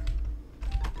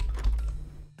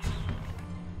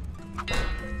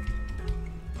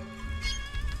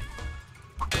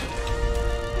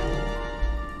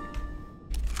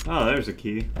 Oh, there's a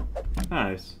key.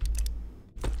 Nice.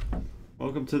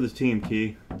 Welcome to the team,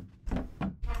 Key.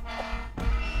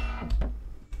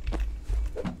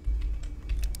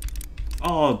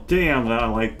 Oh, damn, I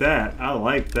like that. I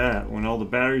like that. When all the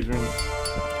batteries are in...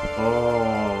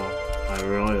 Oh, I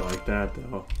really like that,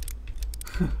 though.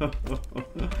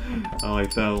 I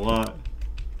like that a lot.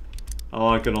 I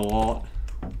like it a lot.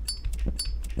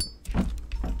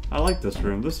 I like this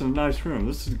room. This is a nice room.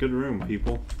 This is a good room,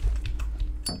 people.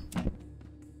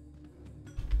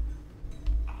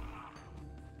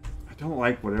 I don't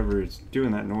like whatever is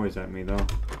doing that noise at me, though.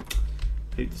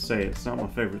 Hate to say it, it's not my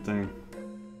favorite thing.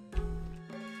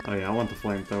 Oh yeah, I want the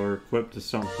flamethrower equipped to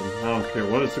something. I don't care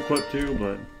what it's equipped to,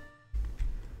 but...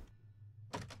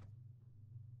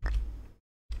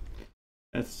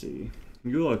 Let's see.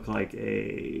 You look like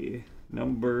a...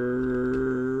 number...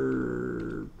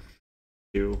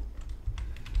 2.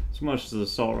 As much as the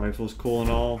assault rifle is cool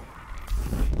and all,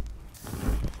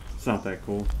 it's not that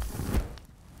cool.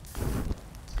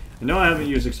 I know I haven't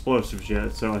used explosives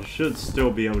yet, so I should still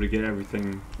be able to get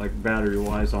everything, like,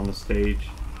 battery-wise on the stage.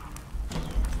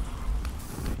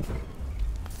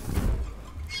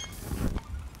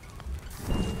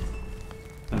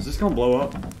 Is this gonna blow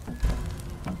up?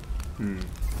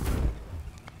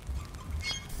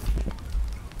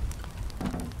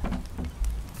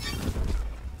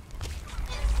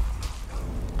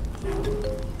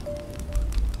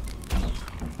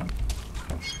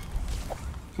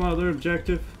 My other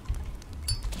objective?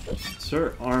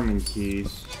 Insert arming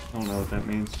keys. I don't know what that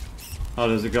means. Oh,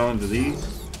 does it go into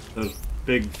these? Those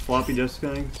big floppy disk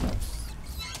things?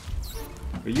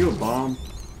 Are you a bomb?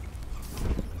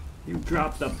 You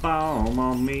dropped a bomb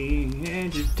on me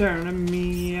and you're turning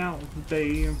me out,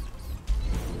 babe.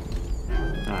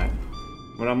 Alright.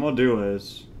 What I'm gonna do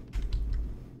is...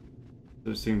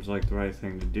 This seems like the right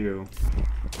thing to do.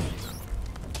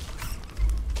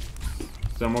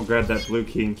 So I'm gonna grab that blue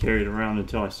key and carry it around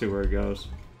until I see where it goes.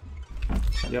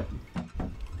 Yep.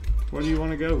 Where do you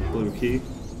want to go, blue key?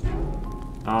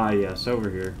 Ah, yes, over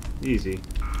here. Easy.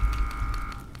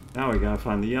 Now we gotta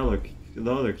find the yellow key,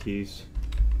 the other keys.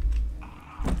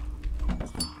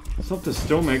 Something's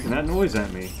still making that noise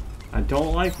at me. I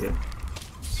don't like it.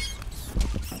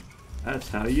 That's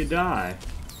how you die.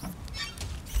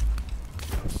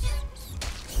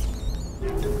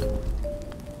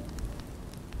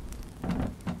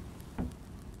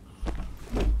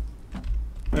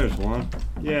 There's one.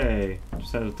 Yay.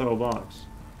 Just had to throw a box.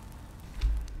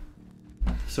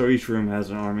 So each room has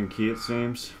an arming key, it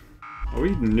seems. Are we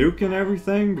nuking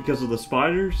everything because of the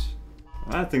spiders?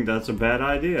 I think that's a bad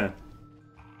idea.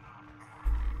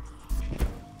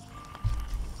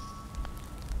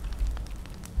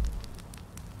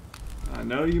 I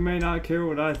know you may not care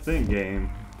what I think, game,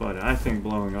 but I think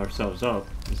blowing ourselves up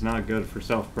is not good for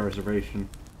self-preservation.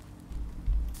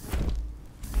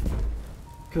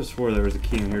 Could have swore there was a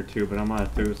key in here too, but I might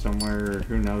have threw it somewhere, or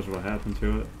who knows what happened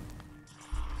to it.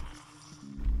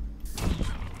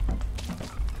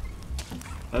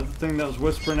 That's the thing that was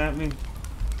whispering at me?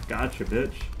 Gotcha,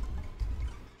 bitch.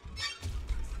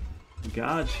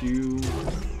 Got you.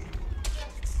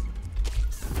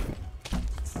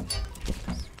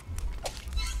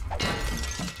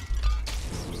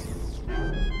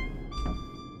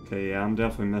 Okay, yeah, I'm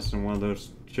definitely missing one of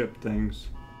those chip things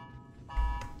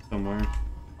somewhere.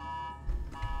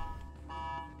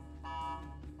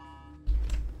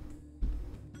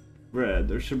 Red.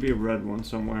 There should be a red one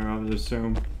somewhere, I would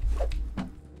assume.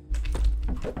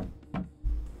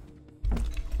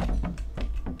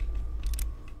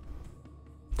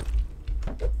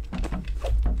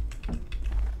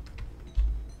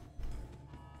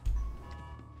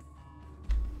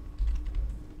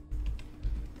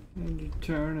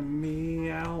 turning me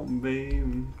out,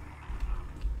 babe.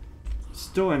 It's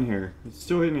still in here. It's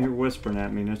still in here whispering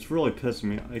at me, and it's really pissing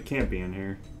me off. It can't be in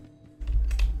here.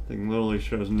 Thing literally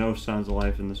shows no signs of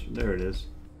life in this. There it is.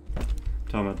 I'm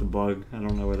talking about the bug. I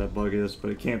don't know where that bug is,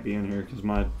 but it can't be in here because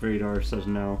my radar says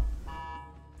no.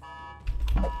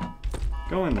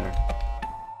 Go in there.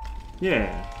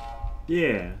 Yeah.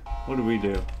 Yeah. What did we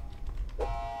do?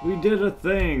 We did a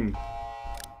thing.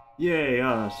 Yay,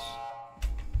 us.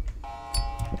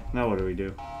 Now what do we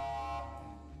do?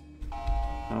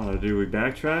 I don't know, do we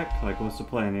backtrack? Like, what's the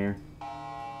plan here?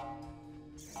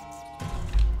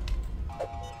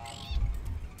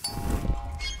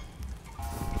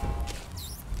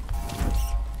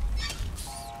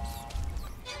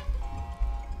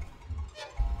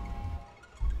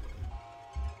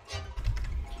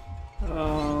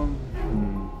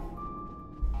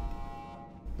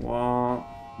 Womp,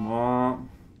 womp.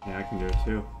 Yeah, I can do it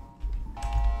too.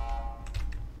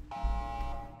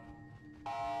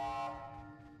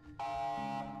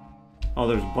 Oh,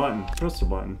 there's a button. Press the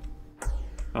button.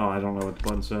 Oh, I don't know what the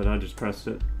button said. I just pressed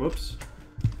it. Whoops.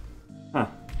 Huh.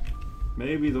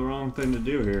 Maybe the wrong thing to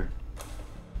do here.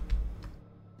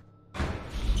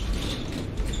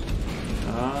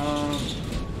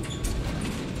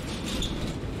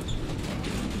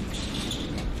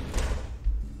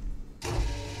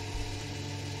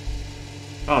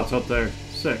 Oh, it's up there.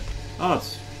 Sick. Oh,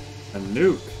 it's a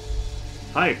nuke.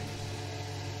 Hype.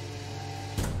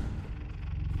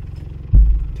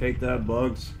 Take that,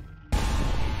 bugs.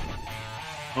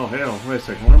 Oh, hell. Wait a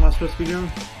second. What am I supposed to be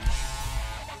doing?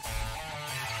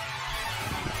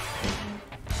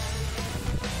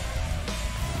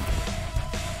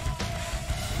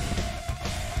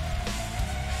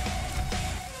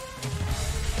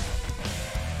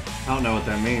 I don't know what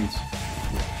that means.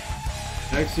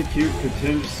 Execute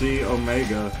contingency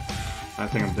Omega. I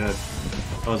think I'm dead.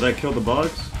 Oh, does that kill the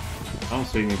bugs? I don't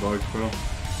see any bugs, bro.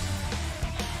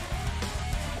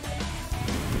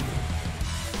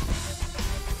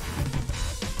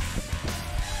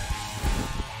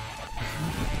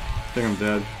 I think I'm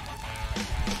dead.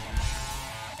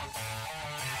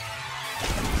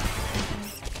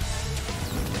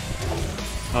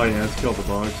 Oh yeah, let's kill the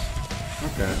bugs.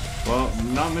 Okay. Well,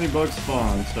 not many bugs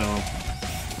spawn, so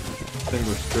I think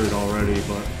we're screwed already,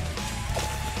 but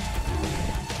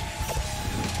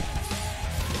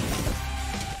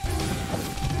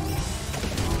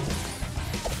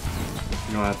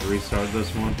I'm gonna have to restart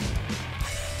this one.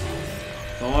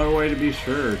 The only way to be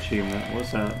sure achievement.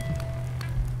 What's that?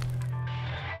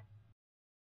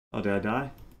 Oh, did I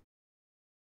die?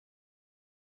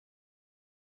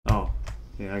 Oh,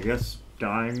 yeah, I guess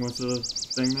dying was the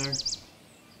thing there.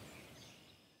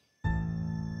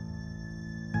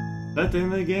 Is that the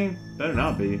end of the game? Better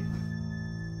not be.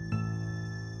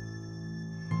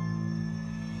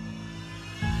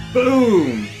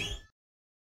 Boom!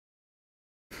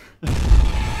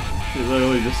 You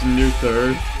literally just nuked the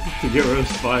earth to get rid of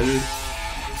spiders.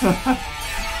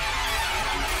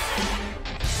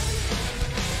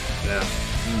 Yeah.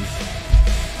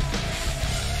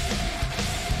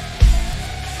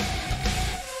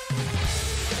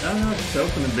 I don't know, just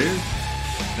open the beer.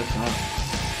 It's not.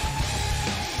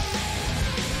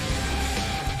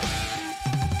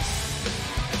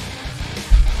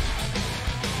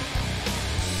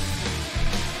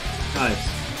 Nice.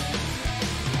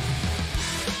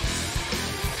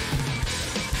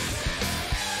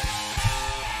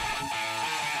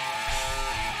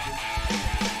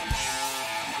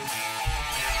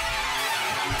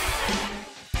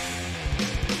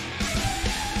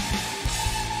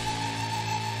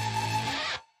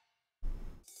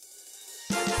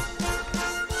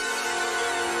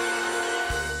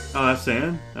 Oh, that's the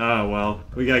end? Oh, well.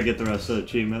 We gotta get the rest of the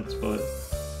achievements, but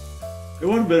it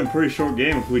would have been a pretty short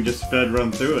game if we just sped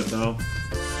run through it, though.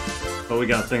 But we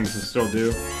got things to still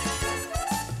do.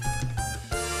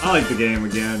 I like the game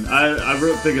again. I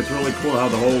really think it's really cool how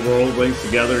the whole world links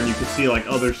together and you can see like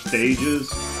other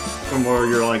stages from where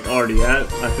you're like already at.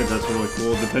 I think that's really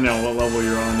cool. Depending on what level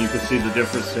you're on, you can see the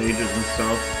different stages and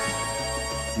stuff.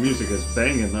 The music is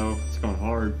banging though. It's going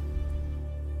hard.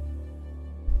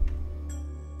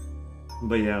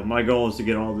 But yeah, my goal is to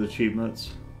get all the achievements.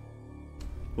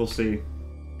 We'll see.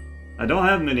 I don't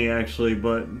have many actually,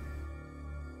 but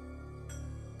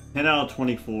 10 out of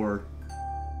 24.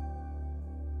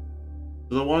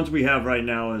 So the ones we have right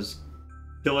now is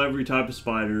kill every type of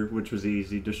spider, which was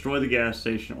easy. Destroy the gas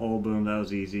station, oil boom, that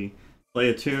was easy. Play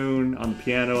a tune on the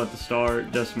piano at the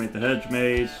start. Decimate the hedge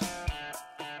maze.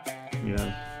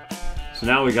 Yeah. So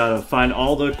now we gotta find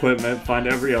all the equipment, find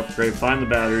every upgrade, find the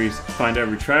batteries, find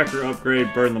every tracker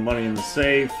upgrade, burn the money in the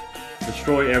safe,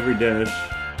 Destroy every dish.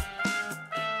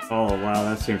 Oh wow,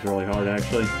 that seems really hard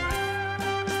actually.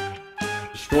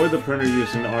 Destroy the printer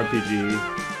using the RPG.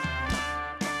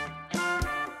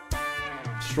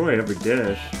 Destroy every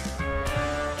dish.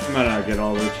 I might not get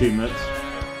all the achievements.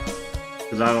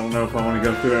 Because I don't know if I want to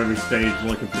go through every stage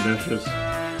looking for dishes.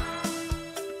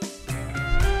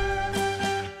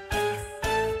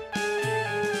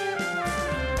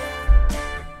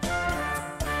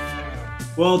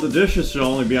 Well, the dishes should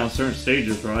only be on certain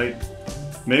stages, right?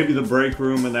 Maybe the break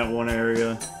room in that one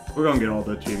area. We're gonna get all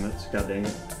the achievements, god dang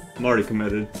it. I'm already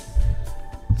committed.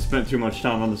 Spent too much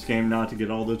time on this game not to get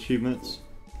all the achievements.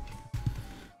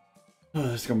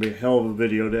 It's gonna be a hell of a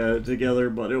video to edit together,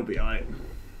 but it'll be alright.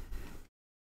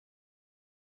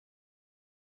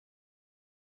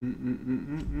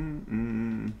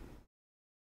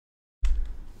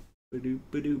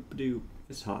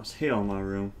 It's hot as hell in my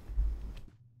room.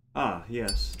 Ah,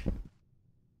 yes.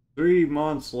 3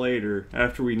 months later,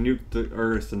 after we nuked the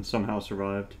Earth and somehow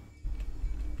survived.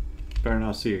 Better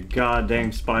not see a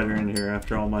goddamn spider in here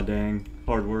after all my dang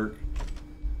hard work.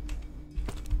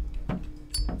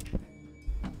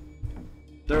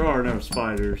 There are no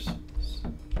spiders.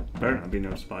 Better not be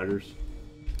no spiders.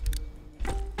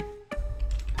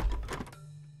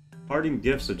 Parting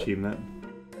Gifts achievement.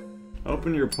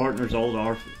 Open your partner's old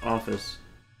office.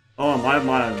 Oh, my,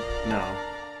 no.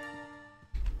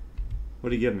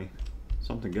 What'd he give me?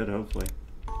 Something good, hopefully.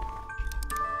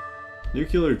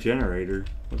 Nuclear generator.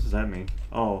 What does that mean?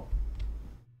 Oh.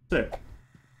 Sick.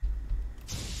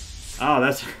 Oh,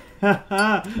 that's...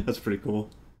 that's pretty cool.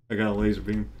 I got a laser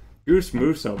beam. Goose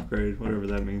Moose upgrade, whatever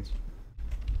that means.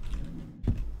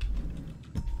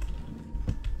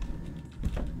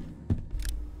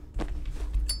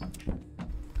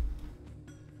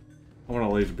 I want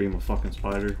to laser beam a fucking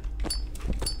spider.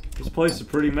 This place is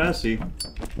pretty messy.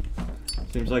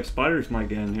 Seems like spiders might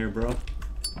get in here, bro.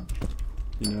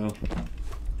 You know.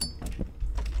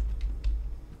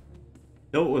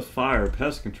 Kill it with fire,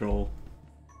 pest control.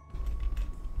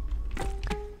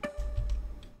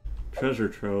 Treasure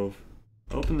trove.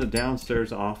 Open the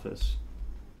downstairs office.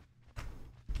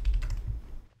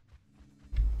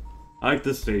 I like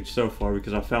this stage so far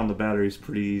because I found the batteries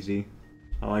pretty easy.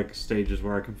 I like stages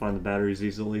where I can find the batteries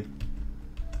easily.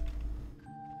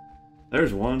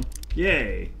 There's one.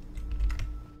 Yay!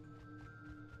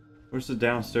 Where's the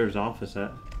downstairs office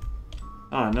at?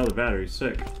 Ah, another battery.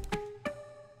 Sick.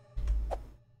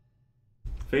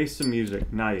 Face the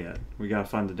music. Not yet. We gotta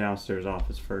find the downstairs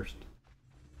office first.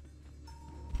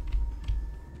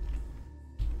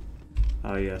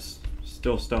 Oh yes.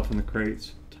 Still stuff in the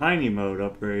crates. Tiny mode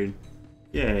upgrade.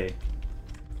 Yay.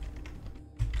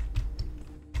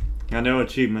 I know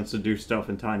achievements to do stuff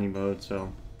in tiny mode,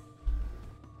 so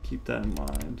keep that in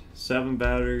mind. 7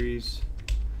 batteries.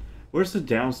 Where's the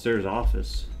downstairs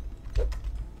office?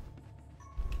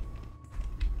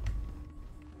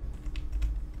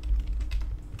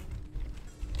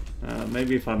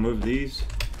 Maybe if I move these.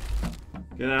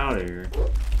 Get out of here.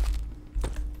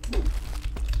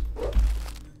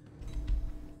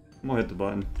 I'm gonna hit the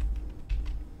button.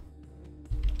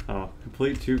 Oh,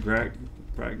 complete 2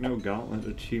 Bragno Gauntlet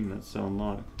achievements to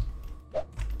unlock.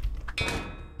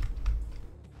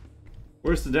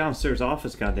 Where's the downstairs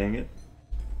office, god dang it?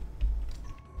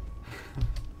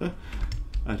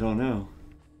 I don't know.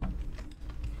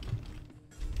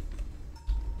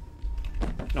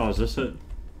 Oh, is this it?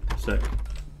 Sick.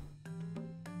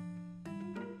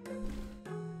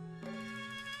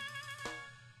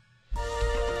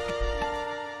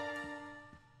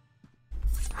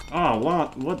 Oh,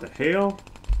 what the hell?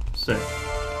 Sick.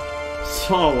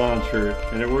 Saw launcher,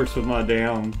 and it works with my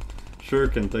damn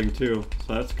shuriken thing too,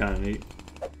 so that's kind of neat.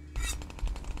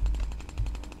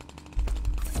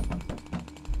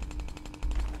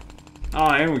 Oh,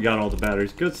 and we got all the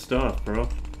batteries. Good stuff, bro.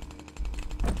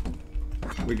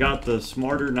 We got the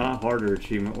Smarter Not Harder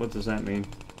achievement. What does that mean?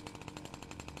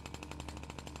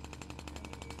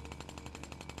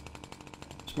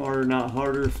 Smarter Not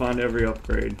Harder, find every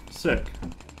upgrade. Sick.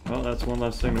 Well, that's one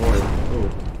less thing to worry about. Oh,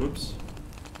 whoops.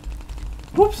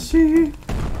 Whoopsie!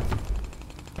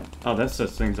 Oh, that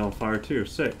sets things on fire too.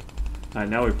 Sick. Alright,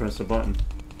 now we press the button.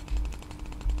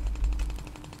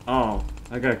 Oh,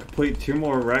 I gotta complete 2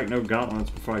 more Arachno Gauntlets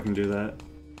before I can do that.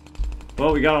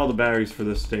 Well, we got all the batteries for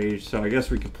this stage, so I guess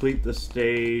we complete the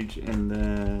stage and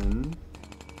then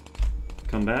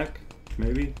come back,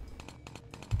 maybe?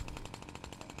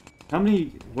 How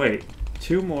many? Wait,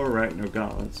 2 more Arachno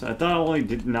Gauntlets. I thought I only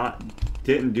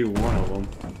didn't do one of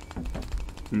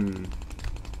them.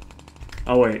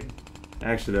 Oh wait,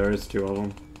 actually there is 2 of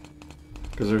them.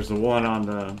 Because there's the one on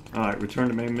the... Alright, return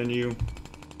to main menu.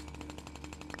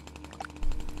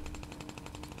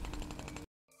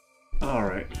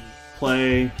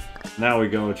 play. Now we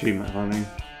go achievement hunting.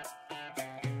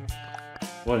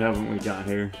 What haven't we got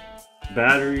here?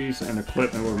 Batteries and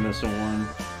equipment, we're missing one.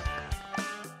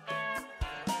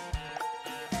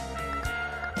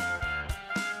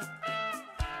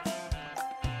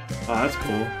 Oh, that's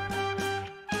cool.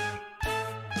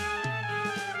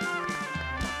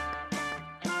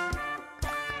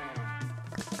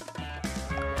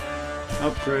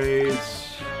 Upgrades.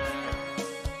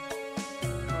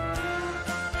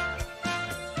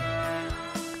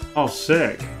 Oh,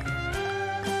 sick.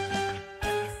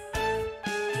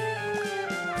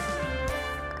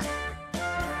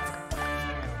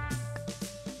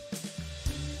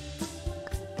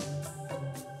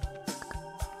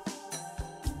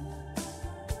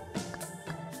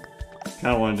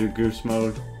 I want to do goose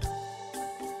mode.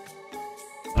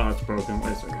 Oh, it's broken.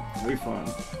 Wait a second.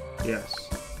 Refund. Yes.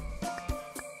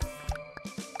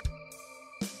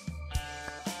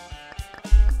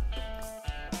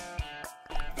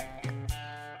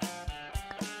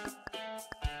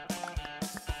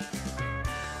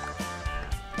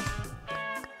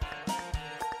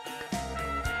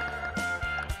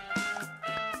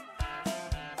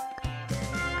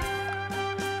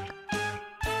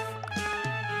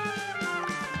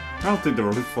 I don't think the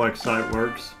reflex sight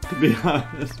works, to be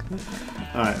honest.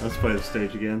 Alright, let's play the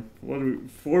stage again. What do we,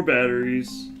 4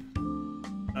 batteries.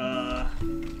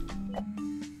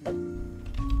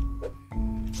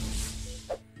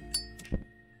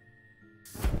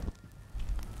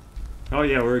 Oh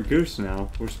yeah, we're a goose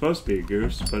now. We're supposed to be a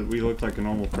goose, but we look like a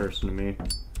normal person to me.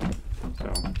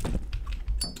 So.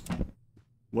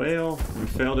 Well, we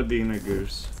failed at being a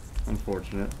goose.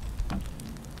 Unfortunate.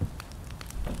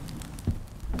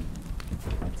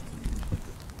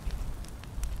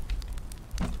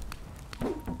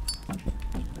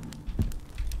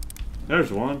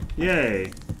 There's one.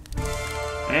 Yay!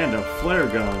 And a flare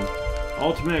gun.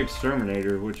 Ultimate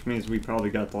exterminator, which means we probably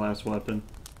got the last weapon.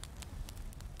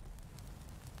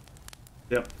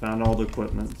 Yep, found all the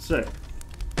equipment. Sick.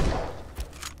 Fuck,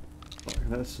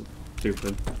 that's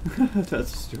stupid.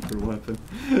 That's a stupid weapon.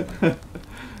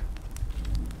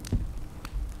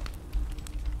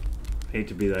 Hate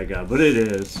to be that guy, but it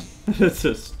is. It's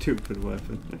a stupid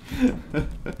weapon.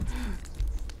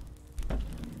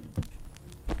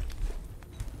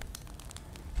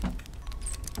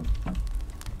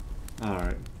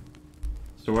 Alright.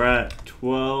 So we're at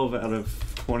 12 out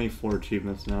of 24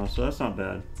 achievements now, so that's not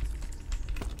bad.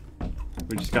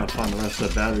 We just gotta find the rest of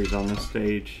the batteries on this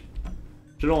stage.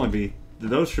 Should only be...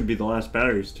 Those should be the last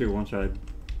batteries too, once I...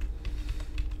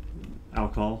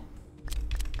 Alcohol.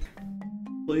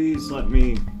 Please let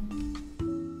me...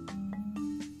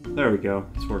 There we go.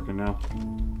 It's working now.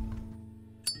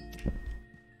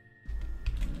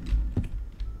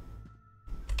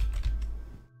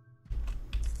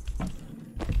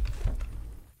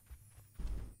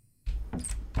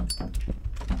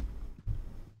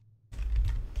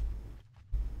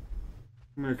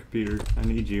 Come here, computer. I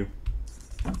need you.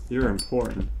 You're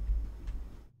important.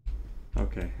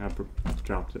 Okay, I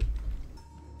dropped it.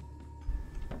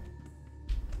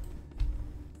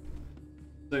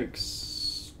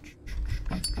 6.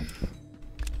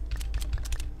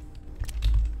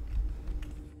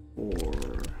 4.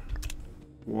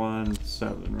 1.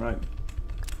 7, right?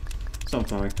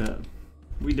 Something like that.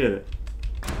 We did it.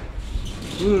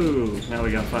 Woo! Now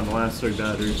we gotta find the last 3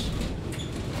 batteries.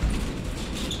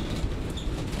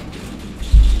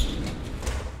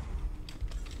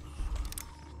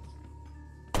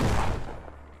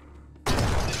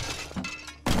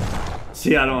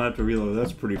 See, I don't have to reload.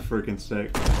 That's pretty freaking sick.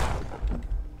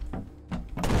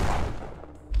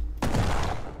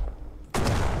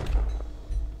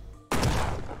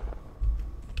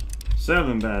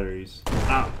 Seven batteries.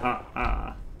 Ah, ah,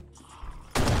 ah.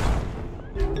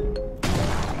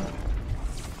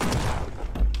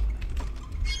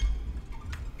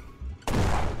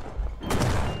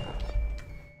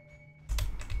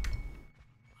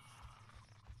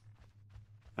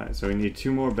 Alright, so we need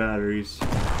 2 more batteries.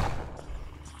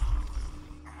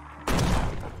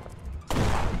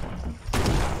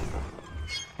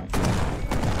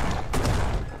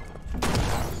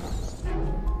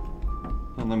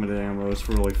 Unlimited ammo is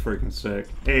really freaking sick.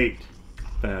 8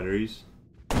 batteries.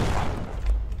 I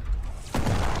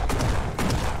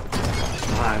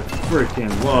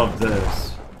freaking love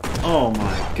this. Oh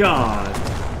my god.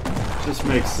 This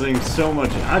makes things so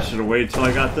much. I should have waited till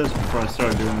I got this before I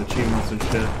started doing achievements and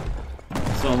shit.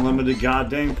 It's unlimited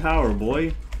goddamn power,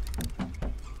 boy.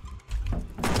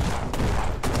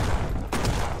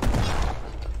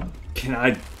 Can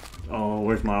I... Oh,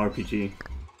 where's my RPG?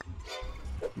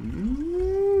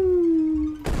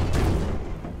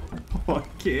 I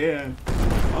can.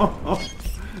 Oh.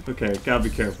 Okay, gotta be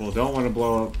careful. Don't want to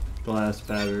blow up the last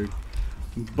battery.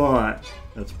 But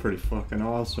that's pretty fucking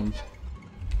awesome.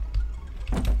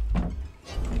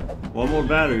 One more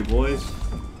battery, boys.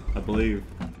 I believe.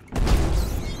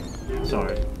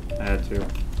 Sorry, I had to.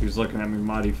 He was looking at me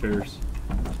mighty fierce.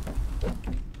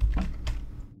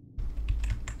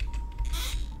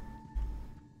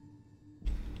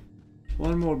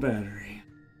 One more battery.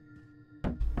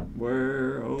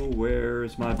 Where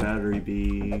is my battery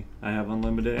be? I have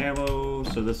unlimited ammo,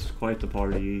 so this is quite the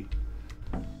party.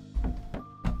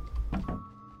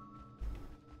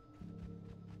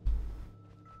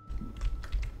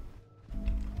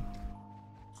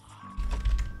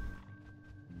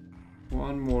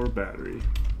 One more battery.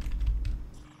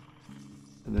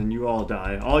 And then you all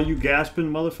die. All you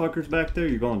gasping motherfuckers back there,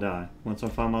 you're gonna die. Once I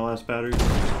find my last battery.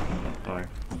 Sorry.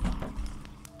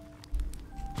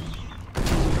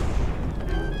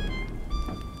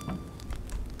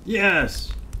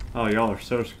 Yes! Oh, y'all are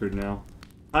so screwed now.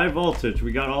 High voltage,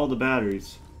 we got all the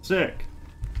batteries. Sick.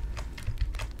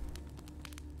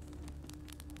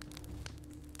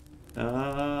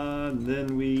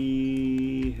 Then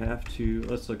we have to,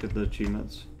 let's look at the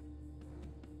achievements.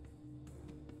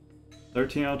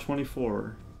 13 out of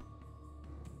 24.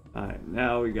 Alright,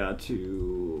 now we got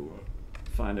to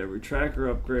find every tracker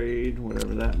upgrade,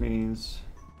 whatever that means.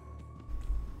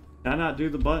 Can I not do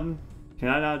the button? Can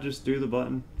I not just do the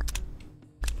button?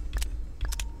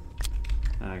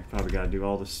 I probably gotta do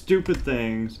all the stupid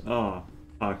things. Oh,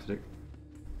 toxic.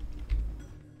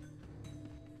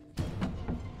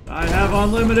 I have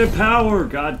unlimited power!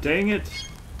 God dang it!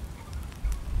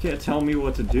 You can't tell me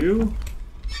what to do?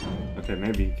 Okay,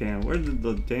 maybe you can. Where did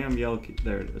the damn yellow key?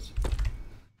 There it is.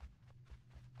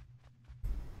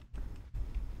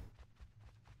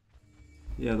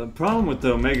 Yeah, the problem with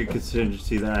the Omega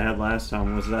contingency that I had last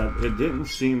time was that it didn't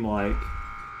seem like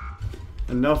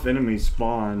enough enemies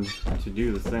spawned to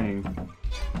do the thing.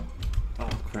 Oh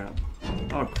crap.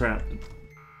 Oh crap. The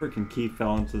freaking key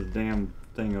fell into the damn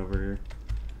thing over here.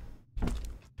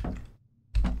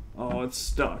 Oh, it's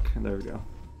stuck. There we go.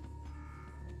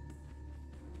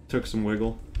 Took some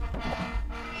wiggle.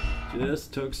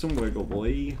 Just took some wiggle,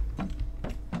 boy.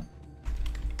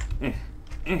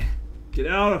 Get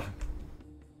out of...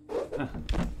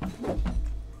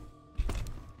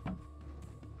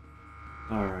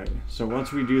 Alright, so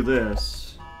once we do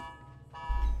this...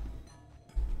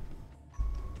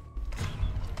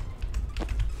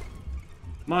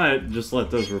 Might just let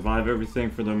those revive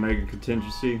everything for the Omega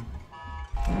contingency.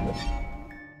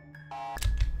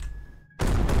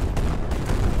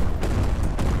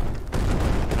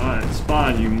 Alright,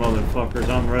 spawn you motherfuckers,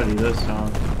 I'm ready this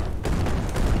time.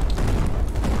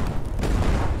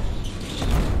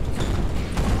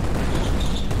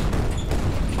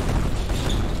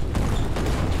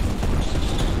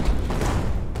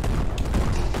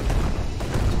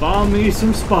 Spawn me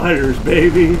some spiders,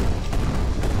 baby!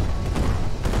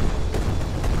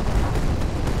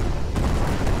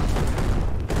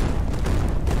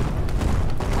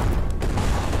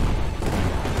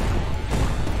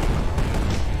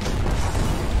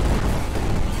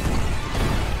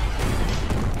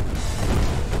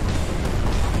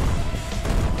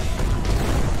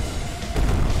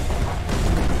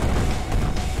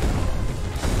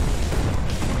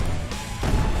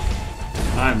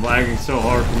 I'm lagging so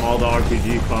hard from all the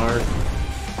RPG fire.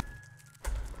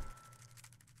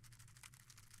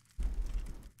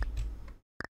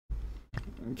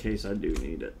 In case I do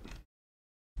need it.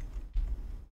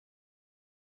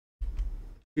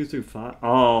 2 through 5?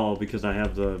 Oh, because I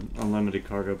have the unlimited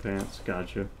cargo pants.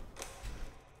 Gotcha.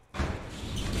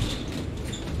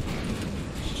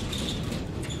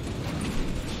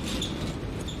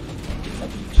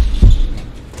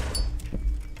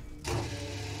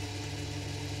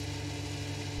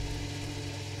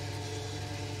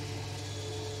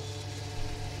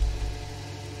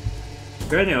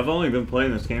 Granted, I've only been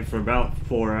playing this game for about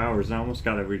 4 hours and I almost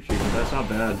got every achievement. That's not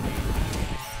bad.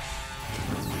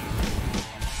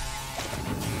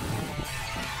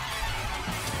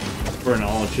 For an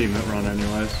all achievement run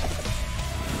anyways.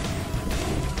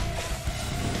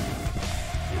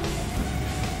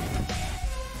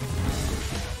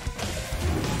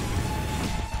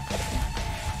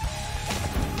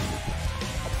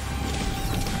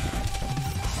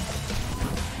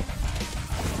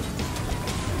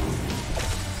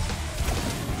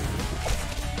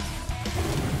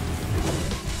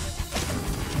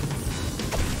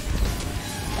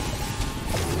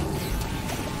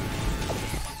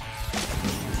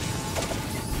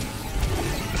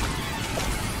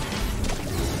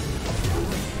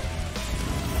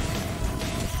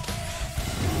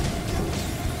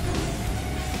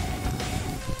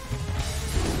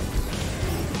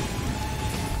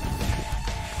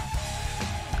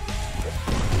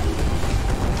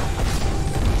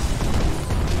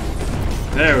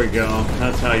 There we go.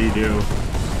 That's how you do.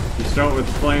 You start with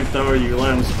the flamethrower, you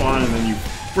let them spawn, and then you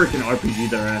freaking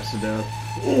RPG their ass to death.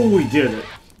 Oh, we did it!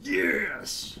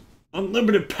 Yes!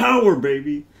 Unlimited power,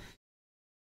 baby!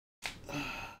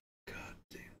 God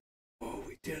damn. Oh,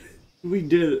 we did it. We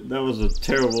did it. That was a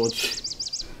terrible...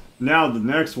 Now the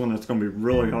next one that's gonna be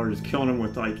really hard is killing him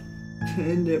with like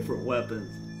 10 different weapons.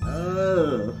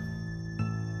 Ugh.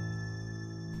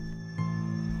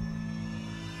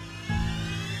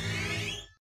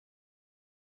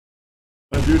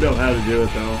 I do know how to do it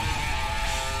though.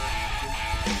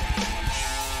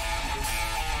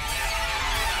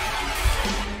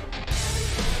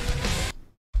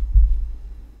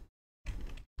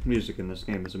 Music in this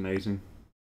game is amazing.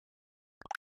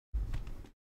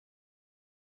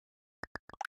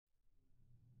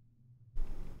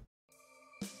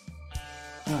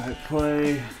 Alright,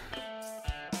 play.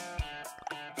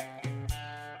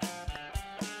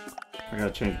 I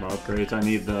gotta change my upgrades.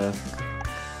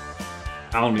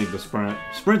 I don't need the sprint.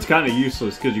 Sprint's kind of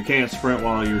useless because you can't sprint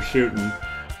while you're shooting.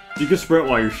 You can sprint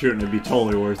while you're shooting, it'd be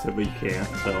totally worth it, but you can't,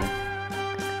 so.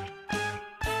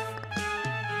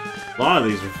 A lot of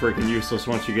these are freaking useless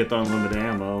once you get the unlimited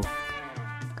ammo.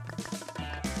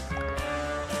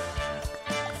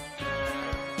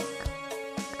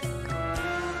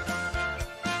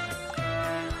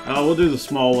 We'll do the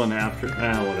small one after.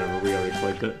 Whatever, we already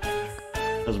played it.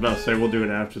 I was about to say we'll do it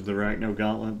after the Arachno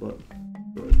Gauntlet, but.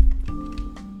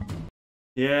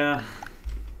 Yeah.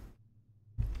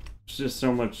 There's just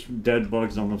so much dead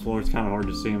bugs on the floor, it's kind of hard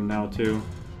to see them now, too.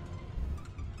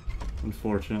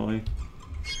 Unfortunately.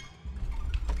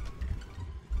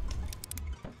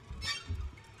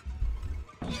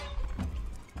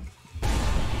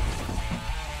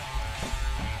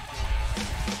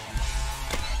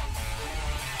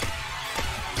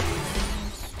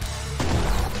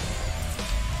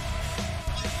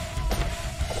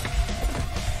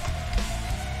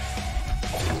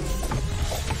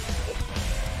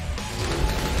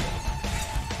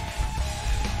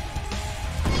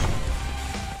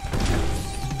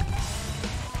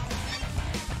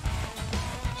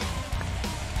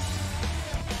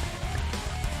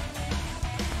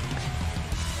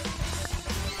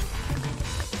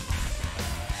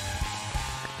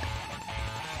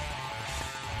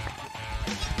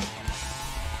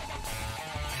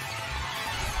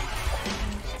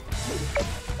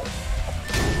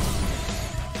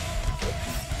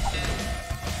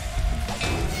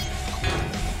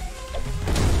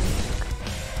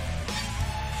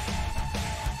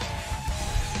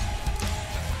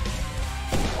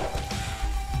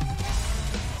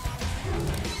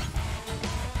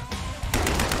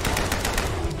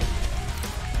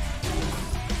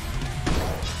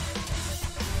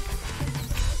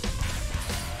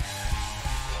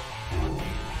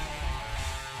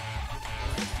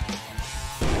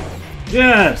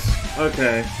 Yes!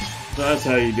 Okay. So that's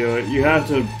how you do it. You have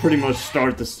to pretty much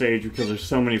start the stage because there's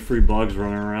so many free bugs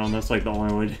running around. That's like the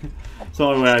only way it's the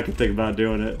only way I could think about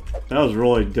doing it. That was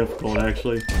really difficult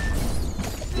actually.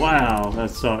 Wow, that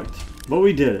sucked. But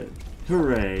we did it.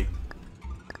 Hooray.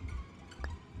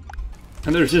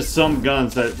 And there's just some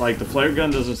guns that, like, the flare gun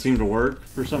doesn't seem to work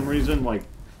for some reason. Like,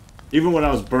 even when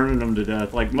I was burning them to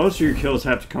death, like, most of your kills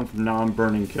have to come from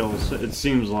non-burning kills, it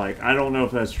seems like. I don't know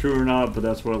if that's true or not, but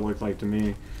that's what it looked like to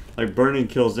me. Like, burning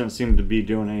kills didn't seem to be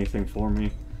doing anything for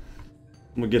me.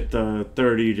 I'm gonna get the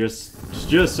 30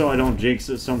 just so I don't jinx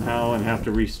it somehow and have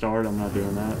to restart. I'm not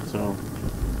doing that, so...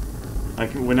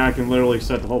 when I can literally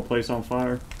set the whole place on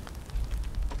fire.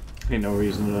 Ain't no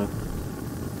reason to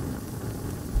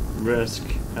risk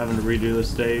having to redo the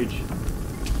stage.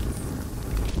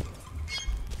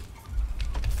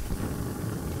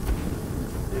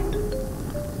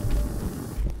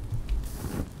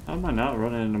 How am I not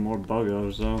running into more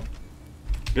buggos though?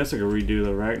 I guess I could redo the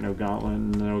Arachno Gauntlet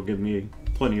and it'll give me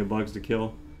plenty of bugs to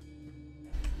kill.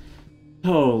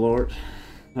 Oh lord,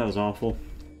 that was awful.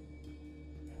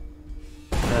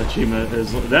 That achievement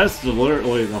that's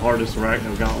literally the hardest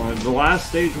Arachno Gauntlet. The last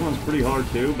stage one's pretty hard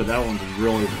too, but that one's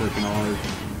really freaking hard.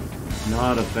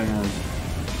 Not a fan.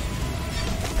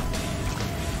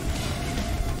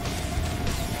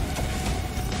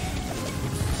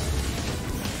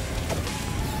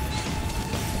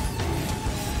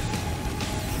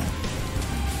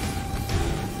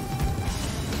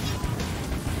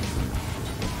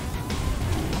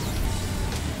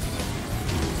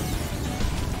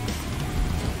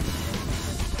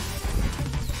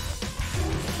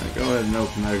 Go ahead and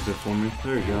open the exit for me.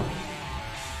 There you go.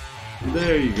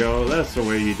 There you go. That's the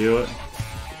way you do it.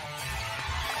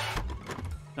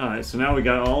 Alright, so now we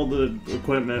got all the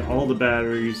equipment, all the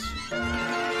batteries.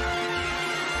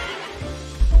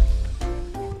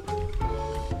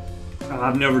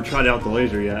 I've never tried out the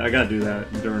laser yet. I gotta do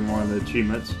that during one of the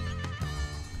achievements.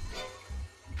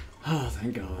 Oh,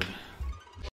 thank God.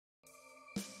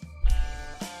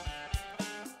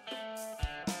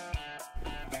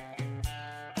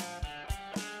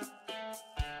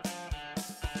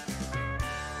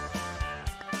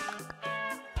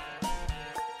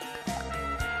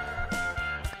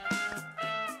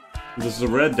 Does the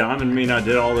red diamond mean I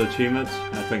did all the achievements?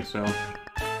 I think so.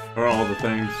 Or all the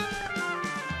things.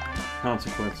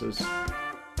 Consequences.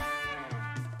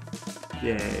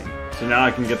 Yay. So now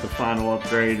I can get the final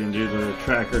upgrade and do the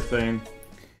tracker thing.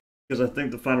 Because I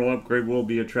think the final upgrade will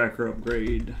be a tracker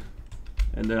upgrade.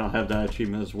 And then I'll have that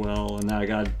achievement as well. And now I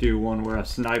gotta do one where I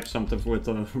snipe something with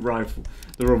a rifle,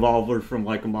 the revolver from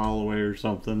like a mile away or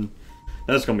something.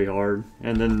 That's gonna be hard.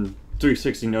 And then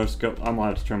 360 no scope. I might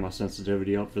have to turn my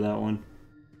sensitivity up for that one.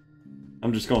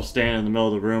 I'm just gonna stand in the middle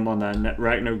of the room on that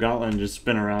Rachno gauntlet and just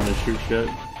spin around and shoot shit.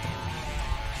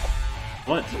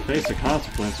 What? Face the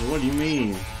consequences? What do you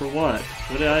mean? For what?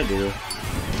 What did I do?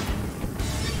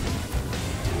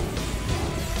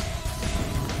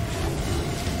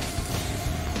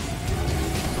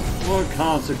 What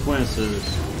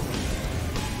consequences?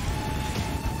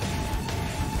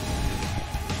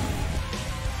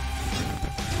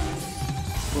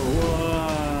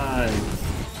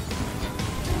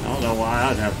 I don't know why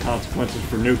I'd have consequences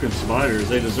for nuking spiders.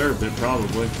 They deserved it,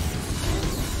 probably.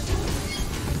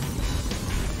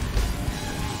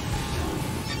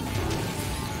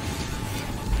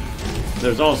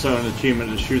 There's also an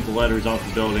achievement to shoot the letters off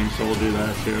the building, so we'll do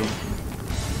that too.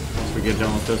 Once we get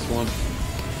done with this one.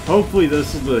 Hopefully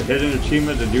this is the hidden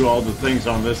achievement to do all the things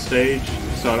on this stage,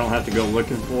 so I don't have to go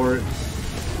looking for it.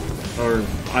 Or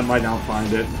I might not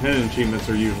find it. Hidden achievements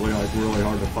are usually like really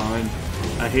hard to find.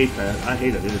 I hate that. I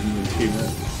hate a hidden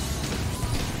achievement.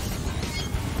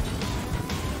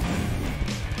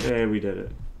 Yay, we did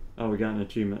it. Oh, we got an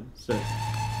achievement. Sick.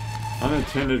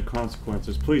 Unintended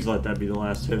consequences. Please let that be the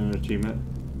last hidden achievement.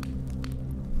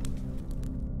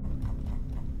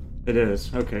 It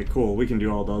is. Okay, cool. We can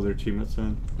do all the other achievements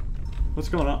then. What's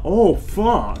going on? Oh,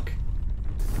 fuck!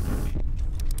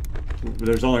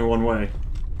 There's only one way.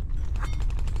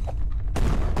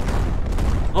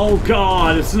 Oh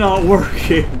god, it's not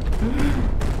working!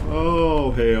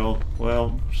 Oh, hell.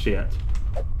 Well, shit.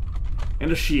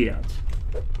 And a shit.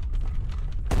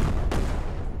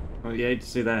 Well, you hate to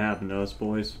see that happen to us,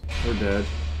 boys. We're dead.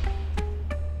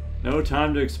 No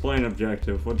time to explain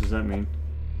objective. What does that mean?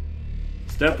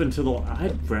 Step into the...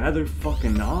 I'd rather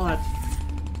fucking not.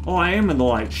 Oh, I am in the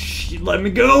light. Shh, let me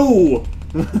go!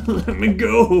 Let me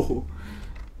go!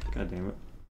 God damn it.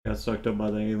 Got sucked up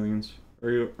by the aliens.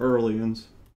 Or aliens.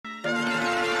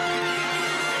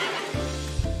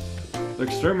 The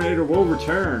exterminator will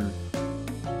return.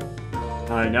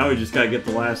 Alright, now we just gotta get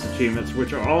the last achievements,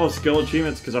 which are all skill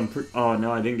achievements, because I'm oh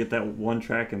no, I didn't get that one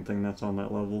tracking thing that's on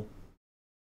that level.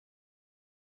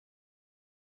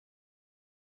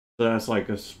 So that's like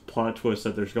a plot twist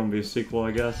that there's gonna be a sequel,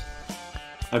 I guess.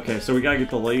 Okay, so we gotta get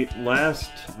the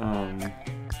last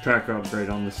tracker upgrade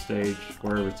on this stage,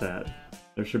 wherever it's at.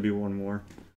 There should be one more.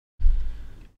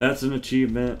 That's an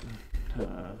achievement.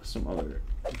 Some other...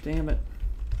 Damn it.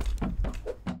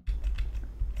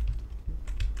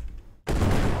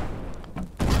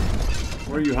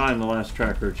 Where are you hiding the last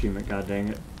tracker achievement, god dang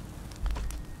it?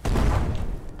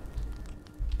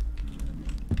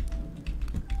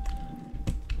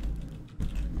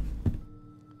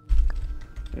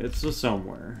 It's a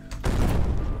somewhere.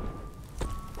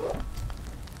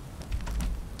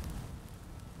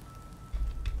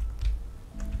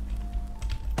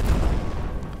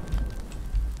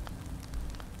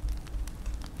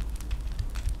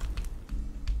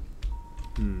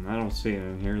 I don't see it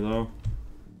in here though.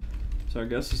 So I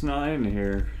guess it's not in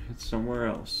here. It's somewhere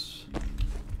else.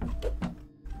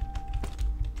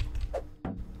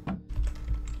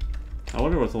 I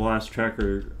wonder what the last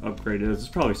tracker upgrade is. It's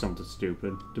probably something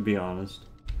stupid, to be honest.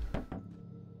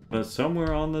 But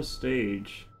somewhere on the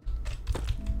stage...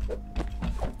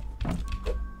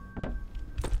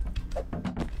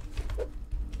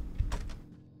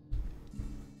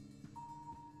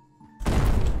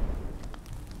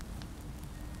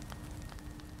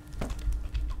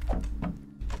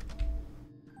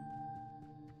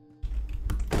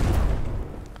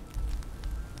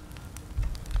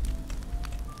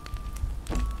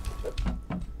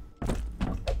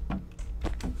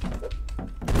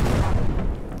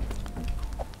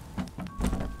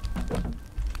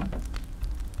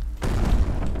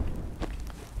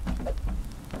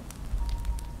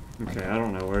 Okay, I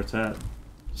don't know where it's at.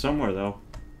 Somewhere, though.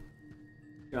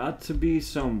 Got to be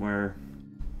somewhere.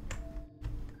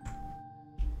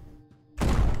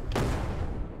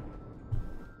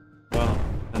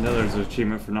 know there's an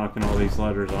achievement for knocking all these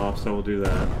letters off, so we'll do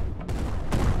that.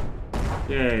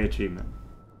 Yay, achievement.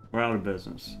 We're out of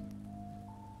business.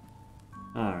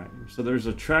 Alright, so there's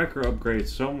a tracker upgrade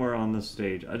somewhere on this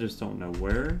stage. I just don't know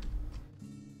where.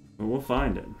 But we'll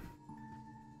find it.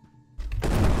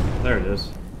 There it is.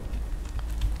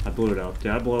 I blew it up.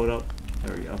 Did I blow it up?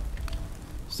 There we go.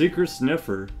 Secret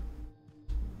Sniffer.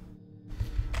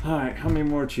 Alright, how many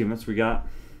more achievements we got?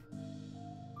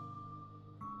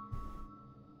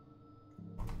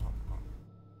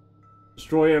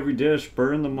 Destroy every dish,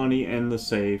 burn the money, and the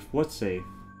safe. What safe?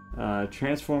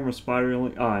 Transform a spider.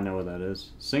 Oh, I know what that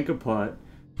is. Sink a putt.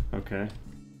 Okay.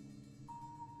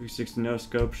 360 no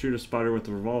scope. Shoot a spider with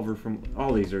a revolver from.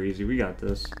 All these are easy. We got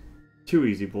this. Too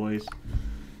easy, boys.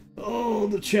 Oh,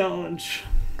 the challenge.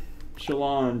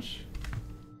 Challenge.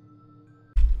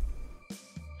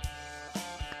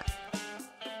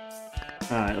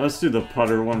 Alright, let's do the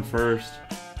putter one first.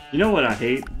 You know what I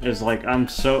hate? Is like,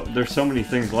 there's so many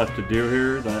things left to do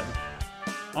here that...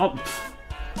 Oh,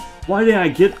 why did I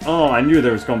get... Oh, I knew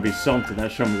there was gonna be something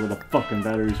that showed me where the fucking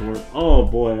batteries were. Oh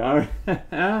boy, I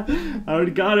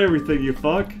already got everything, you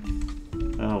fuck.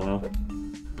 Oh well.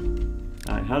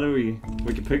 Alright, how do we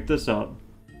can pick this up.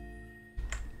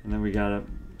 And then we gotta...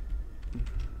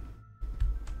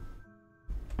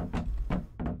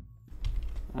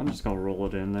 I'm just gonna roll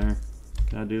it in there.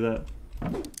 Can I do that?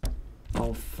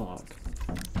 Oh fuck.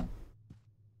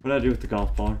 What did I do with the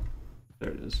golf ball? There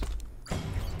it is.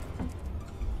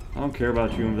 I don't care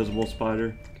about you, invisible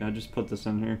spider. Can I just put this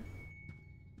in here?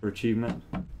 For achievement?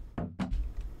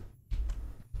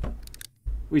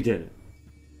 We did it.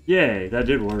 Yay, that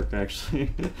did work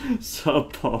actually.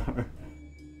 Subpar.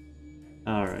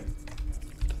 Alright.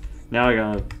 Now I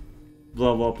gotta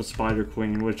level up a Spider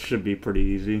Queen, which should be pretty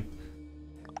easy.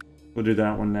 We'll do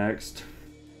that one next.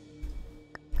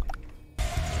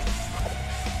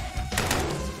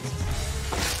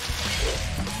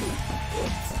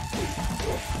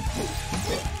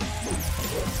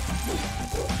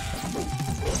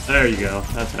 There you go.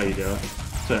 That's how you do it.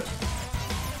 That's it.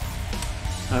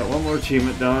 Alright, one more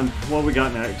achievement done. What we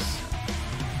got next?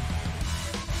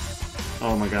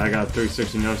 Oh my god, I got a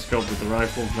 360 no scope with the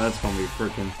rifle. That's gonna be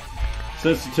freaking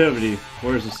sensitivity.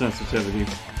 Where's the sensitivity?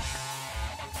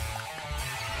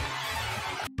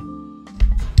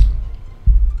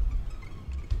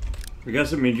 I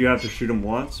guess it means you have to shoot him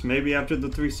once, maybe after the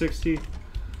 360.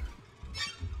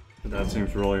 But that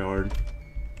seems really hard.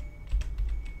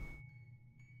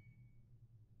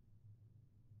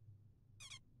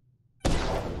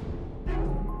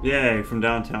 Yay, from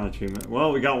downtown achievement.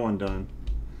 Well, we got one done.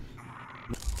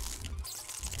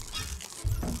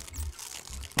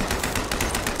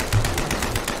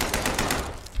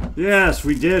 Yes,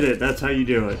 we did it. That's how you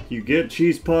do it. You get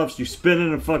cheese puffs, you spin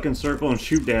in a fucking circle and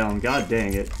shoot down. God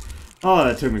dang it. Oh,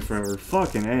 that took me forever.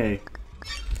 Fucking A.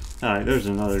 Alright, there's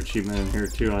another achievement in here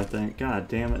too, I think. God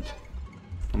damn it.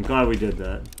 I'm glad we did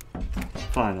that.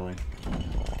 Finally.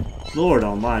 Lord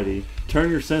almighty. Turn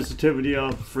your sensitivity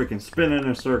up, freaking spin in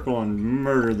a circle, and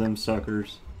murder them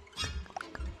suckers.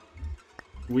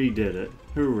 We did it.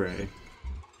 Hooray.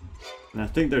 And I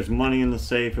think there's money in the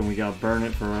safe, and we gotta burn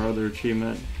it for our other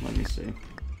achievement. Let me see.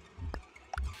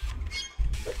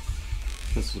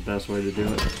 This is the best way to do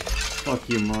it. Fuck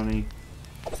you, money.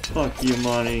 Fuck you,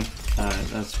 money. Alright,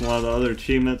 that's one of the other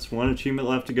achievements. One achievement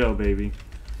left to go, baby.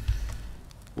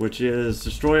 Which is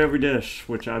destroy every dish,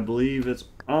 which I believe it's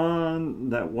on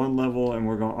that one level, and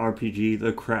we're going to RPG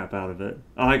the crap out of it.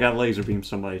 Oh, I got laser beam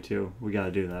somebody too. We got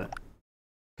to do that.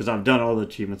 Because I've done all the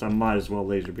achievements, I might as well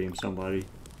laser beam somebody.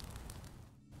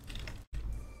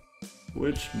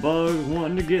 Which bug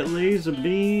wanting to get laser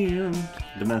beamed?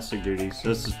 Domestic duties.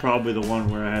 This is probably the one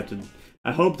where I have to...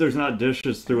 I hope there's not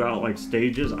dishes throughout, like,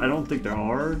 stages. I don't think there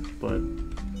are, but...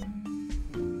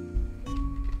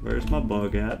 Where's my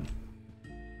bug at?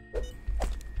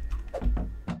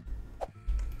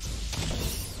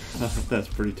 That's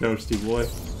pretty toasty, boy.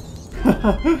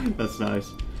 That's nice.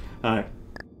 Alright.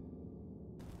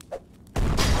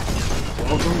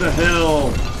 Welcome to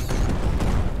hell!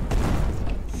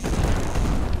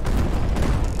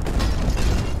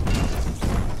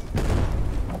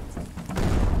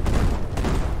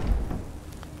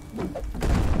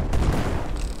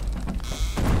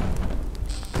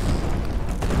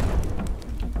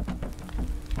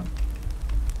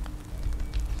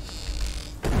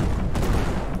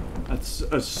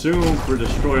 Assume for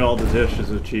destroy all the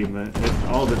dishes achievement,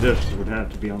 all the dishes would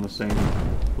have to be on the same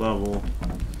level.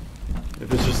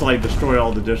 If it's just like destroy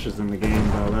all the dishes in the game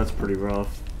though, that's pretty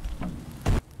rough.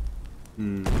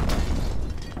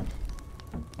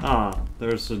 Ah,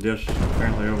 there's a dish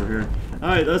apparently over here.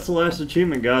 Alright, that's the last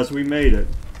achievement, guys. We made it.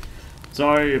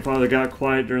 Sorry if I got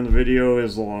quiet during the video. It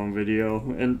was a long video,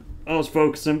 and I was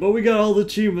focusing, but we got all the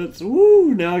achievements.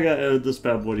 Woo! Now I gotta edit this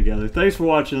bad boy together. Thanks for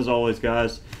watching as always,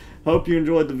 guys. Hope you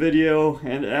enjoyed the video,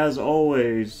 and as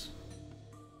always...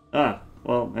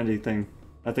 well, anything.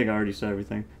 I think I already said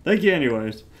everything. Thank you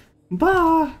anyways.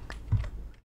 Bye!